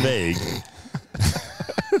very vague.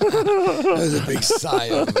 That was a big sigh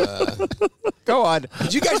of... Go on.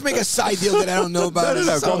 Did you guys make a side deal that I don't know about?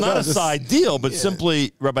 No, not a side deal, but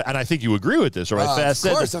simply, Rabbi, and I think you agree with this. Rabbi Fass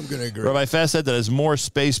said, of course I'm going to agree. Rabbi Fass said that as more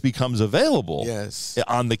space becomes available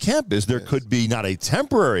on the campus, there could be not a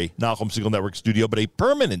temporary Nachum Segal Network studio, but a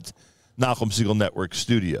permanent Nachum Segal Network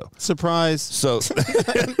studio. Surprise. So,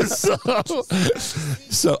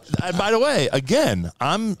 and by the way, again,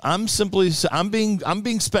 I'm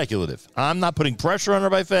being speculative. I'm not putting pressure on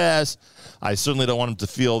Rabbi Fass. I certainly don't want him to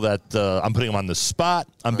feel that I'm putting him on the spot.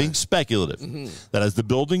 I'm being speculative. That as the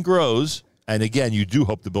building grows, and again, you do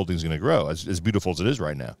hope the building's going to grow, as beautiful as it is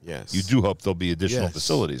right now. Yes. You do hope there'll be additional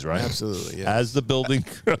facilities, right? Absolutely, yes. As the building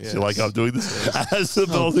grows, you like how I'm doing this? As the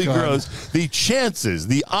building grows, the chances,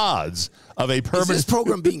 the odds of a permanent... Is this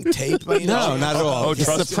program being taped by you? No, not at all. It's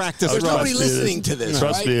a practice run. There's nobody listening to this,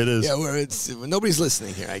 Trust me, it is. Yeah, nobody's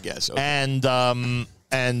listening here, I guess. Okay. And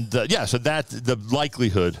so that the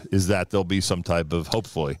likelihood is that there'll be some type of,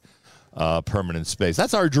 hopefully, permanent space.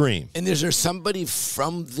 That's our dream. And is there somebody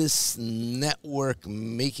from this network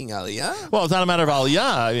making Aliyah? Well, it's not a matter of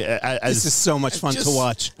Aliyah. This is so much fun to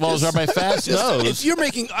watch. Well, as Rabbi Fast knows, if you're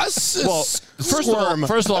making us first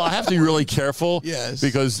of all, I have to be really careful. Yes.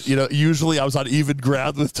 Because usually I was on even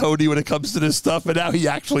ground with Tony when it comes to this stuff, and now he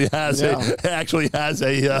actually has a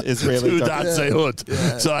Israeli Teudat Zehut.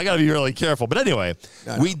 Yeah. So I got to be really careful. But anyway,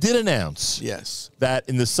 we did announce that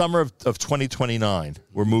in the summer of 2029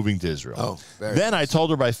 we're moving to Israel. Oh, very then I told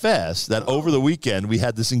her by fast that over the weekend we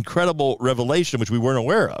had this incredible revelation which we weren't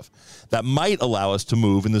aware of that might allow us to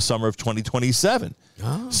move in the summer of 2027.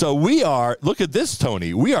 So we are, look at this,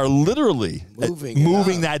 Tony, we are literally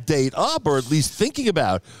moving that date up, or at least thinking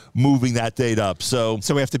about moving that date up. So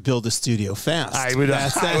we have to build a studio fast. That's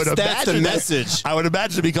the message. I would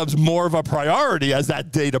imagine it becomes more of a priority as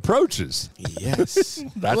that date approaches. Yes.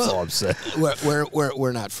 That's all I'm saying.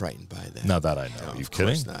 We're not frightened by that. Not that I know. You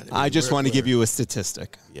kidding? I just want to give you a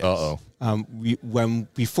statistic. Yes.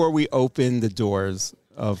 Before we opened the doors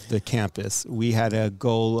of the campus, we had a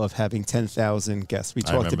goal of having 10,000 guests. We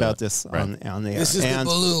talked about this on the air. This is the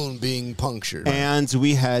balloon being punctured. And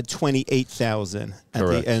we had 28,000 at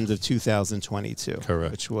Correct. the end of 2022,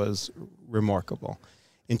 Correct. which was remarkable.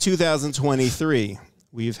 In 2023,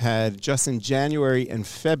 we've had, just in January and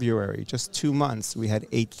February, just 2 months, we had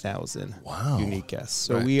 8,000 unique guests.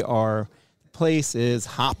 So place is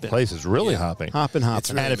hopping. Place is really hopping. Hopping.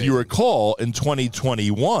 And if you recall, in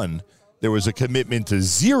 2021, there was a commitment to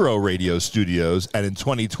 0 radio studios, and in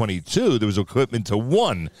 2022, there was a commitment to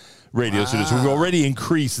 1 radio studio. So we've already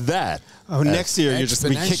increased that. Oh, next year you're just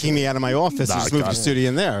going to be kicking me out of my office and just move your studio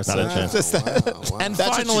in there. Not a chance. And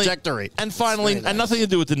that's finally, a trajectory. And finally, and nothing to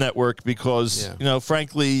do with the network, because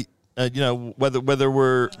frankly, whether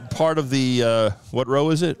we're part of the what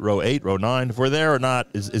row is it? Row 8, row 9. If we're there or not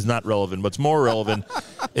is not relevant. What's more relevant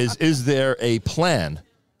is there a plan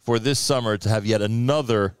for this summer to have yet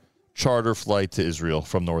another charter flight to Israel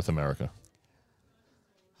from North America?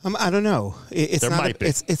 I don't know. There might be.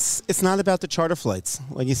 It's not about the charter flights.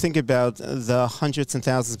 When you think about the hundreds and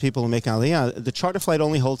thousands of people who make Aliyah, the charter flight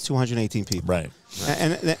only holds 218 people. Right.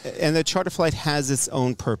 And the charter flight has its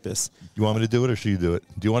own purpose. You want me to do it, or should you do it?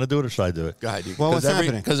 Do you want to do it, or should I do it? Go ahead. Well, what's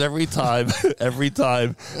happening? Because every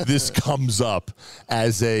time this comes up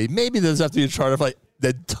as maybe there's have to be a charter flight,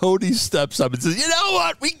 then Tony steps up and says, "You know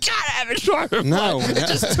what? We gotta have a charter flight. No,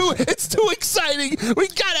 it's too exciting. We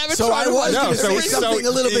gotta have a So I charter was flight." going to say something a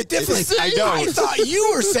little bit different. I thought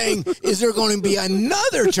you were saying, is there going to be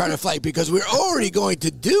another charter flight? Because we're already going to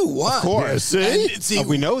do one. Of course. Yeah, see,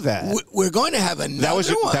 we know that. We're going to have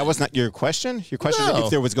another one. That was not your question? Your question is if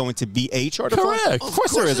there was going to be a charter Correct. flight? Of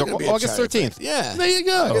course there is. August 13th. Yeah. There you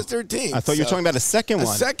go. August 13th. I thought you were talking about a second one.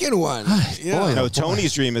 A second one. Boy, no,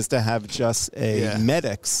 Tony's dream is to have just a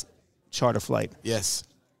Medex charter flight. Yes.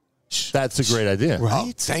 That's a great idea. Right?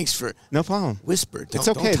 Oh, thanks for No problem. whisper. It's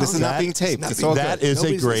okay. This is not being taped. It's all That good. is a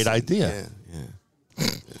Nobody's great listening. idea.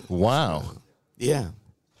 Wow. Yeah.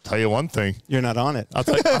 Tell you one thing. You're not on it. I'll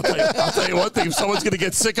tell you one thing. If someone's going to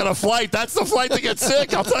get sick on a flight, that's the flight to get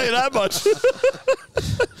sick. I'll tell you that much.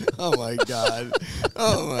 Oh, my God.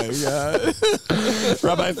 Oh, my God.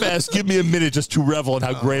 Rabbi Fast, give me a minute just to revel in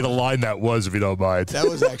how great a line that was, if you don't mind. That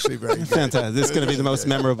was actually very good. Fantastic. This is going to be the most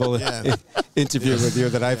memorable interview with you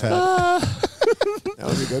that I've had. That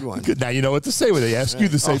was a good one. Good. Now you know what to say when they ask you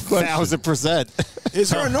the same question. 1,000%. Is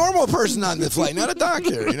there a normal person on the flight, not a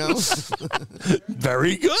doctor,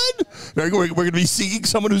 Very good. Very good. We're going to be seeking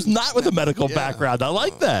someone who's not with a medical background. I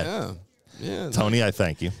like that. Yeah. Tony, I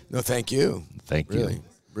thank you. No, thank you. Thank you.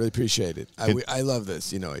 Really appreciate it. I love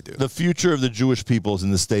this. You know I do. The future of the Jewish people is in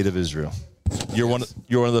the state of Israel. You're one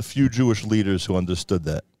of the few Jewish leaders who understood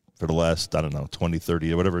that for the last, 20,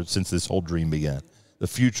 30, or whatever, since this whole dream began. The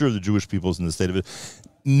future of the Jewish people is in the state of it.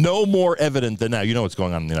 No more evident than now. You know what's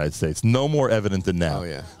going on in the United States. No more evident than now. Oh,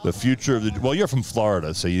 yeah. The future of the... Well, you're from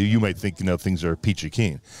Florida, so you might think, things are peachy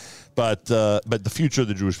keen. But the future of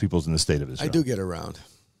the Jewish people is in the state of Israel. I do get around.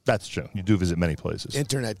 That's true. You do visit many places.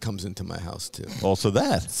 Internet comes into my house, too. Also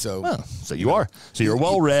that. So you are. So you're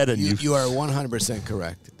well-read. And you are 100%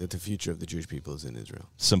 correct that the future of the Jewish people is in Israel.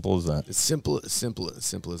 Simple as that. It's simple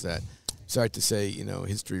as that. Sorry to say,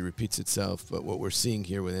 history repeats itself, but what we're seeing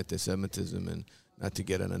here with anti-Semitism, and not to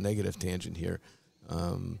get on a negative tangent here,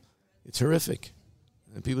 it's horrific.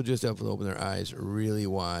 And people just have to open their eyes really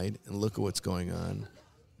wide and look at what's going on.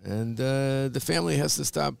 And the family has to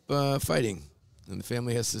stop fighting. And the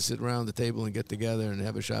family has to sit around the table and get together and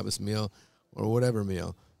have a Shabbos meal or whatever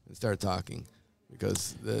meal and start talking.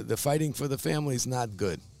 Because the fighting for the family is not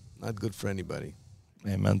good. Not good for anybody.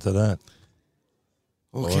 Amen to that.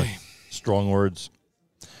 Okay. Boy, strong words.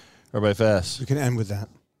 Rabbi Fass. We can end with that.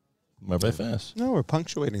 Rabbi Fass. No, we're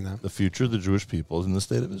punctuating that. The future of the Jewish people is in the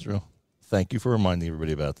state of Israel. Thank you for reminding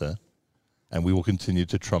everybody about that. And we will continue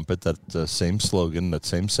to trumpet that same slogan, that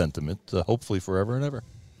same sentiment, hopefully forever and ever.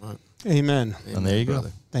 Right. Amen. And there you go.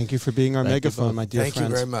 Thank you for being our megaphone, my dear Thank friends.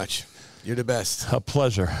 you very much. You're the best. A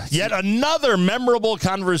pleasure. Yet another memorable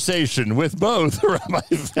conversation with both Rabbi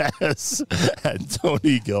Fass and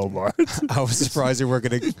Tony Gilmart. I was surprised you weren't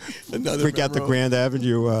going to break out the Grand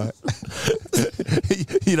Avenue.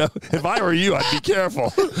 You know, if I were you, I'd be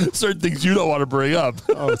careful. Certain things you don't want to bring up.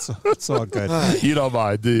 Oh, it's all good. You don't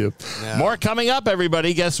mind, do you? No. More coming up,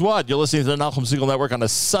 everybody. Guess what? You're listening to the Nachum Segal Network on a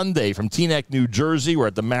Sunday from Teaneck, New Jersey. We're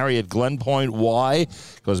at the Marriott Glen Point. Why?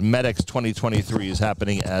 Because MEDEX 2023 is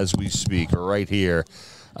happening as we speak, right here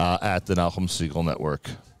at the Nachum Segal Network.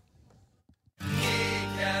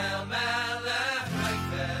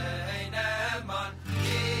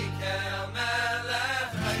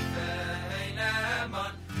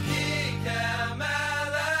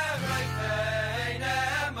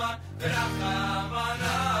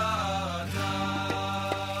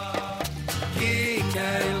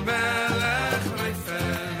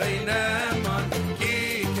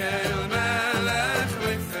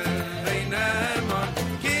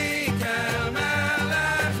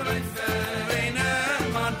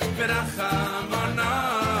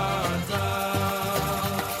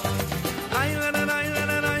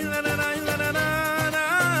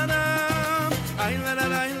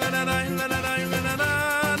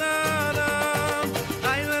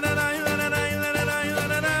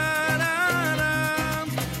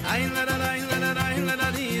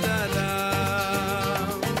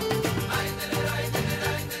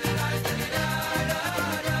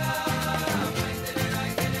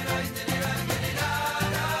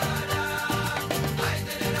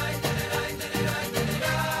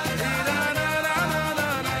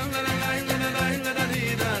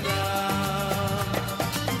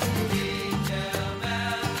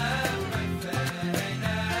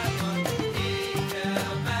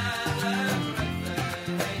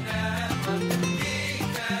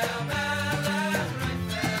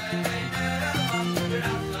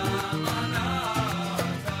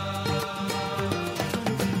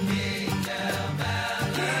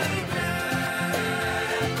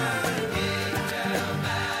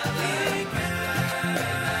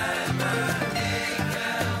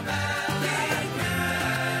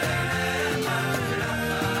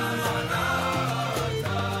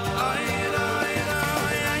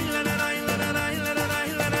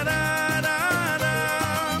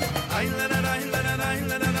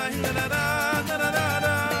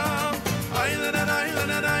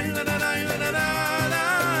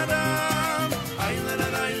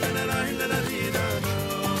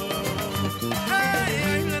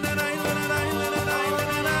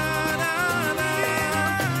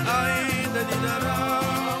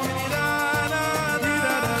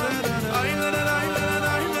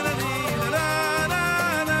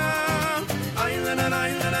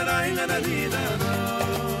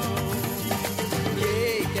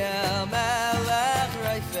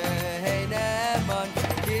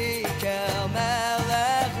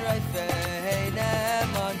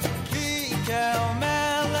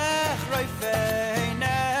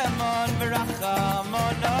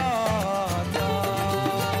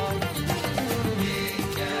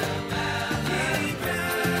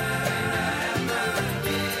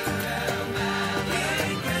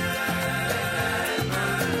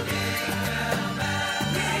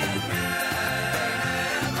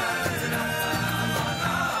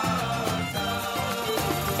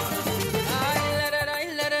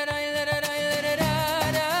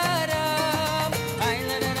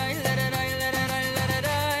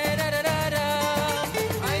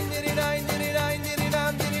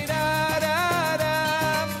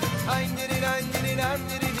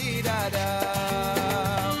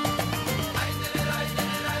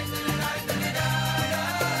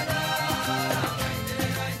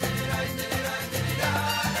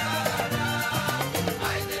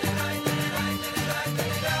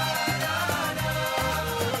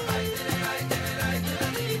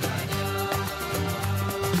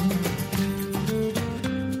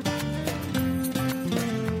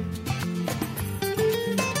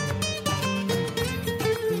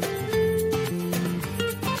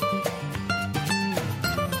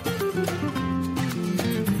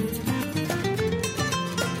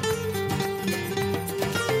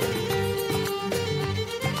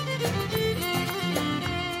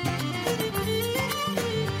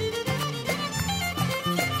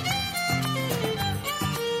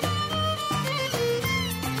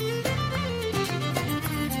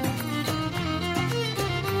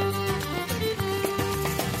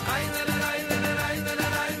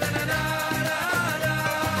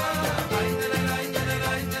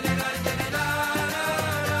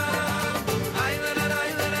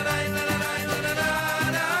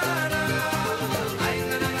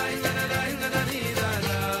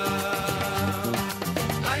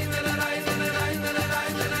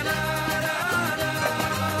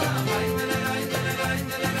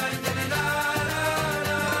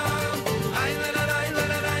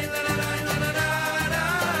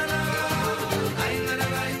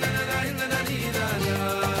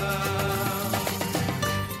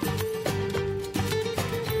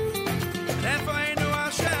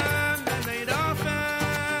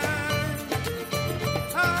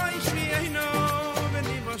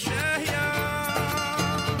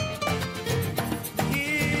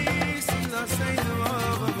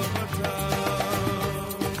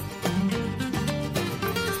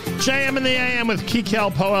 JM in the AM with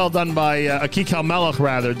Kikal Poel, done by Kikal Melech,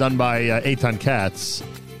 rather, done by Eitan Katz.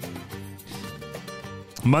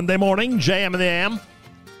 Monday morning, JM in the AM.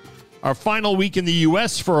 Our final week in the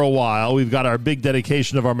U.S. for a while. We've got our big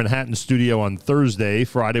dedication of our Manhattan studio on Thursday.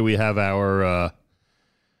 Friday, we have our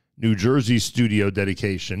New Jersey studio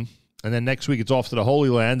dedication. And then next week, it's off to the Holy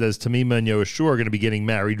Land as Tamima and Yoshua are going to be getting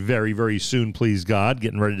married very, very soon, please God.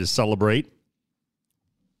 Getting ready to celebrate.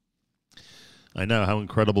 I know, how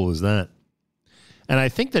incredible is that? And I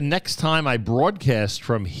think the next time I broadcast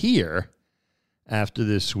from here after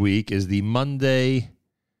this week is the Monday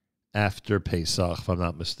after Pesach, if I'm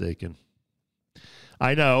not mistaken.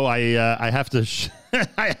 I know, I have to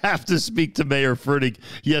I have to speak to Mayor Fertig.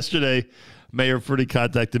 Yesterday, Mayor Fertig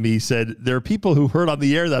contacted me. He said, there are people who heard on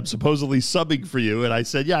the air that I'm supposedly subbing for you. And I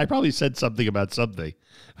said, yeah, I probably said something about something.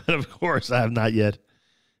 But of course, I have not yet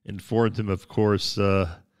informed him, of course,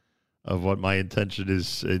 of what my intention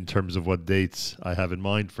is in terms of what dates I have in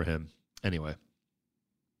mind for him. Anyway.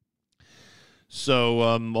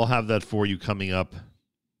 So we'll have that for you coming up.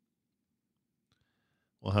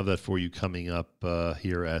 We'll have that for you coming up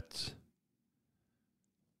here at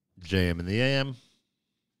JM in the AM.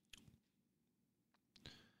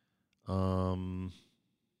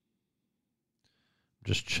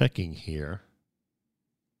 Just checking here.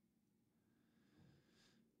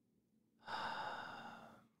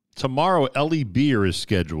 Tomorrow, Ellie Beer is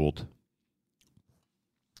scheduled.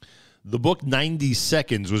 The book 90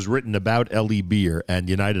 Seconds was written about Ellie Beer and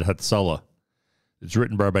United Hatzalah. It's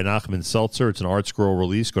written by Rabbi Nachman Seltzer. It's an ArtScroll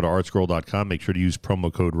release. Go to artscroll.com. Make sure to use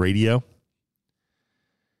promo code radio.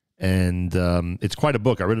 And it's quite a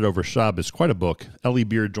book. I read it over Shabbos. It's quite a book. Ellie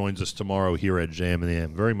Beer joins us tomorrow here at JM in the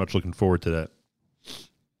AM. Very much looking forward to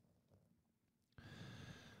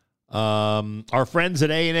that. Our friends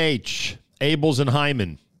at A&H, Abels and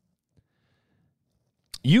Hyman.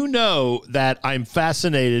 You know that I'm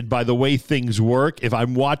fascinated by the way things work if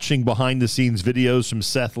I'm watching behind-the-scenes videos from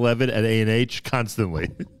Seth Levitt at A&H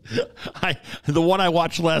constantly. The one I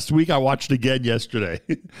watched last week, I watched again yesterday,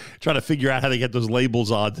 trying to figure out how to get those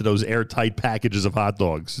labels onto those airtight packages of hot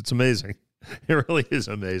dogs. It's amazing. It really is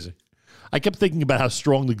amazing. I kept thinking about how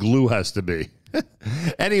strong the glue has to be.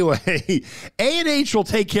 Anyway, A&H will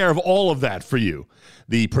take care of all of that for you.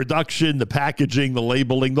 The production, the packaging, the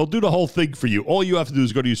labeling, they'll do the whole thing for you. All you have to do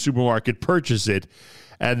is go to your supermarket, purchase it,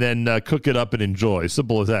 and then cook it up and enjoy.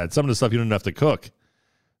 Simple as that. Some of the stuff you don't have to cook.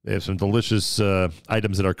 They have some delicious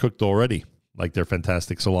items that are cooked already, like their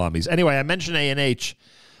fantastic salamis. Anyway, I mentioned A&H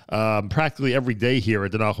practically every day here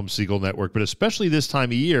at the Nachum Segal Network, but especially this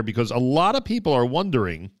time of year because a lot of people are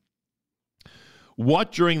wondering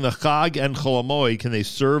what during the Chag and Chol HaMoed can they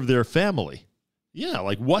serve their family? Yeah,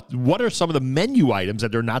 like what are some of the menu items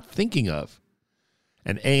that they're not thinking of?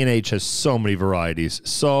 And A&H has so many varieties,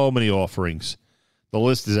 so many offerings. The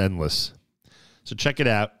list is endless. So check it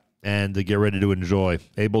out and get ready to enjoy.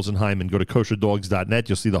 Abels and Hyman, go to kosherdogs.net.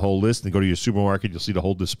 You'll see the whole list. And go to your supermarket. You'll see the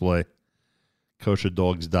whole display.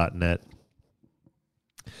 kosherdogs.net.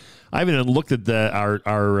 I haven't even looked at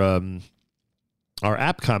our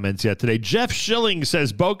app comments yet today. Jeff Schilling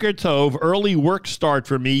says, Boker Tov, early work start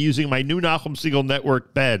for me using my new Nachum Segal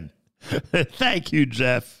Network pen. Thank you,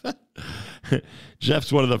 Jeff.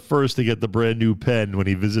 Jeff's one of the first to get the brand new pen when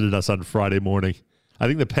he visited us on Friday morning. I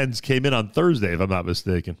think the pens came in on Thursday, if I'm not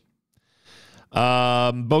mistaken.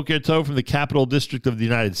 Boker Tov from the Capital District of the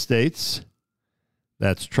United States.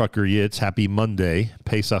 That's Trucker Yitz. Happy Monday.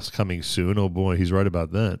 Pesach's coming soon. Oh, boy, he's right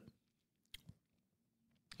about that.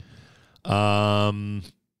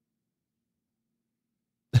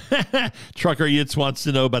 Trucker Yitz wants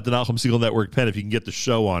to know about the Nachum Segal Network pen, if you can get the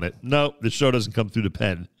show on it. No, the show doesn't come through the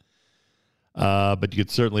pen. But you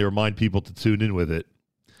could certainly remind people to tune in with it.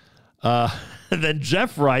 And then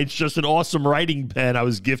Jeff writes, just an awesome writing pen I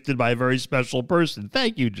was gifted by a very special person.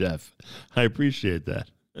 Thank you, Jeff. I appreciate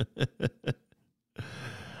that.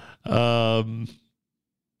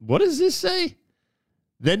 What does this say?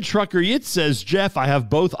 Then Trucker Yitz says, Jeff, I have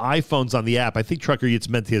both iPhones on the app. I think Trucker Yitz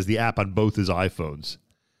meant he has the app on both his iPhones.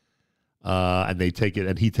 And they take it,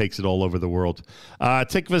 and he takes it all over the world.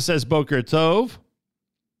 Tikva says, Boker Tov.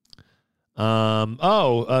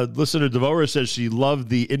 Listener Devora says she loved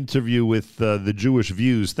the interview with the Jewish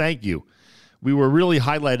Views. Thank you. We were really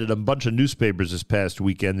highlighted on a bunch of newspapers this past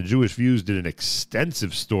weekend. The Jewish Views did an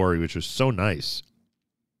extensive story, which was so nice.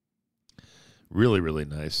 Really, really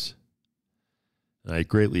nice. I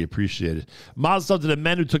greatly appreciate it. Mazel tov to the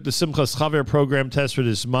men who took the Simchas Chaver program test for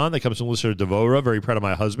this month. That comes from listener Devora. Very proud of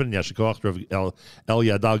my husband, Yashikoch El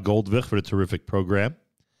Yadal Goldvich, for the terrific program.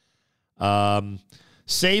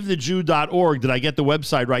 SaveTheJew.org. Did I get the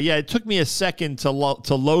website right? Yeah, it took me a second to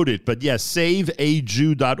load it, but yes,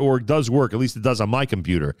 SaveAJew.org does work. At least it does on my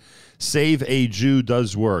computer. SaveAJew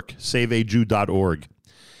does work. SaveAJew.org.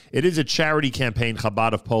 It is a charity campaign,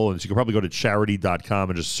 Chabad of Poland. So you can probably go to charity.com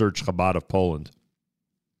and just search Chabad of Poland.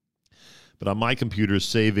 But on my computer,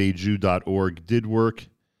 SaveAJew.org did work.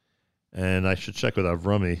 And I should check with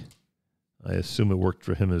Avrami. I assume it worked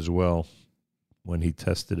for him as well when he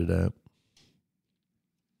tested it out.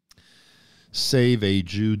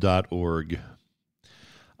 SaveAJew.org.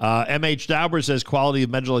 M.H. Dauber says quality of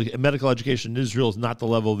medical education in Israel is not the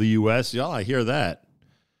level of the U.S. Yeah, I hear that.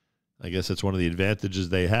 I guess that's one of the advantages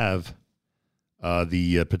they have,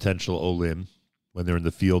 the potential olim, when they're in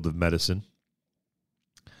the field of medicine.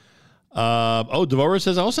 Devorah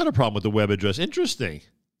says, I also had a problem with the web address. Interesting.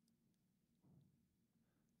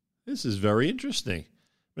 This is very interesting.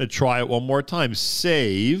 I'm going to try it one more time.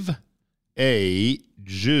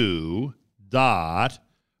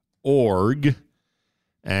 SaveAJew.org.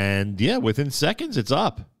 And yeah, within seconds, it's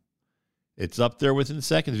up. It's up there within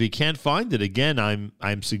seconds. If you can't find it, again,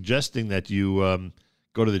 I'm suggesting that you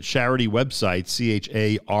go to the charity website,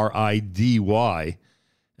 CHARIDY,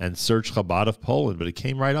 and search Chabad of Poland. But it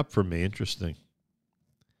came right up for me. Interesting.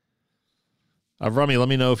 Avrami, let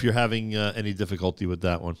me know if you're having any difficulty with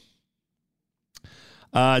that one.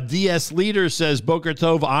 DS Leader says, Boker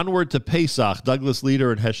Tov, onward to Pesach. Douglas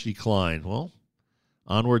Leader and Heshi Klein. Well,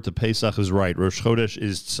 onward to Pesach is right. Rosh Chodesh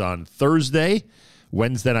is on Thursday,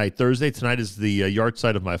 Wednesday night, Thursday. Tonight is the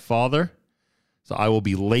yahrzeit of my father. So I will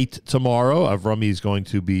be late tomorrow. Avrami is going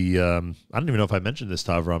to be, I don't even know if I mentioned this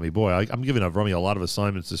to Avrami. Boy, I'm giving Avrami a lot of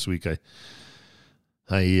assignments this week.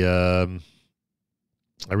 I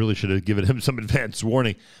really should have given him some advance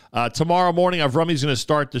warning. Tomorrow morning, Avrami is going to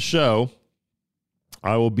start the show.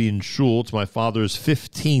 I will be in shul. It's my father's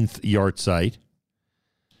 15th yahrzeit.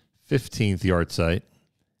 15th yahrzeit.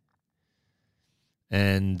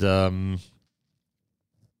 And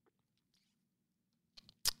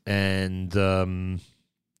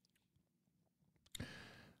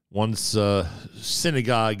once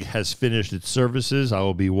synagogue has finished its services, I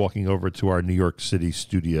will be walking over to our New York City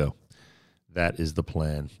studio. That is the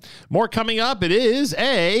plan. More coming up. It is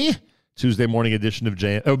a Monday morning edition of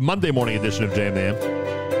JMAM.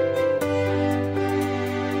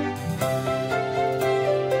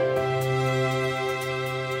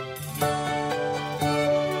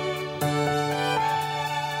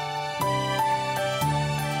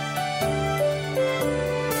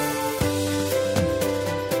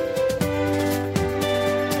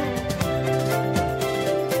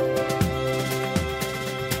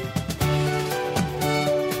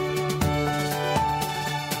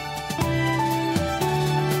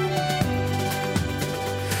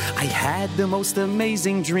 The most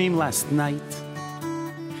amazing dream last night.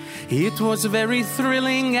 It was very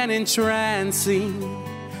thrilling and entrancing.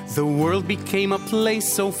 The world became a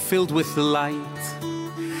place so filled with light.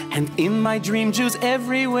 And in my dream, Jews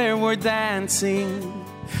everywhere were dancing.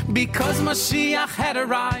 Because Mashiach had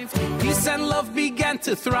arrived, peace and love began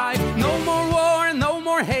to thrive. No more war, no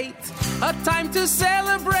more hate, a time to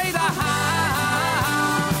celebrate.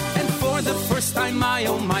 And for the first time, my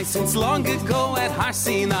oh my, since long ago at Har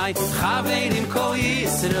Sinai, Chaverim Kol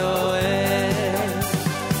Yisroel.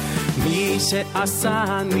 Mi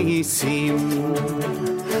she'asa nisim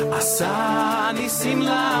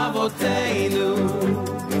lavoteinu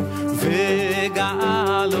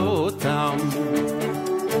ve'ga'al otam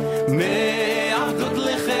me'avdut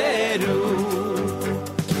lecherut.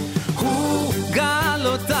 Hu gal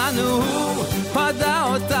otanu, hu pada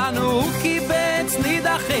otanu, hu kibetz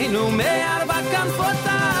nidachenu me'arba kanfot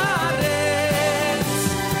haaretz.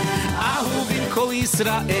 Ahuvim kol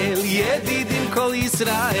Yisrael, yedidim kol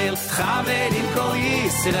Yisrael, chaverim kol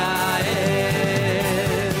Yisrael.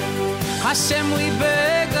 Hashem, we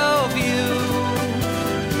beg of you,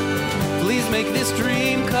 please make this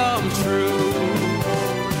dream come true.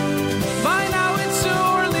 By now it's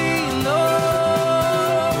surely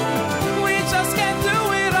known, we just can't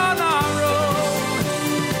do it on our own.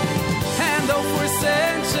 And though for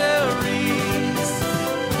centuries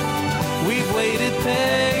we've waited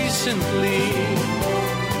patiently,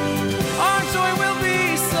 our joy will be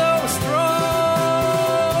so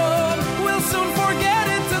strong, we'll soon forget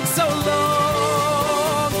it took so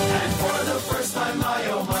long. And for the first time, my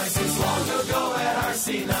oh my, since long ago at Har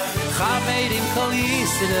Sinai, Chaverim Kol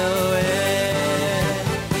Yisroel.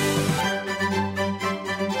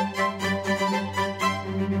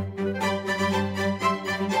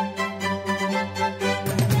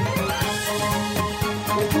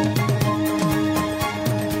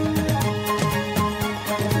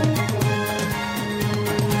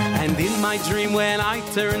 dream when I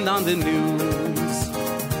turned on the news.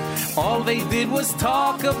 All they did was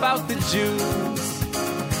talk about the Jews.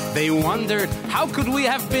 They wondered, how could we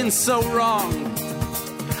have been so wrong?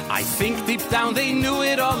 I think deep down they knew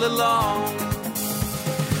it all along.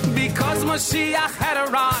 Because Mashiach had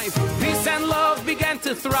arrived, peace and love began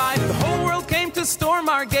to thrive. The whole world came to storm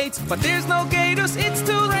our gates, but there's no gators, it's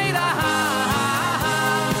too late.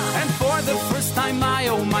 And for the first time, my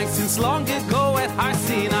oh my, since long ago at Har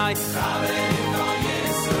Sinai,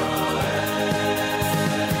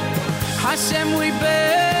 Hashem, we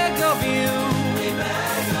beg of you,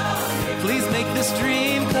 please make this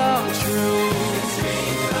dream come true.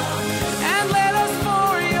 And let us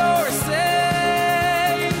for your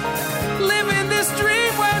sake live in this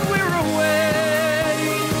dream when we're away.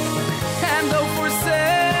 And though for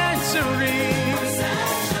centuries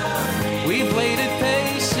we've waited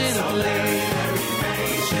patiently,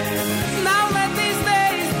 now let these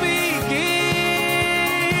days begin.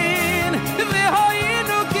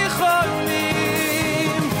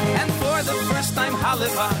 And for the first time,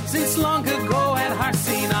 Hallelujah, since long ago at Har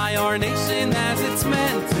Sinai, our nation as it's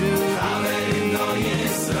meant to be.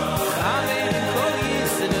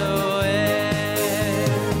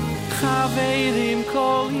 Chaverim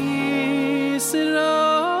kol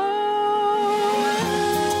Yisrael.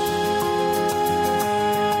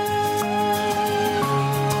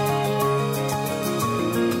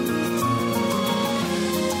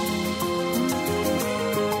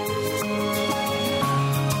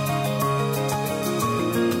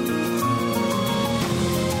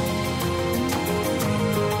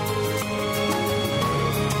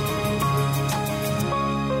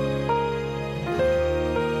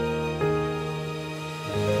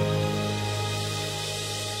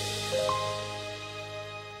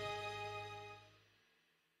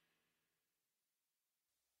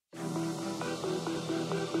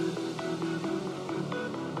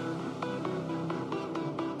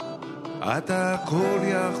 אתה כל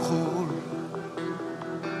יכול,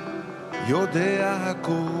 יודע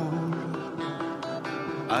הכל,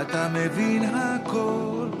 אתה מבין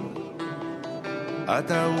הכל,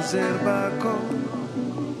 אתה עוזר בכל,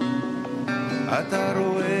 אתה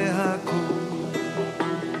רואה הכל,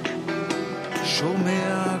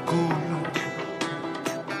 שומע הכל,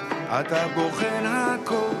 אתה בוחן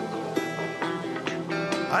הכל,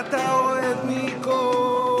 אתה אוהב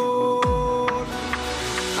מכל,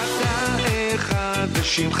 אתה אחד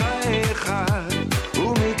ושמך אחד,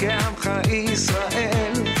 ומכעמך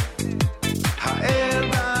ישראל,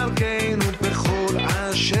 האל דרכנו בכל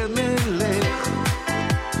אשר נלך.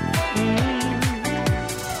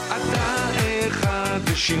 אתה אחד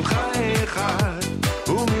ושמך אחד,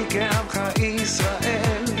 ומכעמך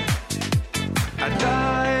ישראל,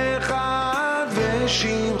 אתה אחד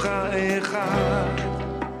ושמך אחד,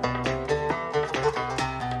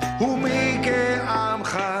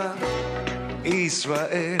 ומכעמך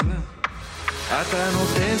ישראל. אתה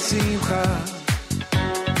נותן שמחה,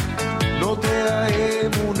 נוטע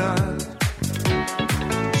אמונה,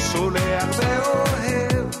 סולח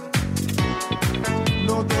ואוהב,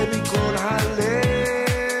 נותן מכל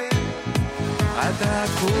הלב. אתה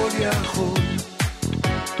הכל יכול,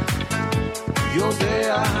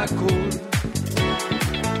 יודע הכל,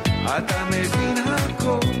 אתה מבין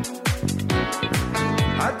הכל,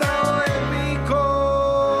 אתה אוהב מכל.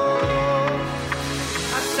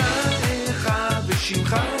 אתה אחד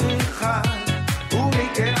ושמך אחד,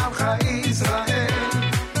 ומכעמך ישראל,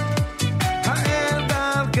 האל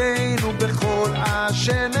דרכנו בכל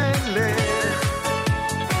אשר נלך.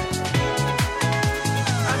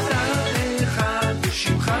 אתה אחד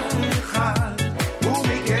ושמך אחד,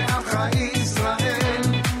 ומכעמך ישראל,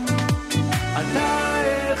 אתה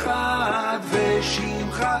אחד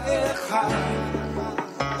ושמך אחד,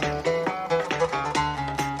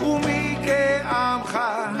 ומכעמך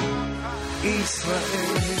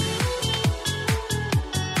ישראל.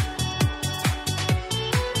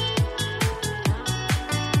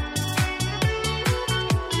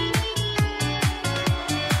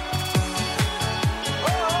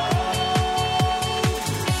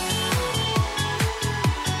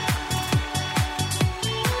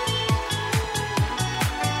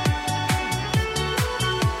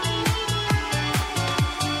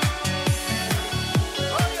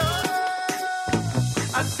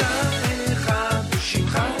 אתה אחד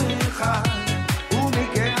ושמך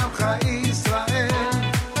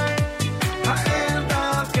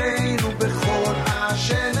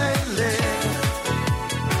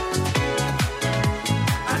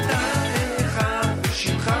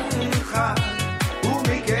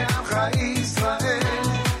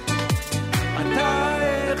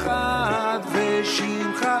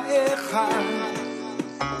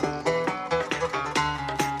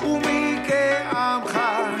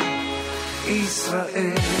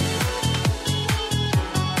ישראל.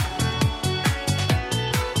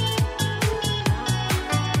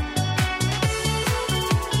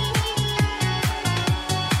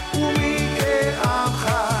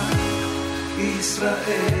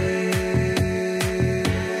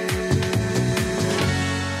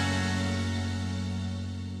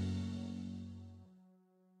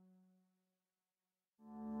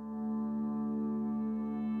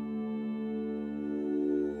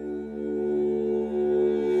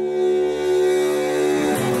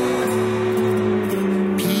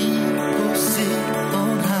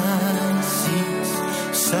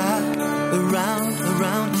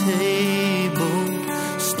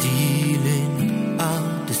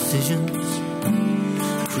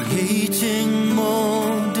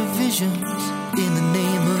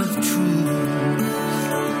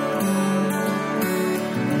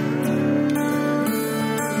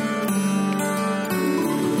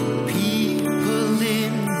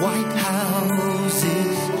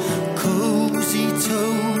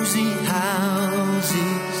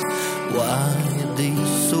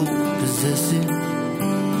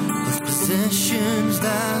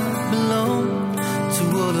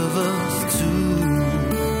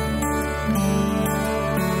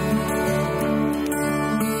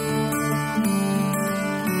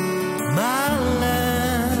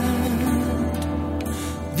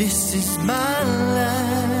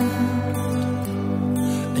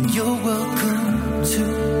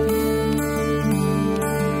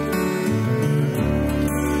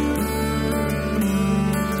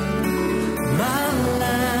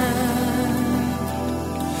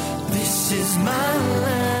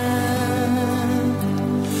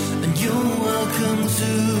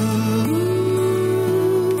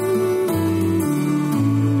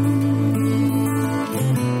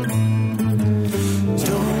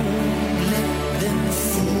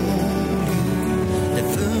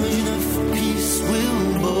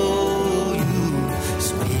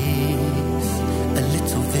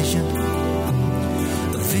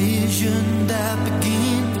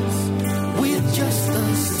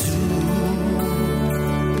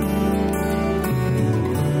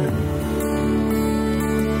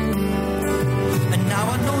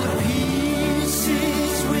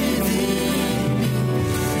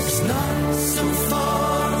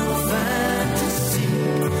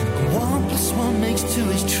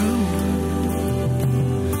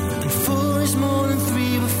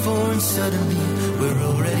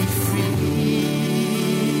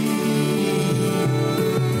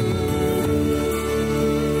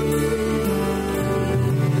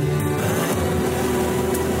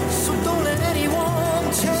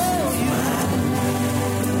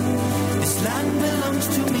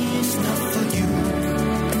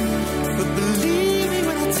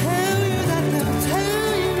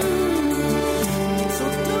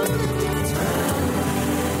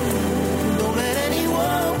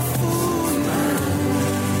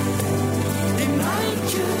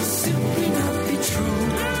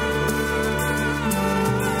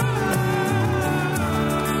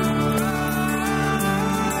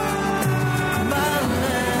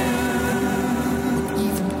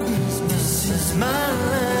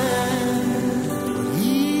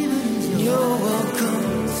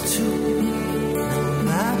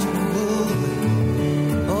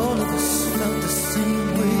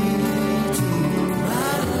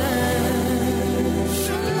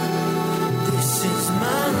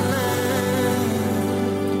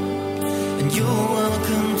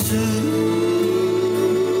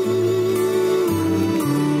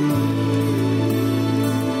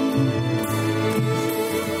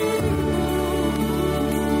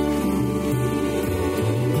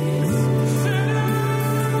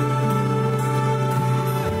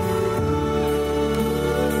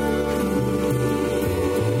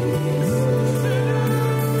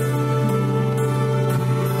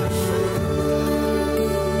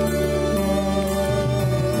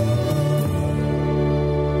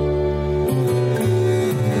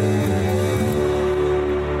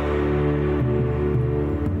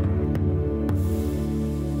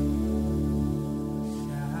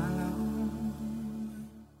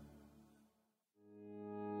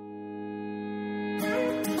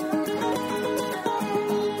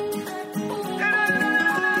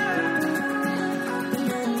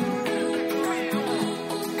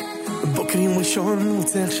 יום ראשון,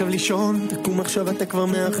 רוצה עכשיו לישון, תקום עכשיו אתה כבר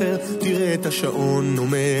מאחר, תראה את השעון,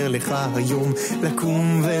 אומר לך היום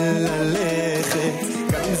לקום וללכת.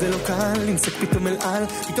 גם אם זה לא קל, לנסוק פתאום אל על,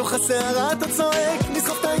 מתוך הסערה אתה צועק,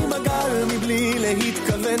 נסחפת עם הגל, מבלי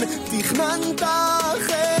להתכוון, תכננת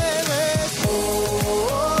אחרת.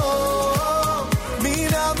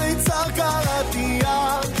 מן המיצר קרה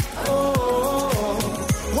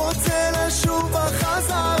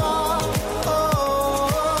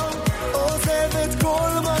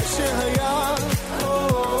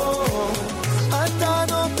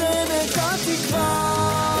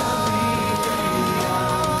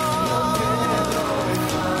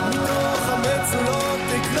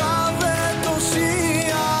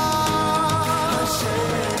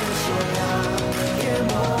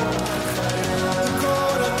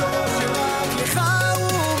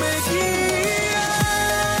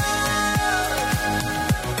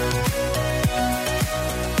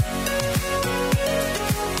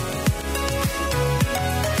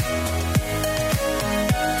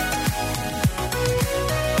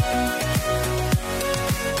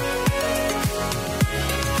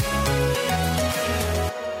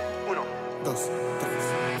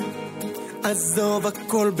עזוב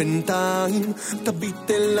הכל בינתיים,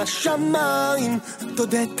 תביט אל השמיים,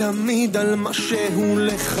 תודה תמיד על מה שהוא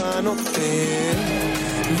לך נותן.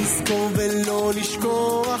 לזכור ולא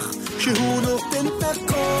לשכוח שהוא נותן את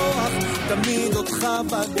הכוח, תמיד אותך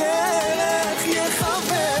בדרך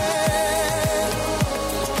יחבר.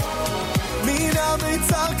 מן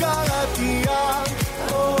המיצר קראתי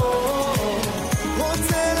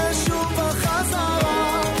רוצה לשוב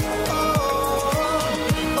בחזרה,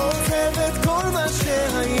 עוזב את כל מה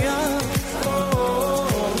שהיה,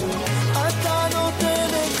 אתה נותן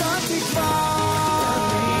את התקווה.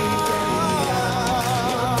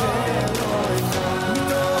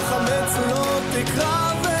 מתוך המצולות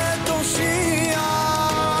תקרא ותושיע,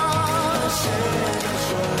 השם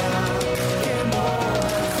שולה כמו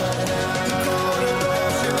החיה, כל הדור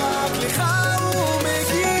שרק לך הוא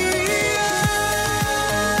מגיע.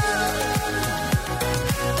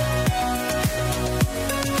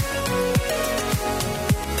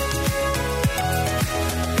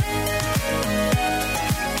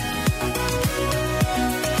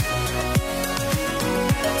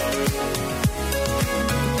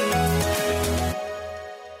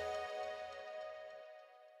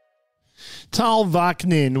 Tal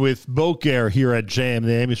Vaknin with Boker here at JM.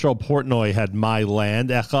 The Yisrael Portnoy had My Land.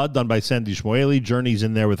 Echad, done by Sandy Shmueli. Journey's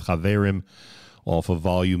in there with Chaverim off of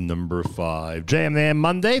volume number 5. JM the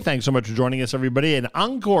Monday. Thanks so much for joining us, everybody. An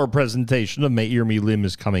encore presentation of Me'ir Milim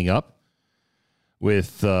is coming up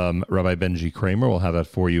with Rabbi Benji Kramer. We'll have that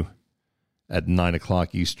for you at 9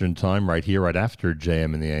 o'clock Eastern Time, right here, right after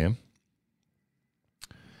JM in the AM.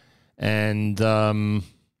 And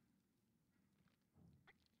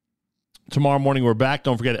tomorrow morning we're back.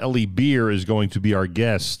 Don't forget, Eli Beer is going to be our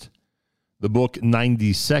guest. The book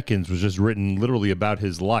 90 Seconds was just written literally about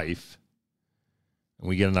his life. And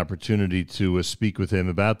we get an opportunity to speak with him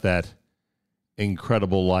about that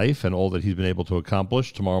incredible life and all that he's been able to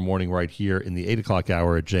accomplish tomorrow morning right here in the 8 o'clock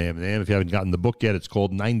hour at JM. And if you haven't gotten the book yet, it's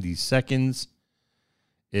called 90 Seconds.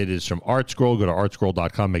 It is from ArtScroll. Go to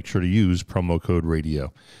artscroll.com. Make sure to use promo code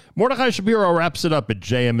radio. Mordechai Shapiro wraps it up at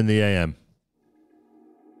JM in the AM.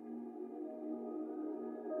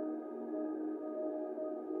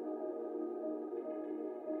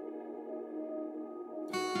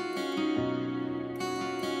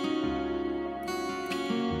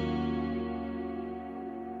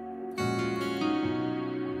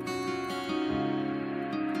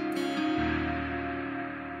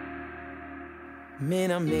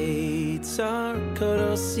 Min המיצר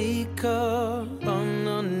קורוסיקה,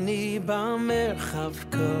 עונוני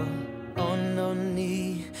במרחבקה,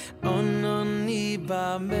 עונוני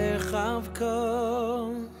במרחבקה.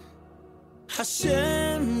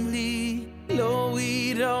 השם לי לא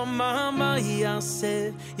יראה מה יעשה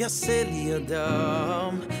לי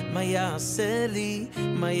אדם, מה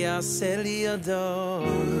יעשה לי אדם.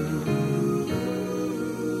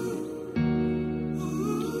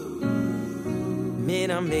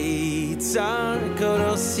 מן המיצר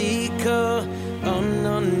קורוסיקה,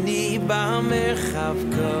 עונוני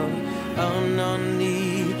במרחבקה,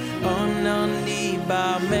 עונוני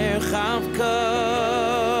במרחבקה.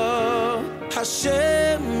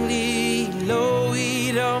 השם לי לא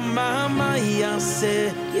יראה מה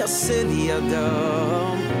יעשה לי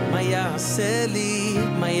אדם, מה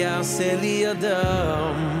יעשה לי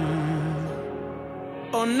אדם.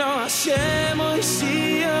 Oh no, Hashem,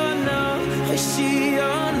 Oishiana.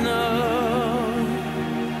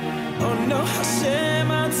 Oh no, Hashem,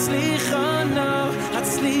 Hatzlichana.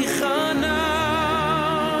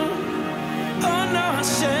 Oh no,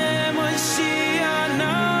 Hashem,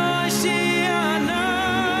 Oishiana.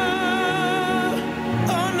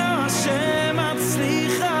 Oh no, Hashem,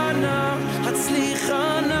 Hatzlichana.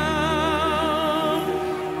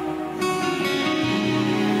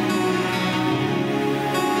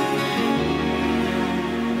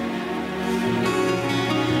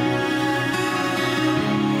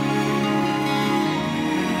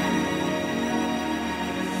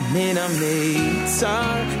 מן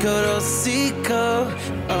המיצר קורוסיקה,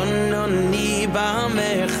 עונוני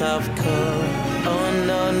במרחבקה,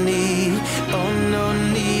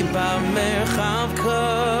 עונוני במרחבקה.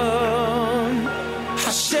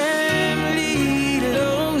 השם לי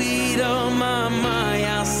לא יראה מה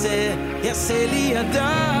יעשה לי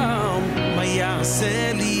אדם, מה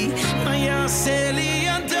יעשה לי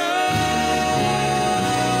אדם.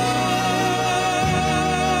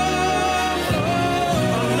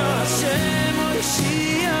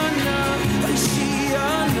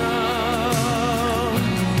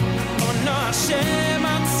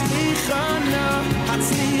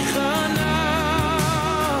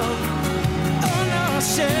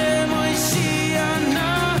 Hashem, Oishiana,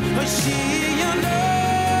 Oishiana.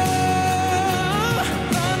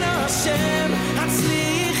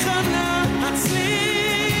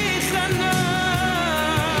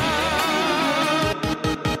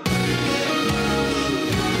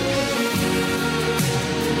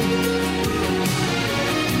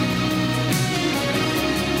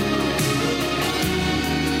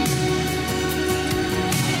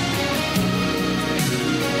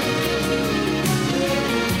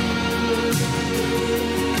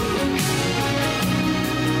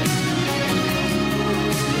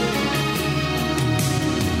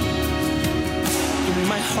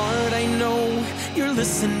 you're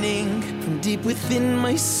listening. From deep within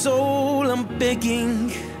my soul, I'm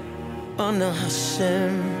begging. Ana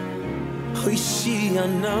Hashem,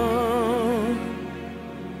 Hoshiyana.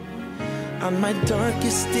 On my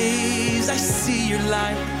darkest days, I see your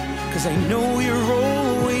light, 'cause I know you're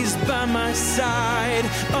always by my side.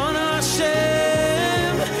 Ana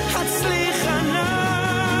Hashem, Hatzlichana.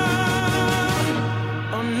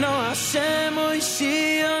 Ana Hashem,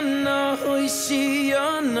 Hoshiyana,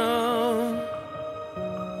 Hoshiyana.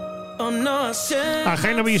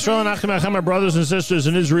 Achenu Yisrael and Achim Achem, my brothers and sisters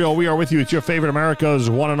in Israel, we are with you. It's your favorite America's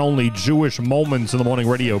one and only Jewish Moments in the Morning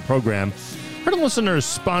radio program. Heard listeners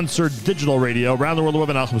sponsored digital radio around the world, the web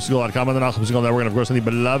at NachumSegal.com and the Nachum Segal Network, and of course on the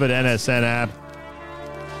beloved NSN app.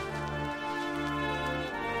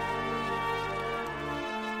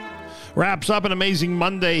 Wraps up an amazing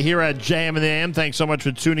Monday here at JM and the AM. Thanks so much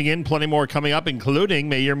for tuning in. Plenty more coming up, including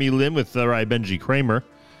Meir Milim with Rabbi Benji Kramer.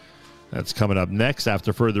 That's coming up next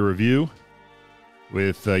after further review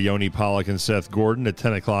with Yoni Pollack and Seth Gordon at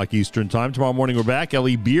 10 o'clock Eastern Time. Tomorrow morning we're back.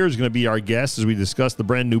 Ellie Beer is going to be our guest as we discuss the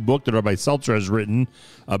brand new book that Rabbi Seltzer has written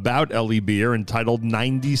about Ellie Beer entitled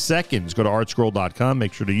 90 Seconds. Go to artscroll.com.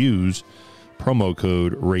 Make sure to use promo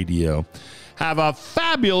code radio. Have a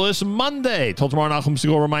fabulous Monday. Till tomorrow, Nachum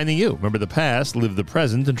Segal reminding you, remember the past, live the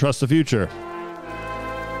present, and trust the future.